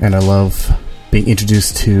conversations, and I love being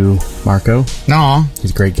introduced to Marco. No.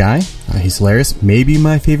 He's a great guy. He's hilarious. Maybe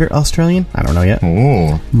my favorite Australian. I don't know yet.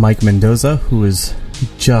 Ooh. Mike Mendoza, who is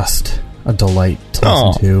just a delight to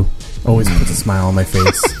listen to. Always puts a smile on my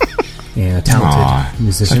face. And a talented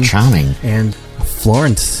musician. So charming. And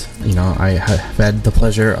Florence. I have had the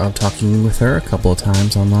pleasure of talking with her a couple of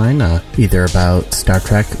times online, either about Star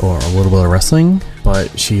Trek or a little bit of wrestling.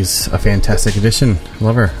 But she's a fantastic addition. I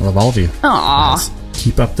love her. I love all of you. Aww.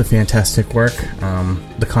 Keep up the fantastic work.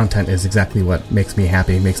 The content is exactly what makes me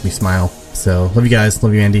happy, makes me smile. So, love you guys.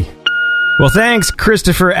 Love you, Andy. Well, thanks,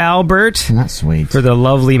 Christopher Albert. That's sweet. For the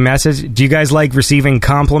lovely message. Do you guys like receiving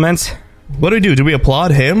compliments? What do we do? Do we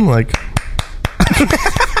applaud him? Like...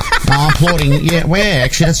 applauding. Yeah, where?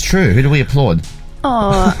 Actually, that's true. Who do we applaud?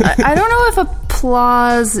 Oh, I don't know if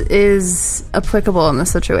applause is applicable in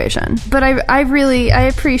this situation, but I really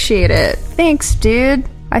appreciate it. Thanks, dude.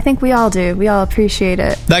 I think we all do. We all appreciate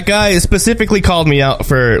it. That guy specifically called me out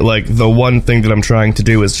for, like, the one thing that I'm trying to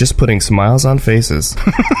do is just putting smiles on faces.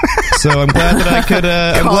 So I'm glad that I could,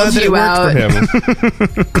 I'm glad that it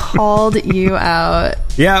worked for him. Called you out.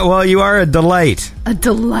 Yeah, well, you are a delight. A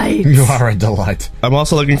delight. You are a delight. I'm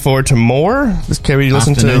also looking forward to more. Can we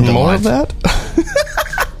listen to Afternoon more delight. of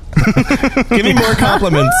that? Give me more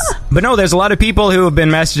compliments. But no, there's a lot of people who have been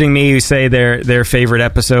messaging me who say their favorite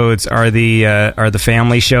episodes are the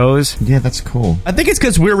family shows. Yeah, that's cool. I think it's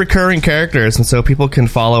because we're recurring characters, and so people can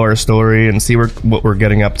follow our story and see what we're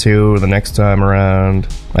getting up to the next time around.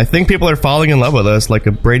 I think people are falling in love with us, like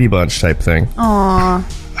a Brady Bunch type thing. Aw.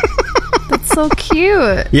 That's so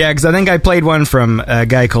cute. Yeah, because I think I played one from a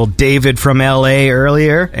guy called David from LA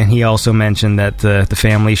earlier, and he also mentioned that the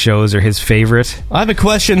family shows are his favorite. I have a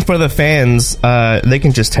question for the fans. They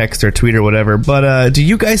can just text or tweet or whatever, but do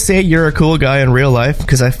you guys say you're a cool guy in real life?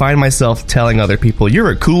 Because I find myself telling other people, you're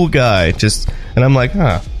a cool guy, and I'm like,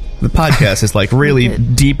 huh. The podcast is like really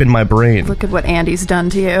deep in my brain. Look at what Andy's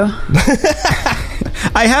done to you.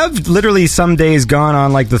 I have literally some days gone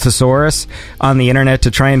on like the thesaurus on the internet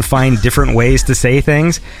to try and find different ways to say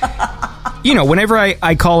things. You know, whenever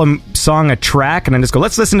I call a song a track and I just go,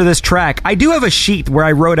 let's listen to this track, I do have a sheet where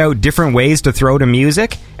I wrote out different ways to throw to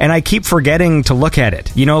music, and I keep forgetting to look at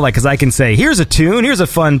it. You know, like, because I can say, here's a tune, here's a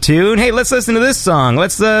fun tune, hey, let's listen to this song,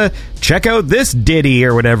 let's check out this ditty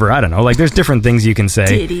or whatever. I don't know, like, there's different things you can say.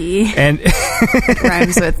 Ditty. And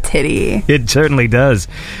rhymes with titty. It certainly does.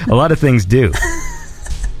 A lot of things do.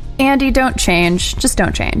 Andy, don't change. Just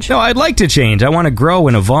don't change. No, I'd like to change. I want to grow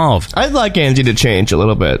and evolve. I'd like Andy to change a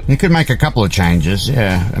little bit. You could make a couple of changes,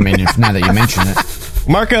 yeah. I mean, now that you mention it.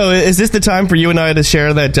 Marco, is this the time for you and I to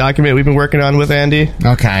share that document we've been working on with Andy?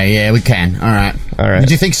 Okay, yeah, we can. All right.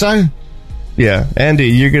 Did you think so? Yeah, Andy,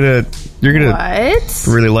 you're gonna What?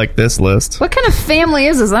 really like this list. What kind of family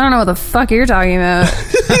is this? I don't know what the fuck you're talking about.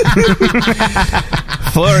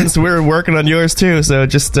 Florence, we're working on yours too, so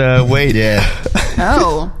just wait. Yeah.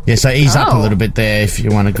 Oh. Yeah, so ease up a little bit there if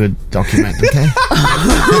you want a good document, okay?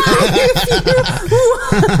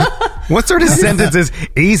 What sort of sentence is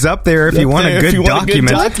ease up there if you want a good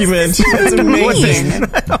document? That's amazing.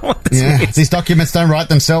 These documents don't write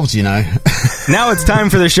themselves, you know. Now it's time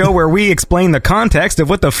for the show where we explain the context of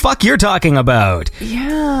what the fuck you're talking about.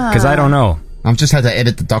 Yeah. Because I don't know. I've just had to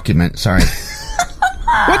edit the document, sorry.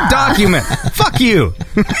 What document? Fuck you.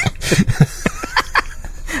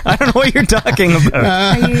 I don't know what you're talking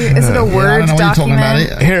about. Is it a Word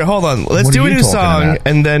document? Here, hold on. Let's do a new song,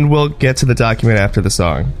 and then we'll get to the document after the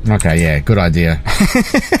song. Okay, yeah, good idea.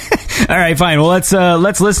 All right, fine. Well, let's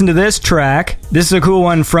listen to this track. This is a cool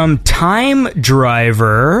one from Time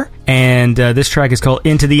Driver, and this track is called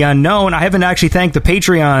Into the Unknown. I haven't actually thanked the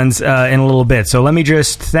Patreons in a little bit, so let me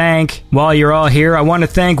just thank, while you're all here, I want to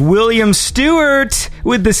thank William Stewart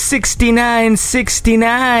with the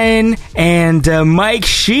 69.69 and Mike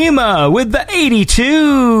Shima with the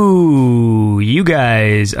 82. You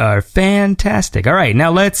guys are fantastic. All right,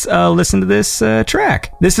 now let's listen to this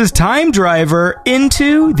track. This is Time Driver,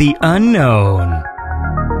 Into the Unknown.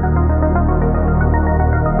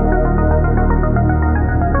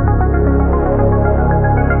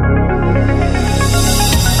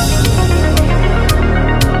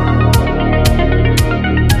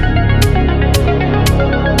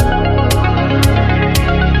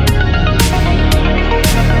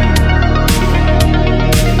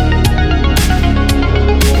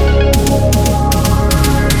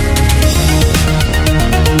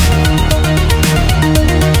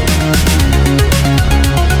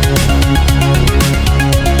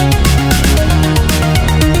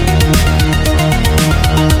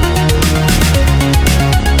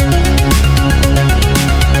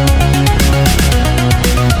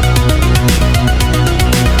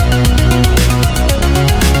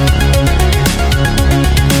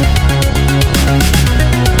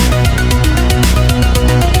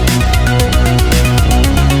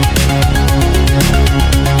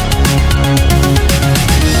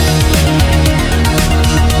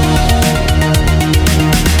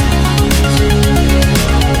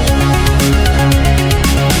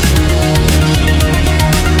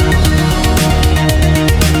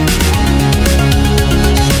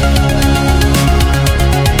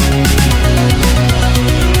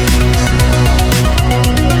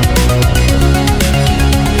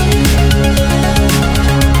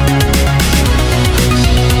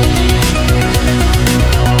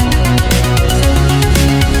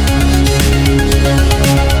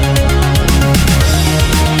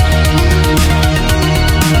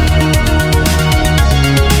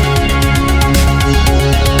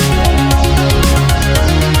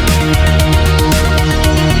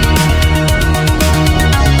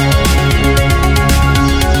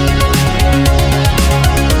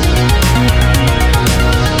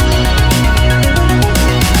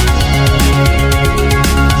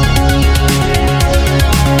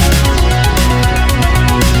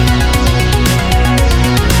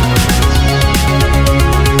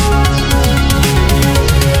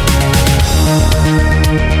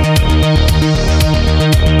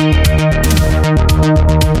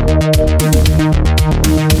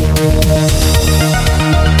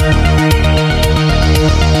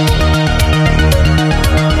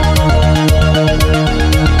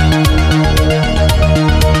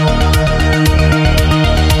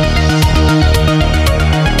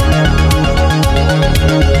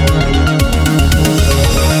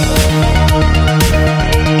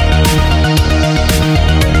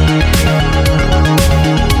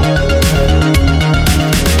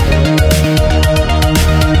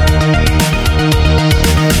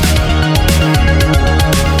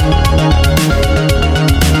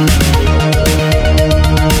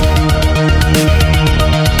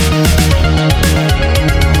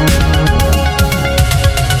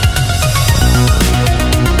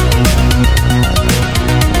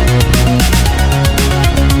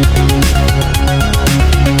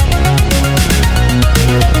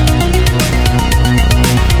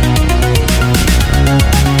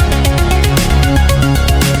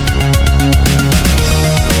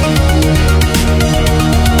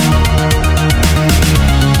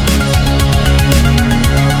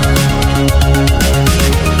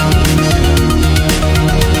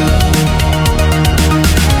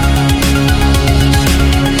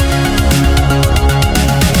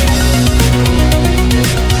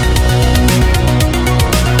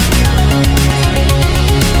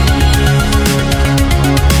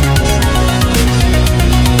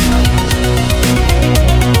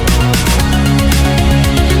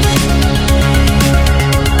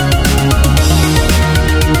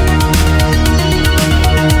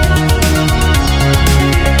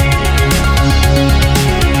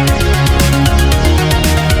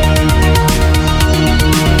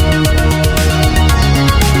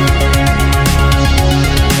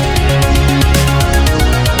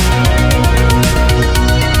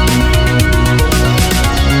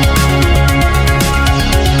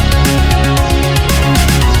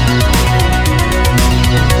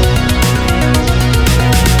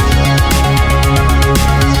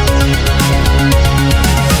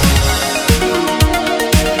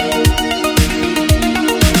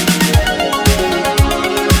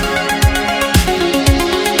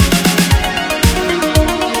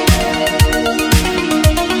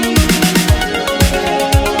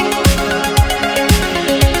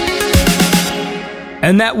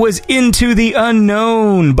 And that was Into the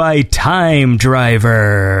Unknown by Time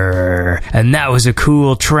Driver. And that was a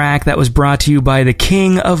cool track that was brought to you by the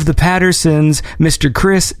King of the Pattersons, Mr.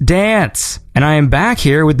 Chris Dance. And I am back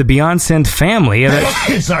here with the Beyond Synth family.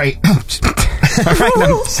 Sorry. All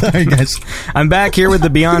right, sorry, guys. I'm back here with the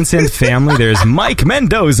Beyond Synth family. There's Mike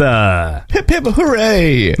Mendoza. Hip hip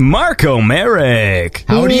hooray. Marco Merrick.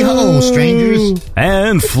 Howdy ho, strangers.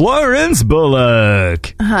 And Florence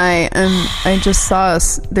Bullock. Hi, I just saw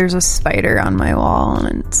there's a spider on my wall,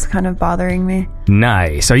 and it's kind of bothering me.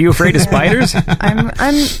 Nice. Are you afraid of spiders?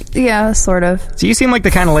 Yeah, sort of. So you seem like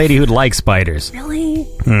the kind of lady who'd like spiders. Really?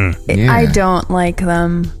 Yeah. I don't like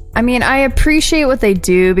them. I mean, I appreciate what they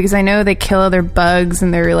do because I know they kill other bugs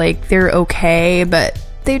and they're okay, but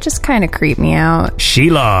they just kind of creep me out.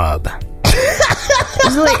 Shelob.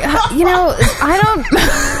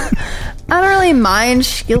 I don't really mind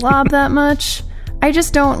Shelob that much. I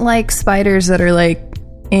just don't like spiders that are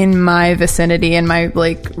in my vicinity, in my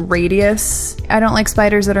radius. I don't like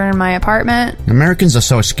spiders that are in my apartment. Americans are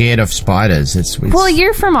so scared of spiders. Well,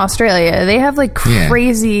 you're from Australia. They have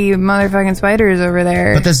crazy motherfucking spiders over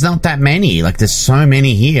there. But there's not that many. There's so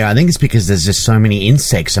many here. I think it's because there's just so many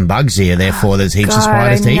insects and bugs here. Therefore, there's heaps of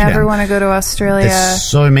spiders to eat them. I never want to go to Australia. There's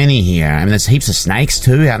so many here. I mean, there's heaps of snakes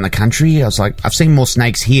too out in the country. I've seen more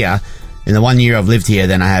snakes here in the 1 year I've lived here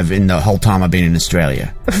than I have in the whole time I've been in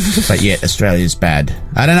Australia. But yet Australia's bad.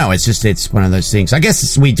 I don't know. It's one of those things. I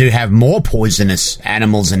guess we do have more poisonous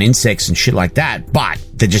animals and insects and shit like that, but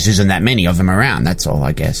there just isn't that many of them around. That's all,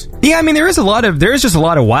 I guess. Yeah, I mean, there is just a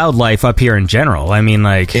lot of wildlife up here in general. I mean,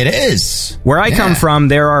 it is. Where I come from,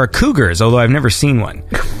 there are cougars, although I've never seen one.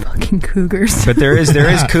 Fucking cougars. But there is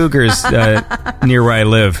cougars near where I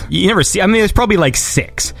live. You never see. I mean, there's probably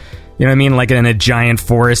 6. You know what I mean? In a giant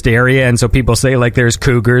forest area, and so people say there's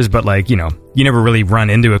cougars, but you never really run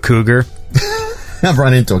into a cougar. I've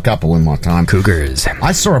run into a couple in my time. Cougars.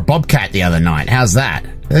 I saw a bobcat the other night. How's that?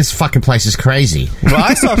 This fucking place is crazy. Well,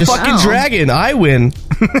 I saw a fucking dragon. I win.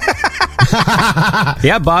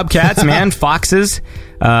 Yeah, bobcats, man, foxes.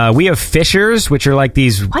 We have fishers, which are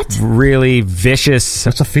these really vicious.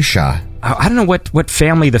 What's a fisher? I don't know what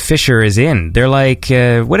family the fisher is in. They're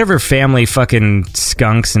whatever family fucking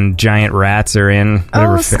skunks and giant rats are in.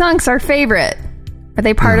 Skunks are favorite. Are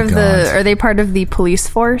they part of the police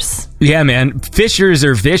force? Yeah, man. Fishers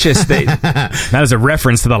are vicious. That was a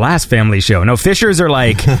reference to the last family show. No, fishers are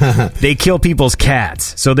they kill people's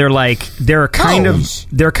cats. So they're kind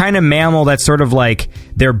of mammal that's sort of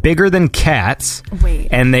they're bigger than cats. Wait.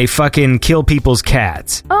 And they fucking kill people's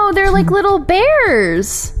cats. Oh, they're like little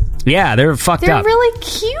bears. Yeah, they're fucked up. They're really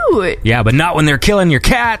cute. Yeah, but not when they're killing your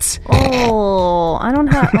cats. Oh, I don't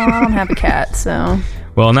have a cat, so.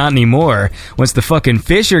 Well, not anymore. Once the fucking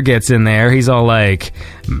fisher gets in there, he's all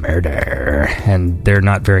murder, and they're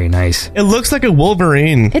not very nice. It looks like a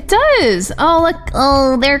Wolverine. It does. Oh, look.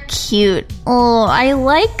 Oh, they're cute. Oh, I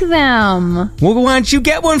like them. Well, why don't you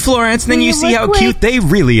get one, Florence, and then you see how cute they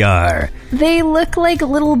really are. They look like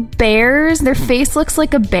little bears. Their face looks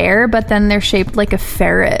like a bear, but then they're shaped like a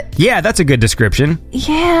ferret. Yeah, that's a good description.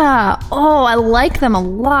 Yeah. Oh, I like them a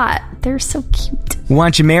lot. They're so cute. Why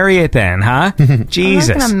don't you marry it then, huh?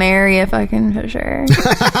 Jesus. I'm not gonna marry a fucking fisher.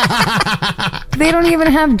 They don't even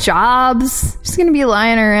have jobs. Just gonna be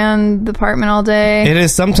lying around the apartment all day. It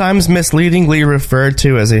is sometimes misleadingly referred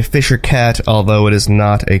to as a fisher cat, although it is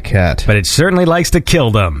not a cat. But it certainly likes to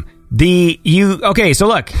kill them. Okay, so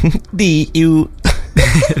look.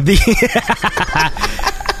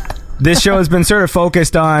 This show has been sort of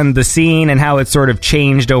focused on the scene and how it's sort of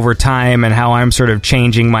changed over time and how I'm sort of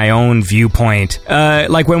changing my own viewpoint.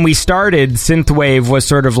 When we started, synthwave was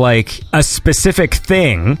sort of a specific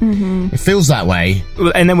thing. Mm-hmm. It feels that way.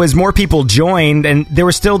 And then as more people joined, and there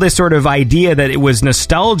was still this sort of idea that it was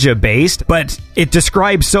nostalgia-based, but it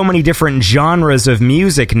describes so many different genres of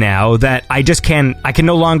music now that I can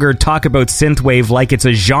no longer talk about synthwave like it's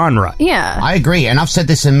a genre. Yeah. I agree, and I've said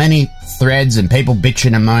this in many threads and people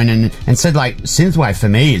bitching and moaning and said synthwave for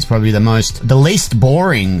me is probably the least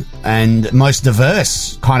boring and most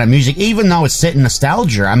diverse kind of music, even though it's set in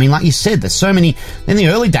nostalgia. I mean, like you said, there's so many. In the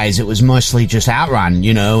early days it was mostly just Outrun,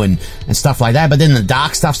 and stuff like that, but then the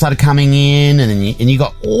dark stuff started coming in, and you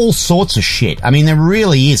got all sorts of shit. I mean, there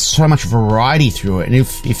really is so much variety through it, and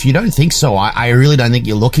if you don't think so, I really don't think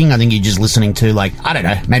you're looking. I think you're just listening to I don't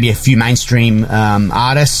know, maybe a few mainstream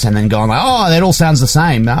artists and then going oh, that all sounds the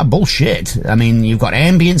same. Bullshit. I mean, you've got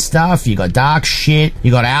ambient stuff, you got dark shit,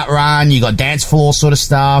 you got Outrun, you got dance floor sort of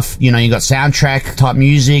stuff, you got soundtrack type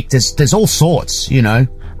music. There's all sorts,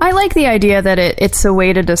 I like the idea that it's a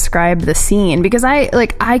way to describe the scene, because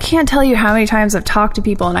I can't tell you how many times I've talked to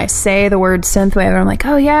people and I say the word synthwave and I'm like,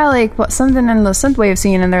 oh yeah, like what, something in the synthwave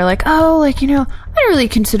scene, and they're like, oh, like, you know, I don't really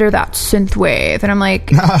consider that synthwave, and I'm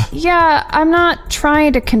like, yeah, I'm not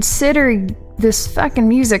trying to consider this fucking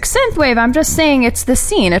music synthwave. I'm just saying it's the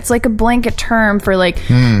scene. It's like a blanket term for like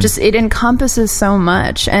just it encompasses so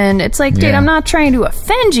much, and it's like, dude, I'm not trying to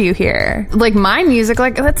offend you here. Like my music,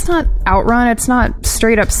 like that's not Outrun. It's not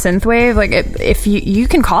straight up synthwave. Like if you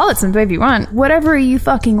can call it synthwave if you want, whatever you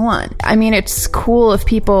fucking want. I mean, it's cool if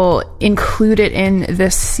people include it in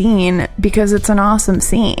this scene because it's an awesome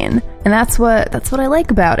scene, and that's what I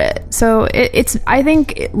like about it. So it's I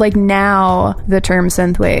think like now the term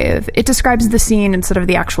synthwave, it describes the scene instead of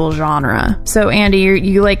the actual genre. So Andy,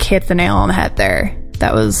 you like hit the nail on the head there.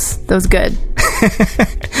 That was good.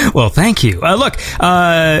 Well, thank you. Look,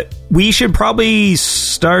 we should probably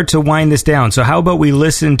start to wind this down. So how about we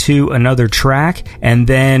listen to another track, and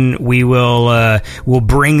then we'll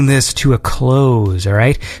bring this to a close. All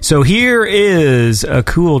right. So here is a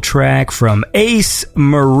cool track from Ace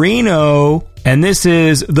Marino, and this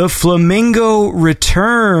is The Flamingo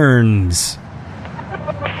Returns.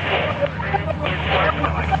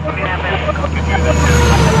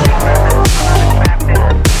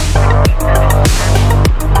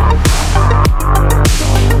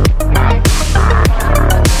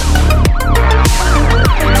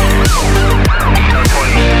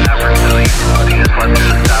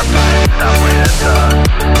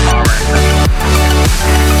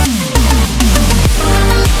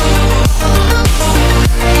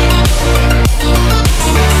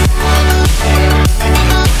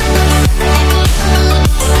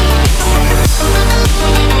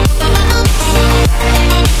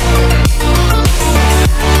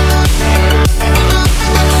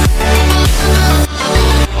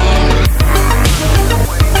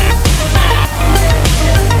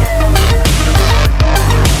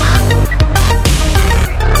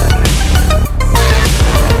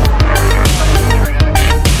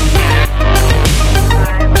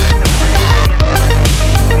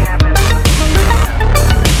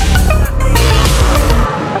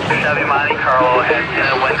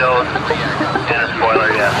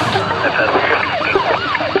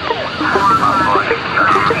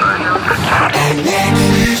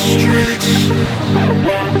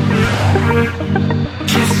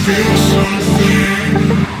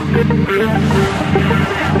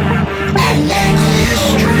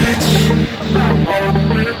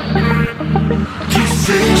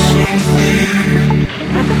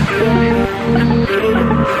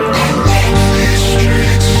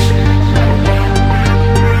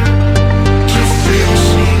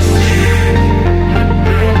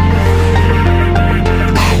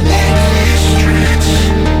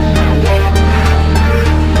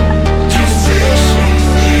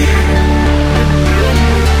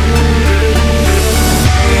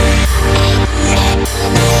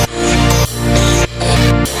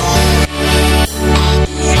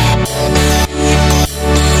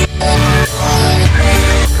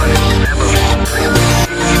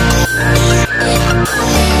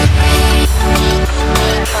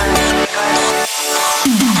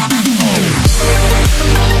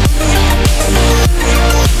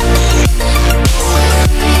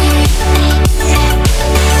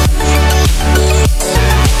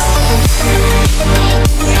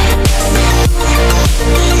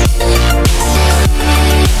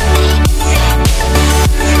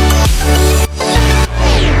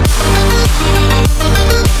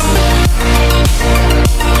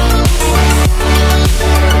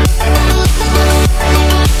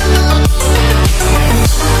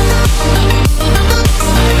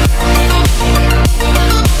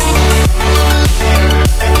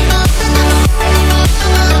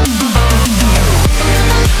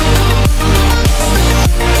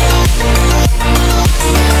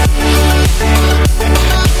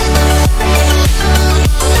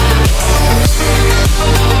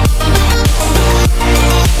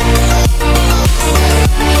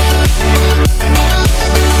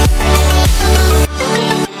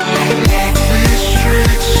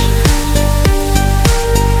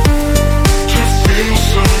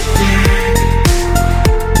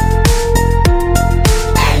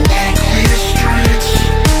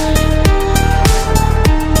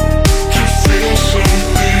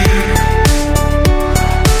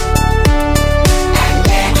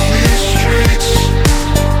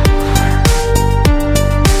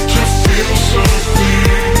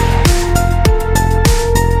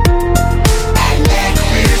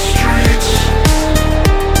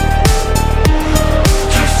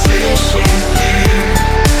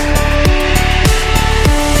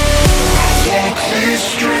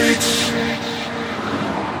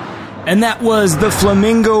 And that was The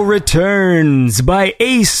Flamingo Returns by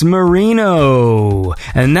Ace Marino.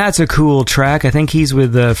 And that's a cool track. I think he's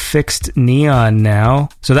with Fixed Neon now.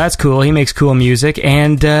 So that's cool. He makes cool music.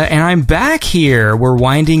 And I'm back here. We're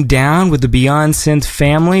winding down with the Beyond Synth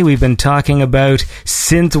family. We've been talking about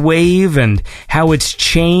synthwave and how it's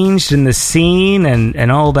changed in the scene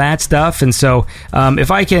and all that stuff. And so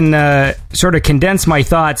if I can sort of condense my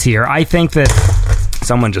thoughts here, I think that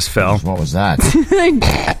someone just fell. What was that?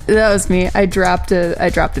 That was me. I dropped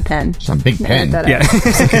a pen. Some big pen. Yeah.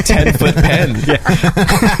 It's like a 10-foot pen.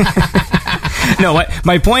 Yeah. No,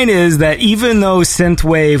 my point is that even though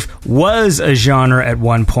synthwave was a genre at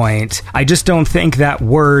one point, I just don't think that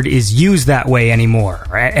word is used that way anymore,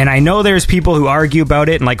 right? And I know there's people who argue about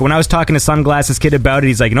it, and like when I was talking to Sunglasses Kid about it,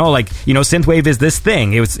 he's like, synthwave is this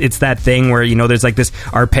thing. It's that thing where, there's like this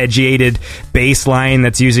arpeggiated bass line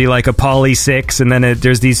that's usually like a poly 6, and then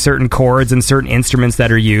there's these certain chords and certain instruments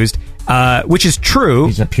that are used. Which is true.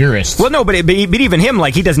 He's a purist. Well, no, but even him,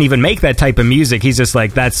 like, he doesn't even make that type of music. He's just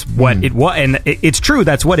like, that's what it was. And it's true,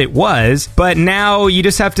 that's what it was. But now you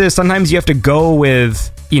just have to, sometimes you have to go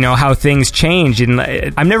with, how things change. And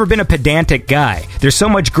I've never been a pedantic guy. There's so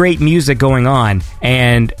much great music going on.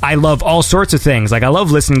 And I love all sorts of things. Like, I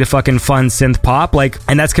love listening to fucking fun synth pop. Like,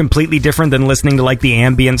 and that's completely different than listening to, like, the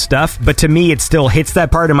ambient stuff. But to me, it still hits that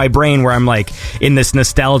part of my brain where I'm, like, in this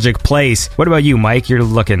nostalgic place. What about you, Mike? You're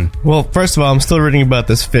looking... Well, first of all, I'm still reading about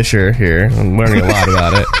this Fisher here. I'm learning a lot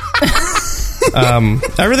about it.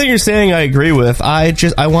 Everything you're saying, I agree with.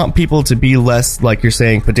 I want people to be less, like you're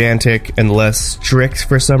saying, pedantic and less strict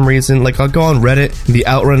for some reason. Like, I'll go on Reddit, the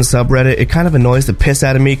Outrun subreddit. It kind of annoys the piss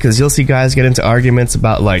out of me because you'll see guys get into arguments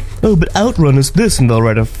about, like, oh, but Outrun is this, and they'll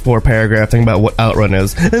write a 4-paragraph thing about what Outrun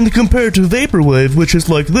is, and compared to Vaporwave, which is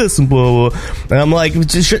like this, and blah, blah, blah. And I'm like,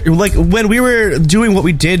 like, when we were doing what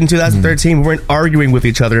we did in 2013, we weren't arguing with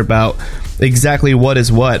each other about exactly what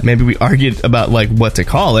is what. Maybe we argued about, like, what to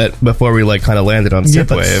call it before we, like, kind of landed on synthwave. Yeah,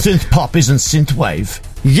 but synth pop isn't synthwave.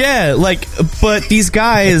 Yeah, like, but these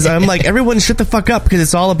guys, I'm like, everyone shut the fuck up because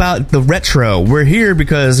it's all about the retro. We're here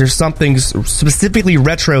because there's something specifically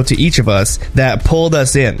retro to each of us that pulled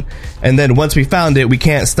us in. And then once we found it, we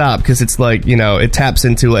can't stop because it's like, it taps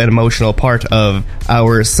into an emotional part of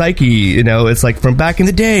our psyche. It's like from back in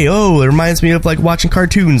the day. Oh, it reminds me of like watching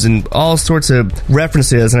cartoons and all sorts of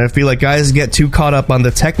references. And I feel like guys get too caught up on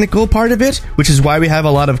the technical part of it, which is why we have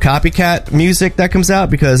a lot of copycat music that comes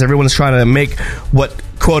out because everyone's trying to make what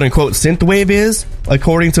quote-unquote synthwave is,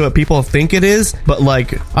 according to what people think it is. But,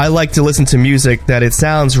 like, I like to listen to music that it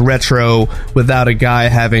sounds retro without a guy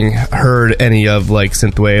having heard any of, like,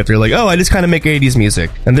 synthwave. They're like, oh, I just kind of make 80s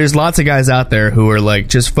music. And there's lots of guys out there who are, like,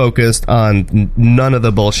 just focused on none of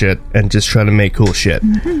the bullshit and just trying to make cool shit.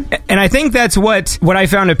 Mm-hmm. And I think that's what I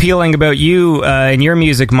found appealing about you and your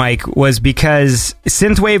music, Mike, was because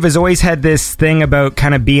synthwave has always had this thing about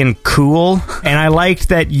kind of being cool, and I liked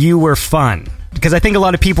that you were fun. Because I think a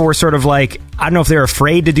lot of people were sort of like, I don't know if they're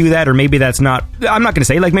afraid to do that, or maybe that's not, I'm not going to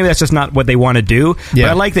say, like, maybe that's just not what they want to do. Yeah.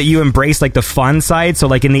 But I like that you embrace, like, the fun side. So,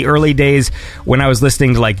 like, in the early days when I was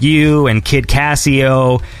listening to, like, you and Kid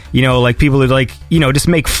Casio, like, people who, like, just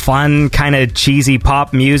make fun, kind of cheesy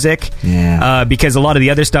pop music. Yeah. Because a lot of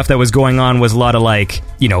the other stuff that was going on was a lot of, like,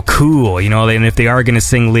 cool, and if they are going to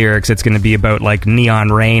sing lyrics, it's going to be about, like, Neon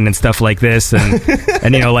Rain and stuff like this. And,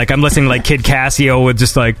 and like, I'm listening to, like, Kid Casio with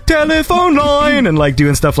just, like, telephone line and, like,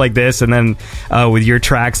 doing stuff like this. And then with your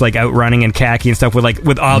tracks, like, Outrunning and Khaki and stuff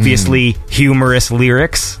with obviously humorous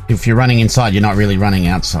lyrics. If you're running inside, you're not really running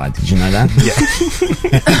outside. Did you know that? Yeah.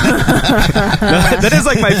 That is,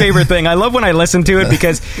 like, my favorite thing. I love when I listen to it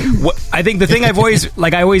because I think the thing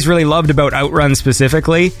I always really loved about Outrun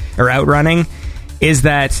specifically, or Outrunning, is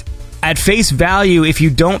that at face value, if you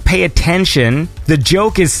don't pay attention, the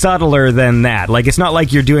joke is subtler than that. Like, it's not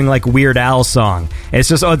like you're doing, like, Weird Al song. It's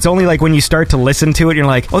just, it's only, like, when you start to listen to it, you're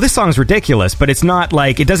like, oh, this song's ridiculous. But it's not,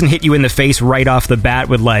 like, it doesn't hit you in the face right off the bat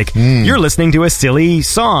with, like, you're listening to a silly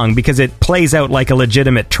song, because it plays out like a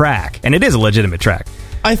legitimate track. And it is a legitimate track.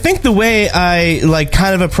 I think the way I, like,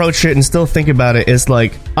 kind of approach it and still think about it is,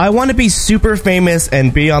 like, I want to be super famous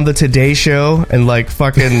and be on the Today Show, and, like,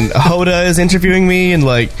 fucking Hoda is interviewing me, and,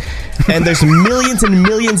 like, and there's millions and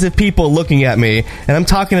millions of people looking at me, and I'm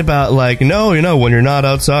talking about, like, no, when you're not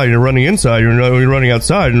outside, you're running inside, you're running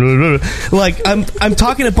outside. Like, I'm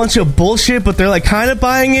talking a bunch of bullshit, but they're, like, kind of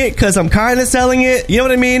buying it because I'm kind of selling it. You know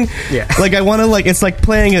what I mean? Yeah. Like, I want to, like, it's like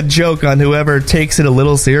playing a joke on whoever takes it a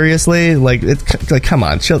little seriously. Like, it's like, come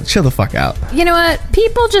on. Chill the fuck out. You know what?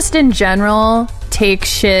 People just in general take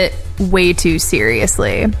shit way too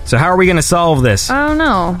seriously. So how are we going to solve this? I don't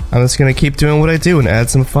know. I'm just going to keep doing what I do and add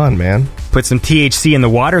some fun, man. Put some THC in the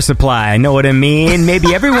water supply. Know what I mean?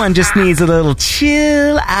 Maybe everyone just needs a little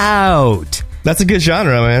chill out. That's a good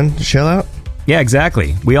genre, man. Chill out. Yeah,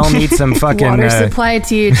 exactly. We all need some fucking water supply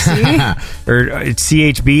THC or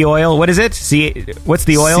CHB oil. What is it? What's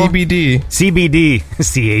the oil? CBD. CHB.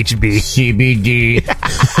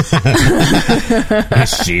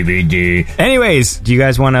 CBD. Anyways, do you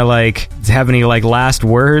guys want to have any last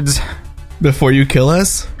words before you kill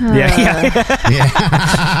us? Yeah.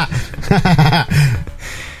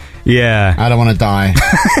 I don't want to die.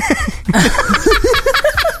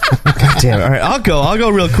 God damn it. All right, I'll go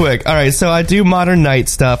real quick. All right, so I do Modern Night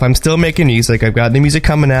stuff. I'm still making music. I've got new music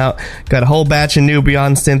coming out. Got a whole batch of new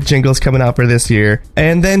Beyond Synth jingles coming out for this year.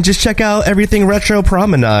 And then just check out everything Retro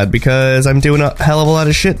Promenade because I'm doing a hell of a lot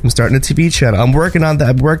of shit. I'm starting a TV channel. I'm working on that.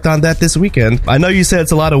 I worked on that this weekend. I know you said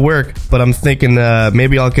it's a lot of work, but I'm thinking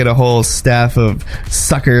maybe I'll get a whole staff of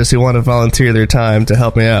suckers who want to volunteer their time to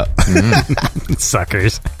help me out.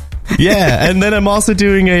 Suckers. Yeah, and then I'm also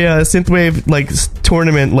doing a synthwave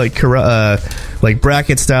tournament,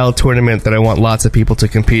 bracket style tournament that I want lots of people to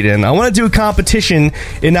compete in. I want to do a competition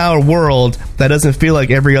in our world that doesn't feel like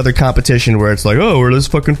every other competition where it's like, oh, we're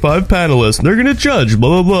just fucking 5 panelists and they're gonna judge,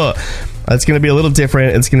 blah blah blah. It's going to be a little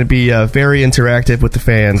different. It's going to be very interactive with the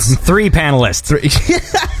fans. 3 panelists.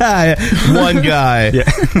 1 guy. Yeah.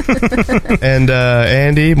 And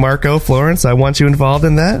Andy, Marco, Florence, I want you involved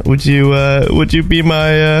in that. Would you be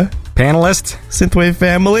my panelist? Synthwave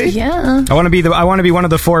family? Yeah. I want to be one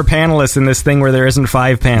of the 4 panelists in this thing where there isn't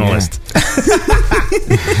 5 panelists.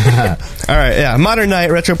 Yeah. All right, yeah. Modern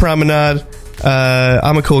Night, Retro Promenade.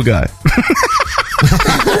 I'm a cool guy.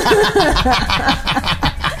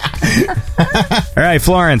 All right,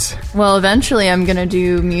 Florence. Well, eventually I'm going to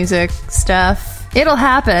do music stuff. It'll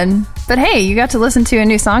happen. But hey, you got to listen to a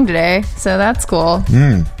new song today, so that's cool.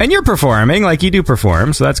 And you're performing, you do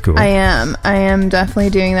perform, so that's cool. I am definitely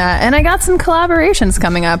doing that. And I got some collaborations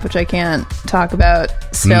coming up, which I can't talk about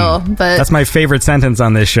still. But that's my favorite sentence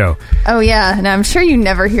on this show. Oh, yeah. And I'm sure you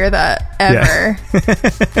never hear that, ever.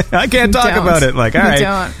 Yeah. I can't talk about it. All right.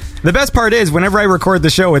 Don't. The best part is, whenever I record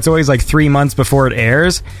the show, it's always 3 months before it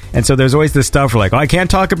airs. And so there's always this stuff where I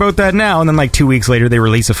can't talk about that now. And then 2 weeks later, they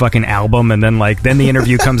release a fucking album. And then then the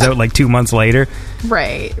interview comes out 2 months later.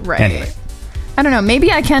 Right. Anyway. I don't know.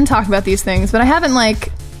 Maybe I can talk about these things, but I haven't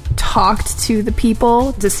talked to the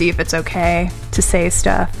people to see if it's okay to say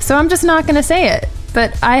stuff. So I'm just not going to say it.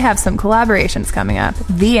 But I have some collaborations coming up.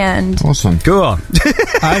 The end. Awesome. Cool.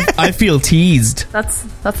 I feel teased. That's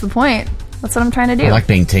the point. That's what I'm trying to do. I like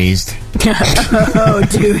being teased. Oh,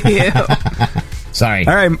 do you? Sorry.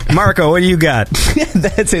 All right, Marco, what do you got?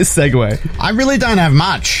 That's his segue. I really don't have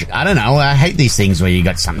much. I don't know. I hate these things where you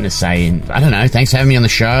got something to say. And I don't know. Thanks for having me on the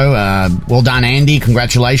show. Well done, Andy.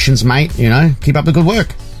 Congratulations, mate. Keep up the good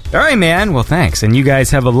work. All right, man. Well, thanks. And you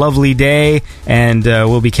guys have a lovely day. And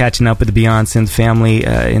we'll be catching up with the Beyond Synth family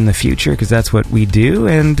in the future because that's what we do.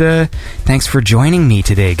 And thanks for joining me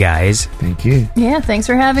today, guys. Thank you. Yeah, thanks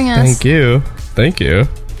for having us. Thank you.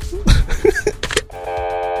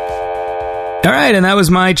 All right, and that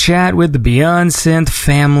was my chat with the Beyond Synth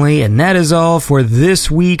family, and that is all for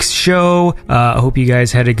this week's show. I hope you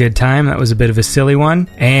guys had a good time. That was a bit of a silly one,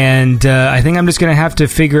 and I think I'm just going to have to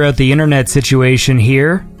figure out the internet situation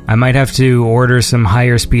here. I might have to order some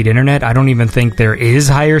higher speed internet. I don't even think there is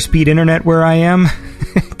higher speed internet where I am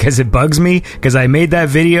because it bugs me because I made that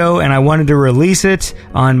video and I wanted to release it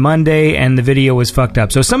on Monday and the video was fucked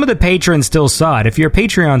up. So some of the patrons still saw it. If you're a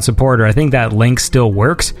Patreon supporter, I think that link still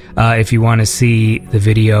works if you want to see the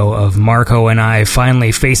video of Marco and I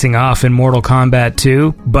finally facing off in Mortal Kombat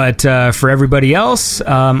 2. But for everybody else,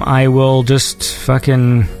 I will just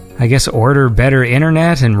fucking... order better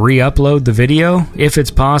internet and re-upload the video, if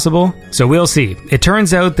it's possible. So we'll see. It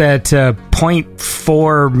turns out that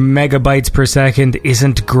 0.4 megabytes per second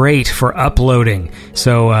isn't great for uploading.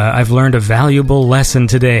 So I've learned a valuable lesson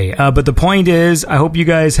today. But the point is, I hope you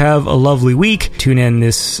guys have a lovely week. Tune in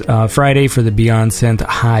this Friday for the Beyond Synth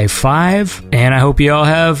High Five. And I hope you all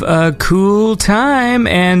have a cool time.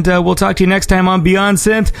 And we'll talk to you next time on Beyond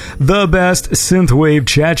Synth, the best synthwave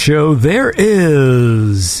chat show there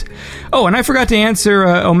is. Oh, and I forgot to answer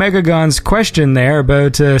Omegagon's question there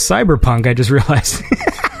about Cyberpunk. I just realized.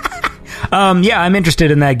 Yeah, I'm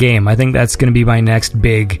interested in that game. I think that's going to be my next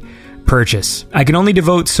big purchase. I can only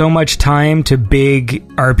devote so much time to big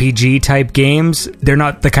RPG type games. They're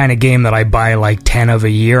not the kind of game that I buy 10 of a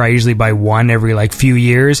year. I usually buy one every few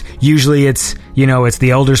years. Usually it's, it's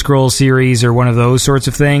the Elder Scrolls series or one of those sorts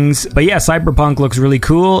of things. But yeah, Cyberpunk looks really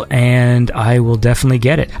cool and I will definitely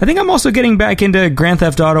get it. I think I'm also getting back into Grand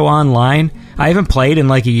Theft Auto Online. I haven't played in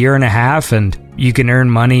a year and a half and you can earn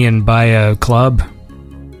money and buy a club.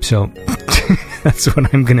 So that's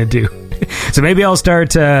what I'm going to do. So maybe I'll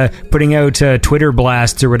start putting out Twitter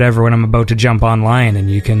blasts or whatever when I'm about to jump online, and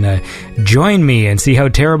you can join me and see how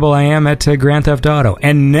terrible I am at Grand Theft Auto.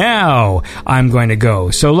 And now I'm going to go.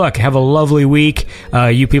 So look, have a lovely week.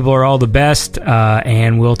 You people are all the best,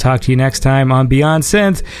 and we'll talk to you next time on Beyond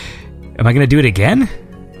Synth. Am I going to do it again?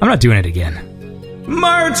 I'm not doing it again.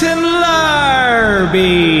 Martin Larby!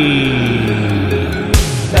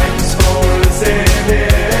 Thanks for listening.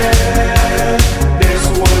 This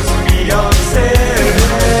was Beyond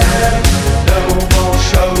Synth. No more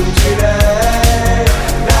show today.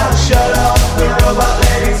 Now shut up, the robot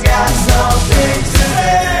lady's got something to say.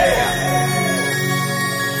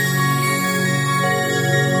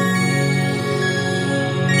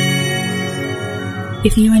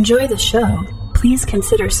 If you enjoy the show, please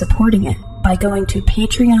consider supporting it by going to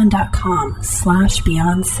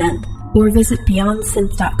patreon.com/BeyondSynth or visit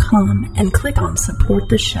BeyondSynth.com and click on Support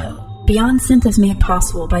the Show. Beyond Synth is made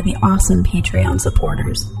possible by the awesome Patreon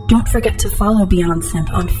supporters. Don't forget to follow Beyond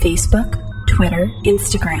Synth on Facebook, Twitter,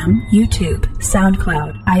 Instagram, YouTube,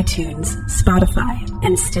 SoundCloud, iTunes, Spotify,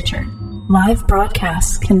 and Stitcher. Live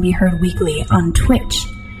broadcasts can be heard weekly on Twitch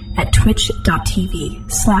at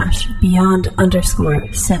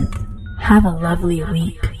twitch.tv/beyond_synth. Have a lovely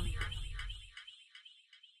week.